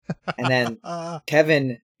 And then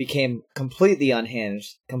Kevin became completely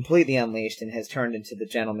unhinged, completely unleashed, and has turned into the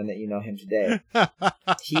gentleman that you know him today.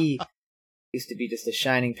 He used to be just a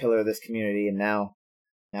shining pillar of this community, and now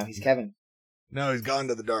he's Kevin. No, he's gone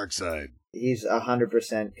to the dark side. He's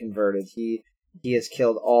 100% converted. He has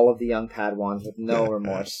killed all of the young Padawans with no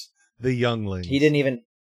remorse. The younglings. He didn't even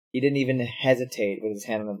hesitate with his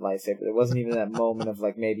hand on the lightsaber. There wasn't even that moment of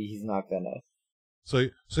maybe he's not gonna. So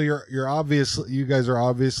you guys are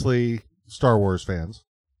obviously Star Wars fans.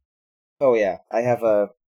 Oh yeah, I have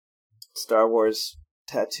a Star Wars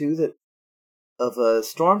tattoo of a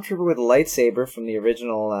stormtrooper with a lightsaber from the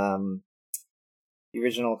original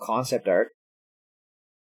concept art.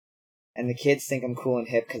 And the kids think I'm cool and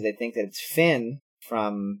hip because they think that it's Finn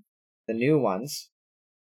from the new ones.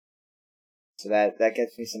 So that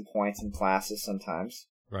gets me some points in classes sometimes.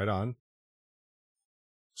 Right on.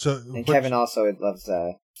 Kevin also loves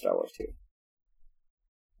Star Wars too.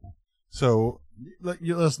 So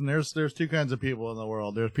you listen. There's two kinds of people in the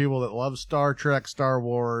world. There's people that love Star Trek, Star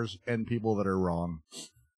Wars, and people that are wrong.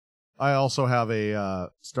 I also have a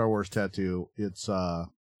Star Wars tattoo. It's a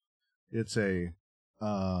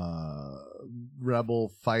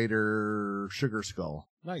Rebel fighter sugar skull.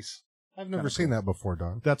 Nice. I've never seen that before,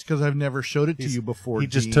 Don. That's because I've never showed it to you before. He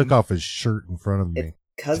just took off his shirt in front of me.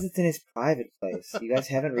 Because it's in his private place. You guys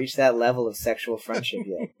haven't reached that level of sexual friendship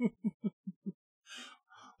yet.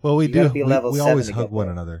 Well, we You gotta do. be We, level we 7 always to hug get one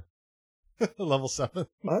there. another. Level 7.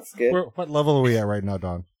 Well, that's good. What level are we at right now,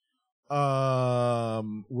 Don?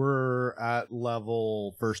 We're at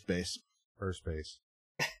level first base. First base.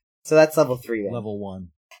 So that's level 3 then. Level 1.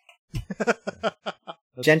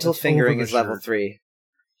 Gentle that's fingering over is the level shirt. 3.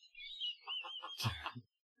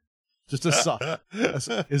 Just a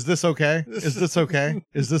Is this okay? Is this okay?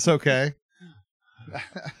 Is this okay?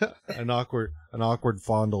 An awkward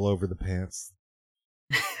fondle over the pants.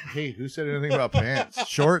 Hey, who said anything about pants?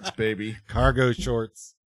 Shorts, baby. Cargo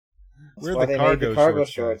shorts. That's Where why the they made the cargo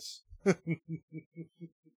shorts.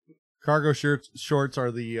 Cargo shorts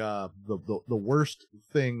are the worst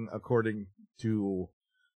thing according to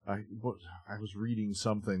I was reading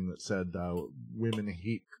something that said women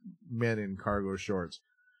hate men in cargo shorts.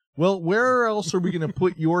 Well, where else are we going to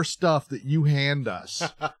put your stuff that you hand us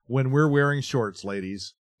when we're wearing shorts,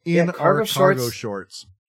 ladies? In Yeah, our cargo shorts.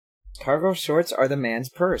 Cargo shorts are the man's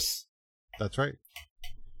purse. That's right.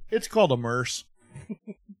 It's called a merce.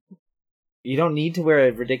 You don't need to wear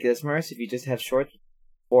a ridiculous purse if you just have shorts with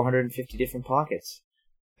 450 different pockets.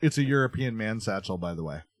 It's a European man satchel, by the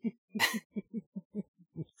way.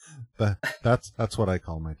 That's what I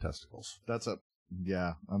call my testicles.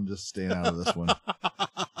 Yeah, I'm just staying out of this one.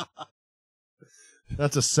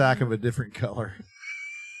 That's a sack of a different color.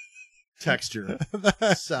 Texture.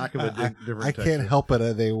 Sack of a different I texture. can't help it.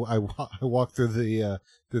 I walk through the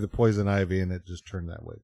poison ivy and it just turned that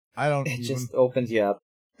way. I don't It even... just opens you up.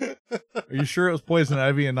 Are you sure it was poison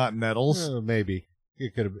ivy and not nettles? Maybe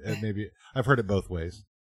it could have. Maybe I've heard it both ways.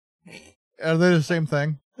 Are they the same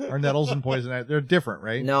thing? Are nettles and poison ivy? They're different,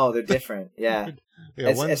 right? No, they're different. Yeah. Yeah,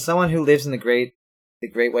 As someone who lives in the Great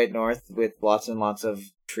White North with lots and lots of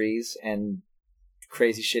trees and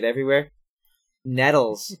crazy shit everywhere,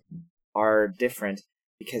 nettles are different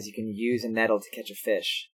because you can use a nettle to catch a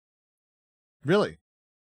fish. Really?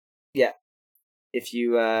 Yeah. If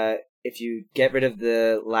you get rid of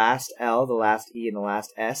the last L, the last E, and the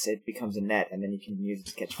last S, it becomes a net, and then you can use it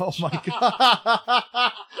to catch Oh fish. my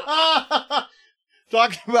god!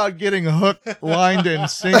 Talking about getting hooked, lined, and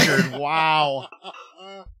sinkered. Wow,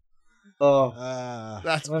 Oh,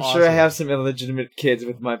 that's I'm awesome. sure I have some illegitimate kids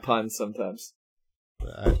with my puns sometimes.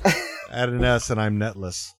 add an S and I'm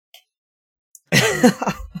netless.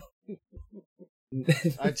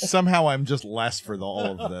 Somehow I'm just less for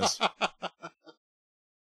all of this.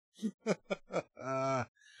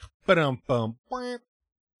 Ba-dum-bum.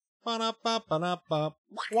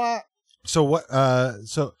 So what?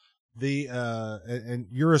 So the and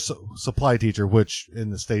you're a supply teacher, which in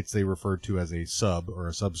the States they refer to as a sub or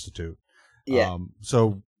a substitute. Yeah.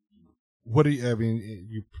 So what do you? I mean,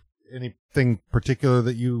 you anything particular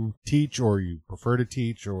that you teach, or you prefer to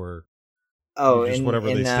teach, or just whatever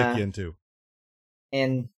they stick you into?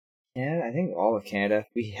 In Canada, I think all of Canada,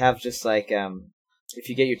 we have just like if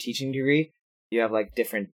you get your teaching degree, you have like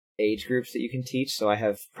different age groups that you can teach. So I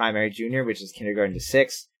have primary junior, which is kindergarten to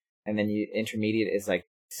 6, and then intermediate is like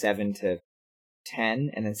 7 to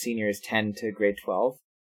 10, and then senior is 10 to grade 12.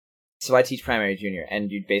 So I teach primary junior, and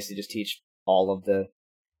you basically just teach all of the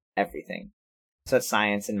everything. So that's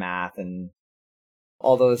science and math and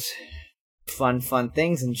all those fun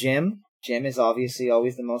things. And gym is obviously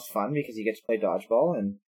always the most fun because you get to play dodgeball,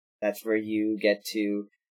 and that's where you get to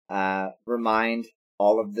remind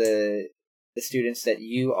all of the students that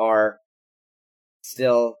you are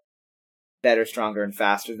still better, stronger, and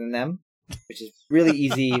faster than them, which is really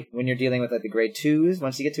easy when you're dealing with like the grade 2s.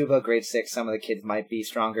 Once you get to about grade 6, some of the kids might be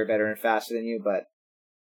stronger, better, and faster than you, but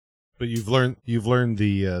you've learned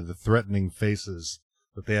the threatening faces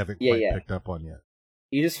that they haven't quite Yeah. picked up on yet.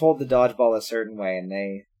 you just hold the dodgeball a certain way, and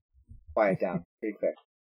they quiet down pretty quick.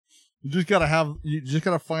 You just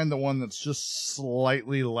gotta find the one that's just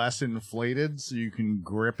slightly less inflated so you can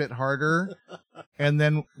grip it harder. And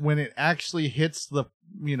then when it actually hits the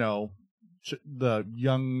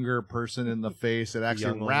younger person in the face, it actually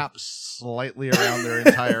young one. wraps slightly around their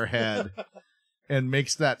entire head and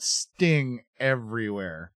makes that sting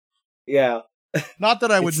everywhere. Yeah, Not that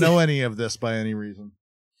I would It's- know any of this by any reason.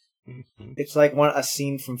 it's like a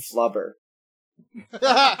scene from Flubber.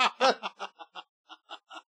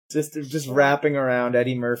 Just wrapping around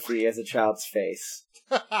Eddie Murphy as a child's face.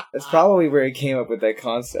 That's probably where he came up with that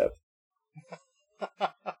concept.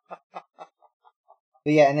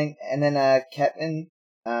 But yeah, and then Kevin,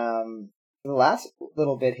 for the last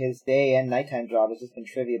little bit, his day and nighttime job has just been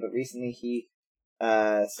trivia. But recently, he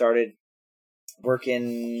started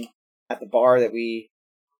working at the bar that we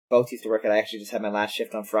both used to work at. I actually just had my last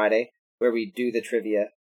shift on Friday, where we do the trivia.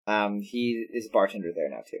 He is a bartender there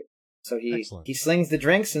now too. So Excellent. he slings the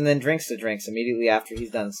drinks and then drinks the drinks immediately after he's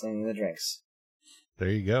done slinging the drinks. There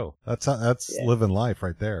you go. That's Yeah. living life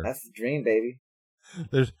right there. That's the dream, baby.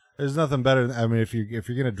 There's nothing better than, I mean, if you're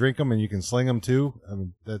gonna drink them and you can sling them too, I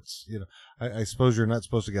mean, that's, you know, I suppose you're not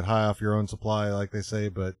supposed to get high off your own supply like they say,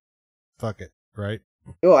 but fuck it, right?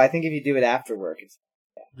 Oh, I think if you do it after work, it's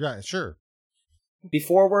Yeah, sure.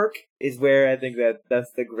 before work is where I think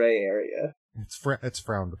that's the gray area. It's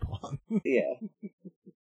frowned upon. Yeah.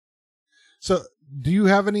 So, do you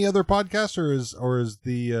have any other podcasts, or is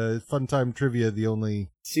the Fun Time Trivia the only?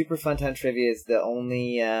 Super Fun Time Trivia is the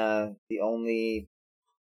only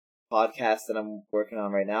podcast that I'm working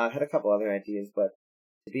on right now. I've had a couple other ideas, but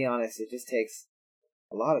to be honest, it just takes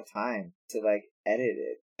a lot of time to like edit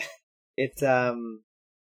it. It's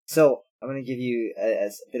so I'm gonna give you a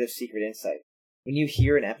bit of secret insight. When you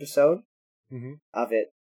hear an episode of it,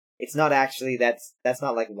 it's not actually that's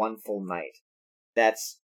not like one full night.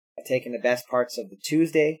 That's I've taken the best parts of the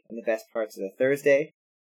Tuesday and the best parts of the Thursday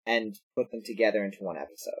and put them together into one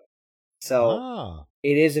episode. So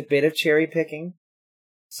it is a bit of cherry picking.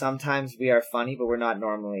 Sometimes we are funny, but we're not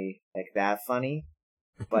normally like that funny.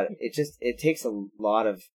 But it takes a lot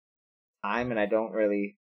of time, and I don't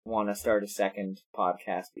really want to start a second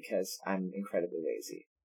podcast because I'm incredibly lazy.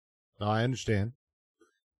 No, I understand.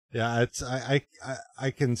 Yeah, it's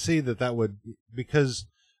I can see that would, because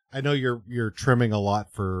I know you're trimming a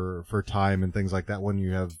lot for time and things like that when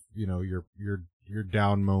you have, you know, your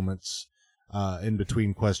down moments in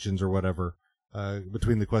between questions or whatever,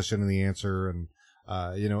 between the question and the answer, and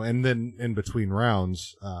you know, and then in between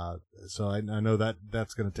rounds. So I know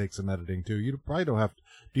that's going to take some editing too. You probably don't have to.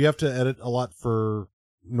 Do you have to edit a lot for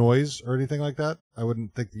noise or anything like that? I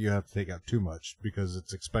wouldn't think that you have to take out too much because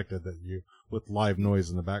it's expected that you, with live noise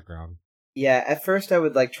in the background. Yeah, at first I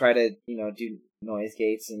would like try to, you know, do noise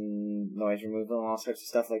gates and noise removal and all sorts of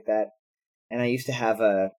stuff like that. And I used to have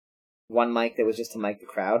one mic that was just to mic the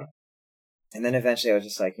crowd. And then eventually I was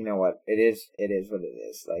just like, you know what? It is what it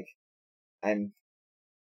is. Like,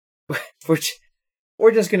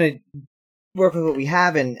 we're just gonna work with what we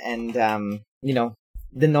have, and you know,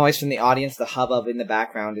 the noise from the audience, the hubbub in the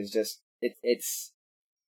background is just it's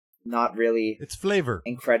not really, it's flavor,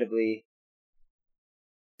 incredibly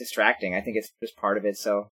distracting. I think it's just part of it.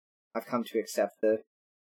 So I've come to accept the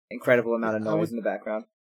incredible amount of noise in the background.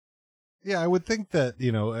 Yeah, I would think that,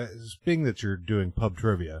 you know, being that you're doing pub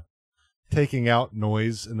trivia, taking out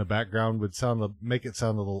noise in the background would make it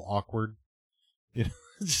sound a little awkward. You know,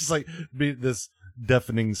 it's just like be this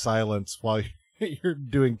deafening silence while you're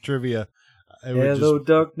doing trivia. Hello,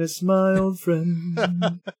 darkness, my old friend.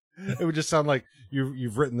 It would just sound like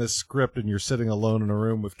you've written this script and you're sitting alone in a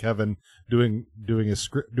room with Kevin doing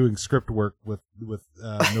script work with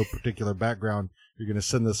no particular background. You're going to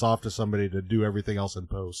send this off to somebody to do everything else in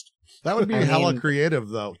post. That would be hella creative,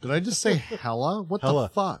 though. Did I just say hella? What the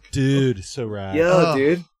fuck, dude? So rad. Yo,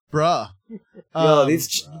 dude, bruh. Yo,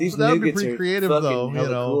 these that would be nougats pretty are creative, fucking though. You hella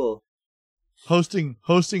know, cool.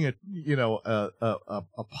 hosting a a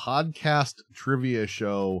podcast trivia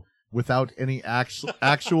show without any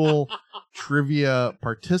actual trivia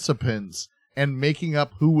participants and making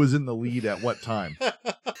up who was in the lead at what time.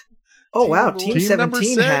 Oh wow, Team number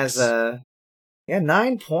 17 6 has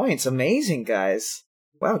 9 points. Amazing, guys.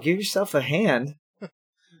 Wow, give yourself a hand.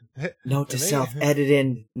 Note to self, edit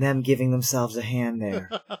in them giving themselves a hand there.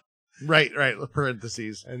 Right,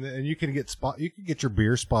 parentheses. And you can get your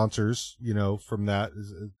beer sponsors, you know, from that.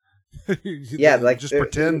 Yeah, like just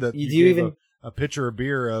pretend that you you do gave even a pitcher of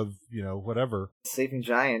beer of, you know, whatever. Sleeping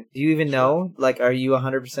Giant. Do you even know? Like, are you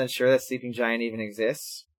 100% sure that Sleeping Giant even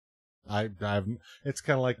exists? It's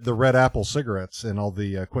kind of like the red apple cigarettes in all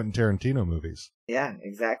the Quentin Tarantino movies. Yeah,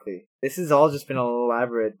 exactly. This has all just been an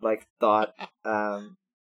elaborate, like, thought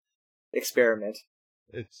experiment.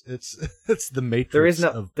 It's the Matrix.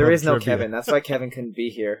 There is no trivia. Kevin. That's why Kevin couldn't be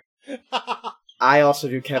here. I also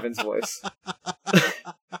do Kevin's voice.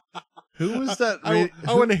 Who was that? I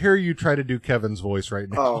want to hear you try to do Kevin's voice right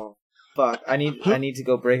now. Oh, fuck. I need to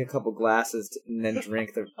go break a couple glasses and then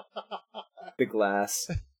drink the glass.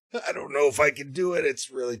 I don't know if I can do it.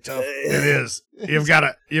 It's really tough. It is. You've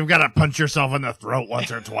got to punch yourself in the throat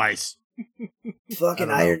once or twice.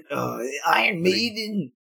 Fucking Iron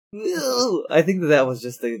Maiden. Ew. I think that was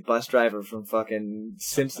just the bus driver from fucking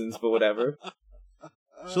Simpsons, but whatever.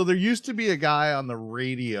 So there used to be a guy on the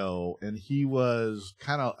radio, and he was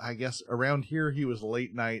kind of, I guess, around here, he was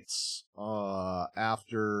late nights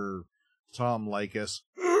after Tom Leykis.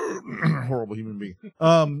 Horrible human being.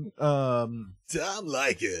 Tom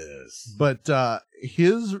Leykis. But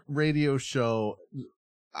his radio show,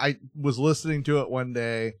 I was listening to it one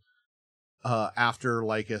day after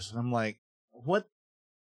Leykis, and I'm like, what?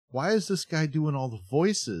 Why is this guy doing all the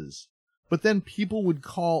voices? but then people would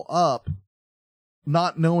call up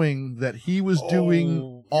not knowing that he was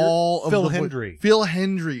doing all of Phil the Hendry. Phil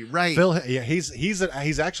Hendry, right. Yeah,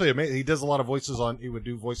 he's actually amazing. He does a lot of voices he would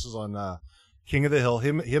do voices on King of the Hill.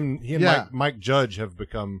 He and Mike Judge have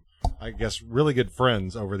become, I guess, really good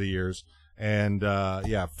friends over the years. And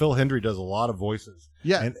Phil Hendry does a lot of voices.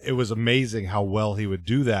 Yeah. And it was amazing how well he would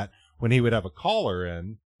do that when he would have a caller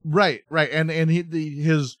in. Right. And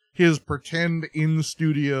his pretend in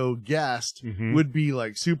studio guest would be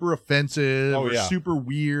like super offensive or super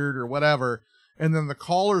weird or whatever. And then the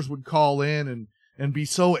callers would call in and be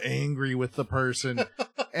so angry with the person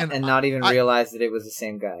and not even realize that it was the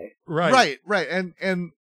same guy. Right.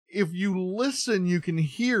 And if you listen, you can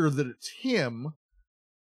hear that it's him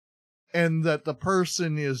and that the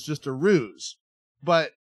person is just a ruse.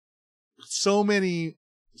 But so many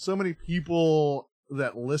people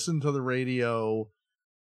that listen to the radio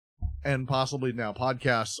and possibly now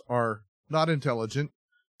podcasts are not intelligent.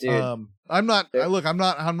 Dude. I'm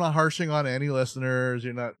not harshing on any listeners.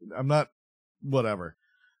 I'm not whatever.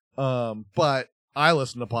 But I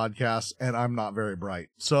listen to podcasts and I'm not very bright.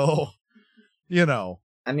 So,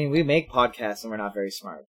 I mean, we make podcasts and we're not very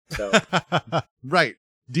smart. So right.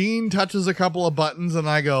 Dean touches a couple of buttons and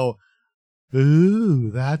I go,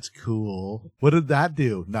 ooh, that's cool. What did that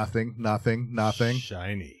do? Nothing.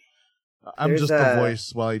 Shiny. I'm just the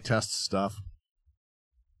voice while he tests stuff.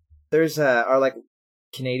 There's our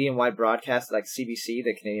Canadian-wide broadcast, like CBC,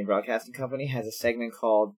 the Canadian Broadcasting Company, has a segment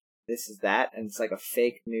called This Is That, and it's like a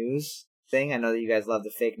fake news thing. I know that you guys love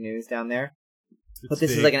the fake news down there. But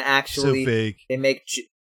this is like an actually... So fake. They make...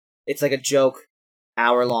 It's like a joke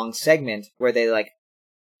hour-long segment where they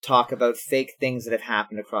talk about fake things that have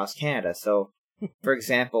happened across Canada. So, for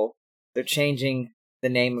example, they're changing the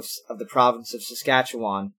name of the province of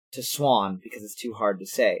Saskatchewan to Swan because it's too hard to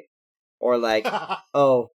say. Or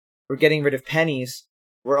oh, we're getting rid of pennies.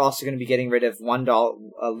 We're also going to be getting rid of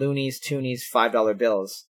 $1 loonies, toonies, $5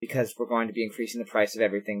 bills because we're going to be increasing the price of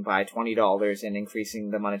everything by $20 and increasing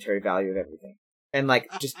the monetary value of everything. And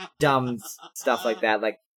just dumb stuff like that.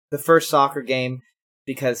 Like the first soccer game,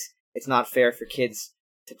 because it's not fair for kids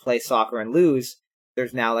to play soccer and lose.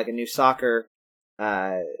 There's now a new soccer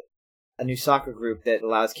group that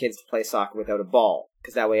allows kids to play soccer without a ball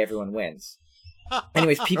because that way everyone wins.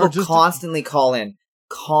 Anyways, people constantly call in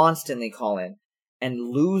and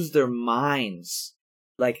lose their minds.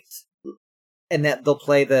 And that they'll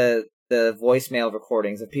play the voicemail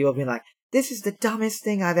recordings of people being like, this is the dumbest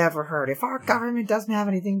thing I've ever heard. If our government doesn't have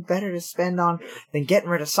anything better to spend on than getting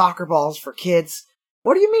rid of soccer balls for kids,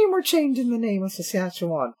 what do you mean we're changing the name of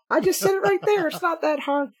Saskatchewan? I just said it right there. It's not that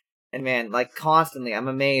hard. And man, constantly, I'm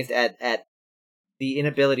amazed at the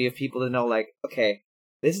inability of people to know, okay,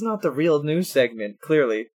 this is not the real news segment,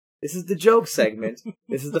 clearly. This is the joke segment.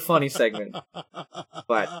 This is the funny segment.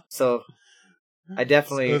 But, so, I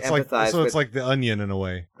definitely empathize with... it's like The Onion in a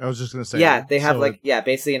way. I was just going to say... Yeah, they have,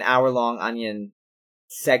 basically an hour-long Onion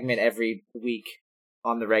segment every week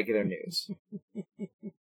on the regular news.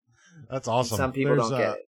 That's awesome. Some people don't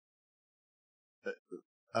get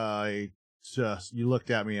it. You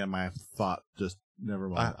looked at me and my thought just never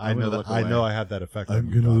mind. I know I had that effect.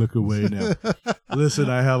 I'm going to look away now. Listen,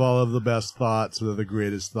 I have all of the best thoughts. They're the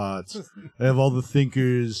greatest thoughts. I have all the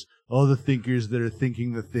thinkers that are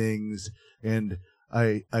thinking the things, and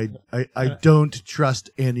I don't trust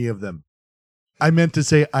any of them. I meant to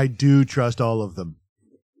say I do trust all of them.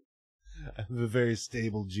 I'm a very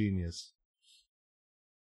stable genius.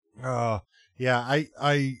 I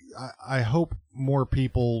hope more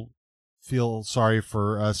people feel sorry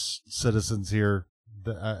for us citizens here,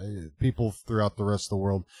 people throughout the rest of the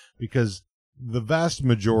world, because the vast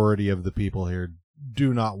majority of the people here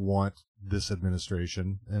do not want this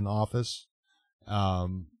administration in office. I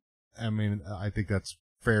think that's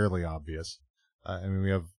fairly obvious.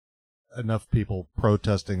 We have enough people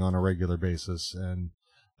protesting on a regular basis, and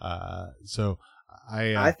so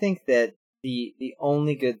I think that the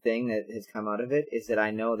only good thing that has come out of it is that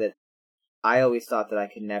I know that I always thought that I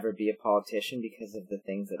could never be a politician because of the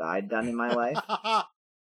things that I'd done in my life.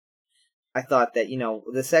 I thought that,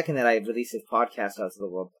 the second that I release this podcast out to the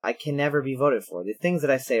world, I can never be voted for. The things that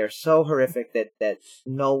I say are so horrific that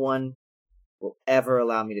no one will ever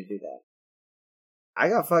allow me to do that. I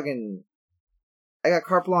got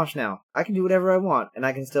carte blanche now. I can do whatever I want, and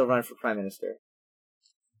I can still run for Prime Minister.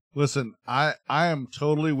 Listen, I am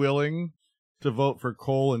totally willing to vote for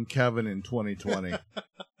Cole and Kevin in 2020.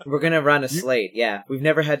 We're going to run a slate, yeah. We've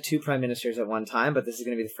never had two prime ministers at one time, but this is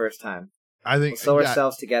going to be the first time. I think we'll sew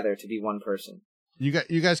ourselves together to be one person. You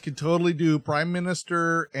guys could totally do Prime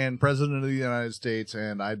Minister and President of the United States,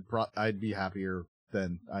 and I'd be happier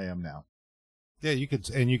than I am now. Yeah, you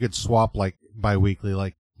could swap like bi-weekly,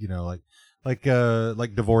 like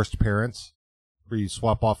like divorced parents, where you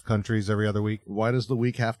swap off countries every other week. Why does the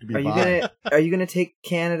week have to be Are you gonna take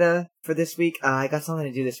Canada for this week? I got something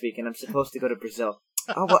to do this week, and I'm supposed to go to Brazil.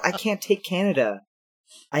 Oh well, I can't take Canada.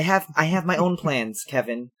 I have my own plans,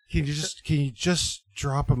 Kevin. Can you just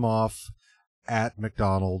drop him off at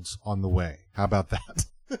McDonald's on the way? How about that?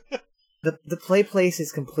 The play place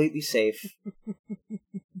is completely safe.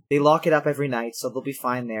 They lock it up every night, so they'll be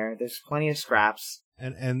fine there. There's plenty of scraps.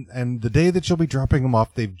 And the day that you'll be dropping them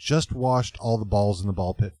off, they've just washed all the balls in the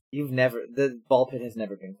ball pit. The ball pit has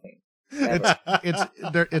never been cleaned.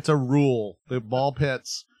 Never. It's a rule. The ball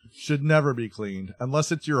pits should never be cleaned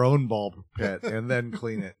unless it's your own ball pit, and then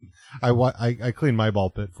clean it. I cleaned my ball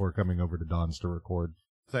pit before coming over to Don's to record.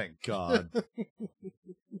 Thank God.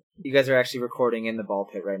 You guys are actually recording in the ball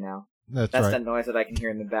pit right now. That's That's right. that noise that I can hear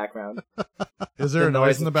in the background. Is there a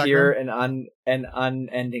noise in the background? Pure and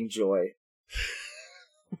unending joy.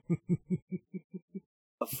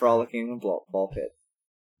 A frolicking ball pit.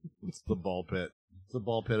 It's the ball pit. It's the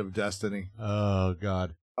ball pit of destiny. Oh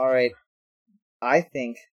God. All right. I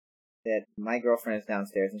think that my girlfriend is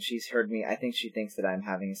downstairs and she's heard me. I think she thinks that I'm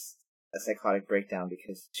having a psychotic breakdown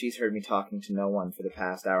because she's heard me talking to no one for the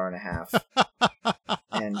past hour and a half.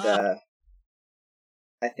 And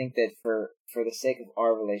I think that for the sake of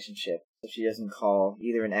our relationship, if she doesn't call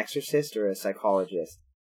either an exorcist or a psychologist,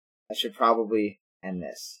 I should probably end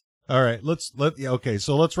this. All right. Okay.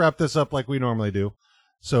 So let's wrap this up like we normally do.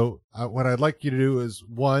 So what I'd like you to do is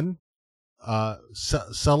 1,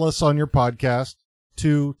 sell us on your podcast.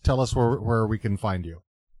 2, tell us where we can find you.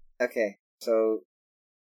 Okay. So,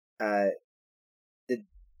 the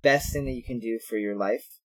best thing that you can do for your life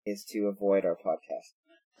is to avoid our podcast.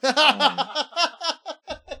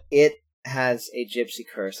 It has a gypsy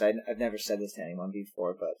curse. I've never said this to anyone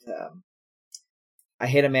before, but I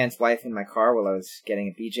hit a man's wife in my car while I was getting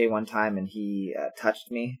a BJ one time, and he touched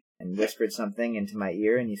me and whispered something into my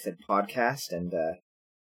ear, and he said podcast, and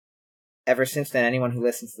ever since then, anyone who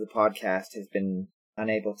listens to the podcast has been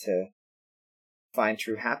unable to find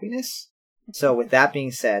true happiness. So with that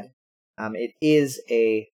being said, it is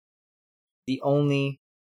the only,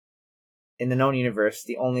 in the known universe,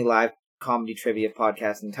 the only live comedy trivia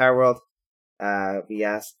podcast in the entire world. We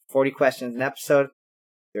ask 40 questions an episode.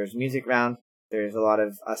 There's music round. There's a lot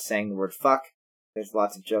of us saying the word fuck. There's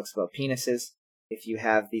lots of jokes about penises. If you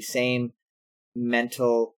have the same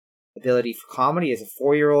mental ability for comedy as a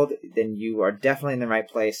 4-year-old, then you are definitely in the right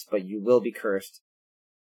place, but you will be cursed.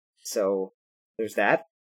 So, there's that.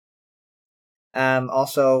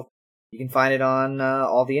 Also, you can find it on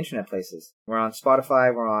all the internet places. We're on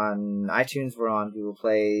Spotify, we're on iTunes, we're on Google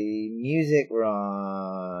Play Music, we're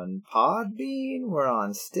on Podbean, we're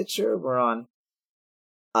on Stitcher, we're on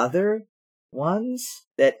other ones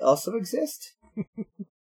that also exist.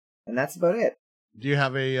 And that's about it. Do you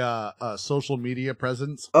have a social media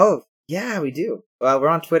presence? Oh, yeah, we do. We're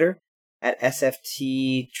on Twitter at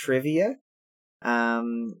SFT Trivia.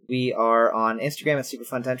 We are on Instagram at Super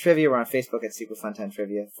Fun Time Trivia. We're on Facebook at Super Fun Time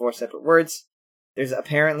Trivia. 4 separate words. There's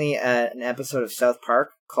apparently an episode of South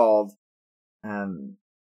Park called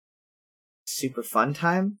Super Fun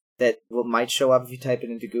Time that might show up if you type it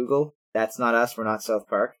into Google. That's not us. We're not South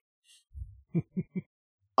Park.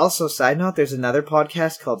 Also, side note, there's another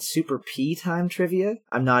podcast called Super P Time Trivia.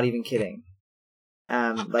 I'm not even kidding.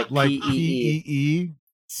 Like P-E-E. P-E-E?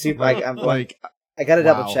 Super, I gotta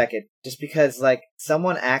double check it, just because like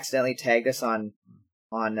someone accidentally tagged us on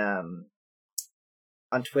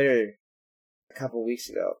Twitter a couple weeks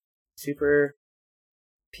ago. Super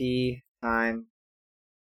P Time.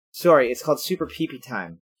 Sorry, it's called Super Pee-Pee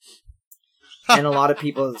Time. And a lot of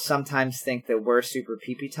people sometimes think that we're Super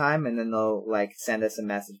Pee-Pee Time, and then they'll like send us a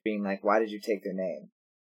message being like, "Why did you take their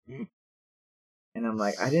name?" And I'm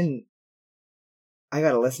like, I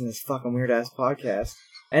gotta listen to this fucking weird ass podcast.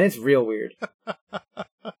 And it's real weird.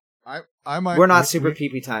 We're not Super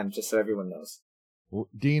Pee-Pee Time, just so everyone knows.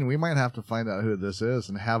 Dean, we might have to find out who this is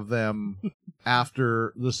and have them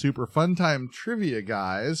after the Super Fun Time Trivia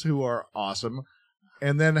guys, who are awesome,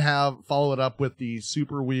 and then follow it up with the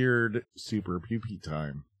super weird Super Pee-Pee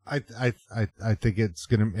Time. I think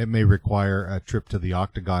it may require a trip to the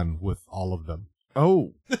Octagon with all of them.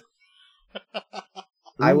 Oh.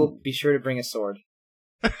 I will be sure to bring a sword.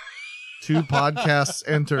 2 podcasts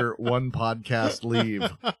enter, 1 podcast leave.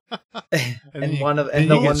 And one of and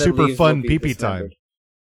the you one get that super leaves fun will be pee-pee time.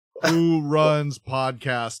 Who runs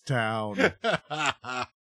Podcast Town?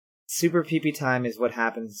 Super Pee-Pee Time is what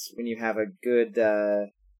happens when you have a good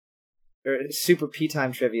or Super Pee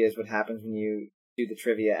Time Trivia is what happens when you do the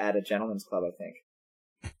trivia at a gentleman's club, I think.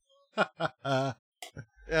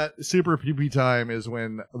 Super PP time is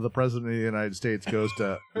when the president of the United States goes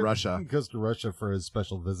to Russia. Goes to Russia for his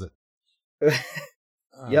special visit.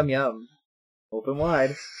 Yum yum. Open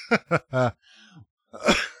wide.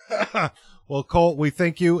 Well, Cole, we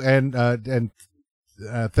thank you and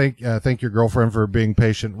thank your girlfriend for being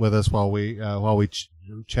patient with us while we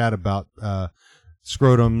chat about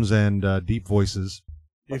scrotums and deep voices.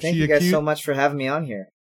 Well, thank you guys so much for having me on here.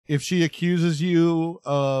 If she accuses you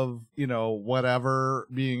of, whatever,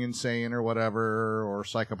 being insane or whatever, or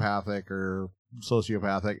psychopathic or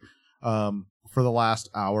sociopathic, for the last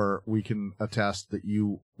hour, we can attest that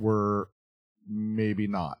you were maybe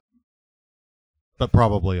not. But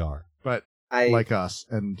probably are. But I like us,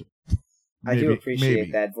 and I do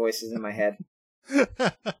appreciate that voices in my head.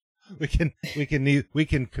 we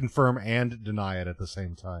can confirm and deny it at the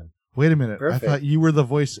same time. Wait a minute. Perfect. I thought you were the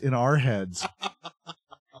voice in our heads.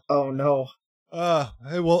 Oh no.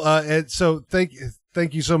 So thank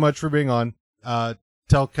you so much for being on.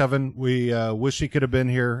 Tell Kevin we wish he could have been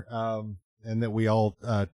here, and that we all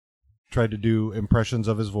tried to do impressions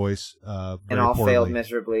of his voice, and all poorly. failed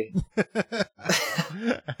miserably.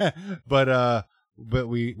 But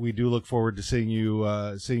we do look forward to seeing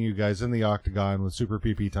you guys in the Octagon with Super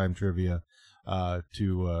PP Time Trivia,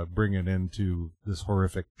 to bring it into this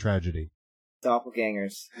horrific tragedy.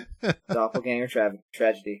 Doppelgangers. Doppelganger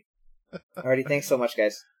tragedy. Alrighty, thanks so much,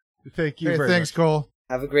 guys. Thank you. Hey, very thanks, much. Cole.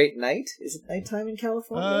 Have a great night. Is it nighttime in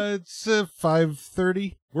California? It's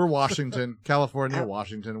 5:30. We're Washington, California,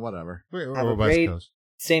 Washington, whatever. We're Have a West great- Coast.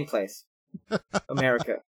 Same place.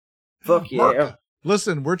 America. Fuck yeah.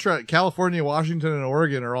 Listen, we're trying. California, Washington, and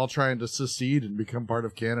Oregon are all trying to secede and become part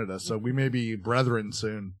of Canada, so we may be brethren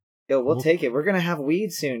soon. Yo, we'll take it. We're gonna have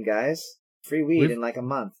weed soon, guys. Free weed We've- in like a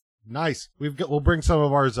month. Nice. We'll bring some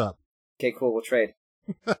of ours up. Okay, cool. We'll trade.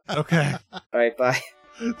 Okay. All right, bye.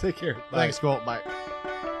 Take care. Bye. Thanks, Cole. Bye.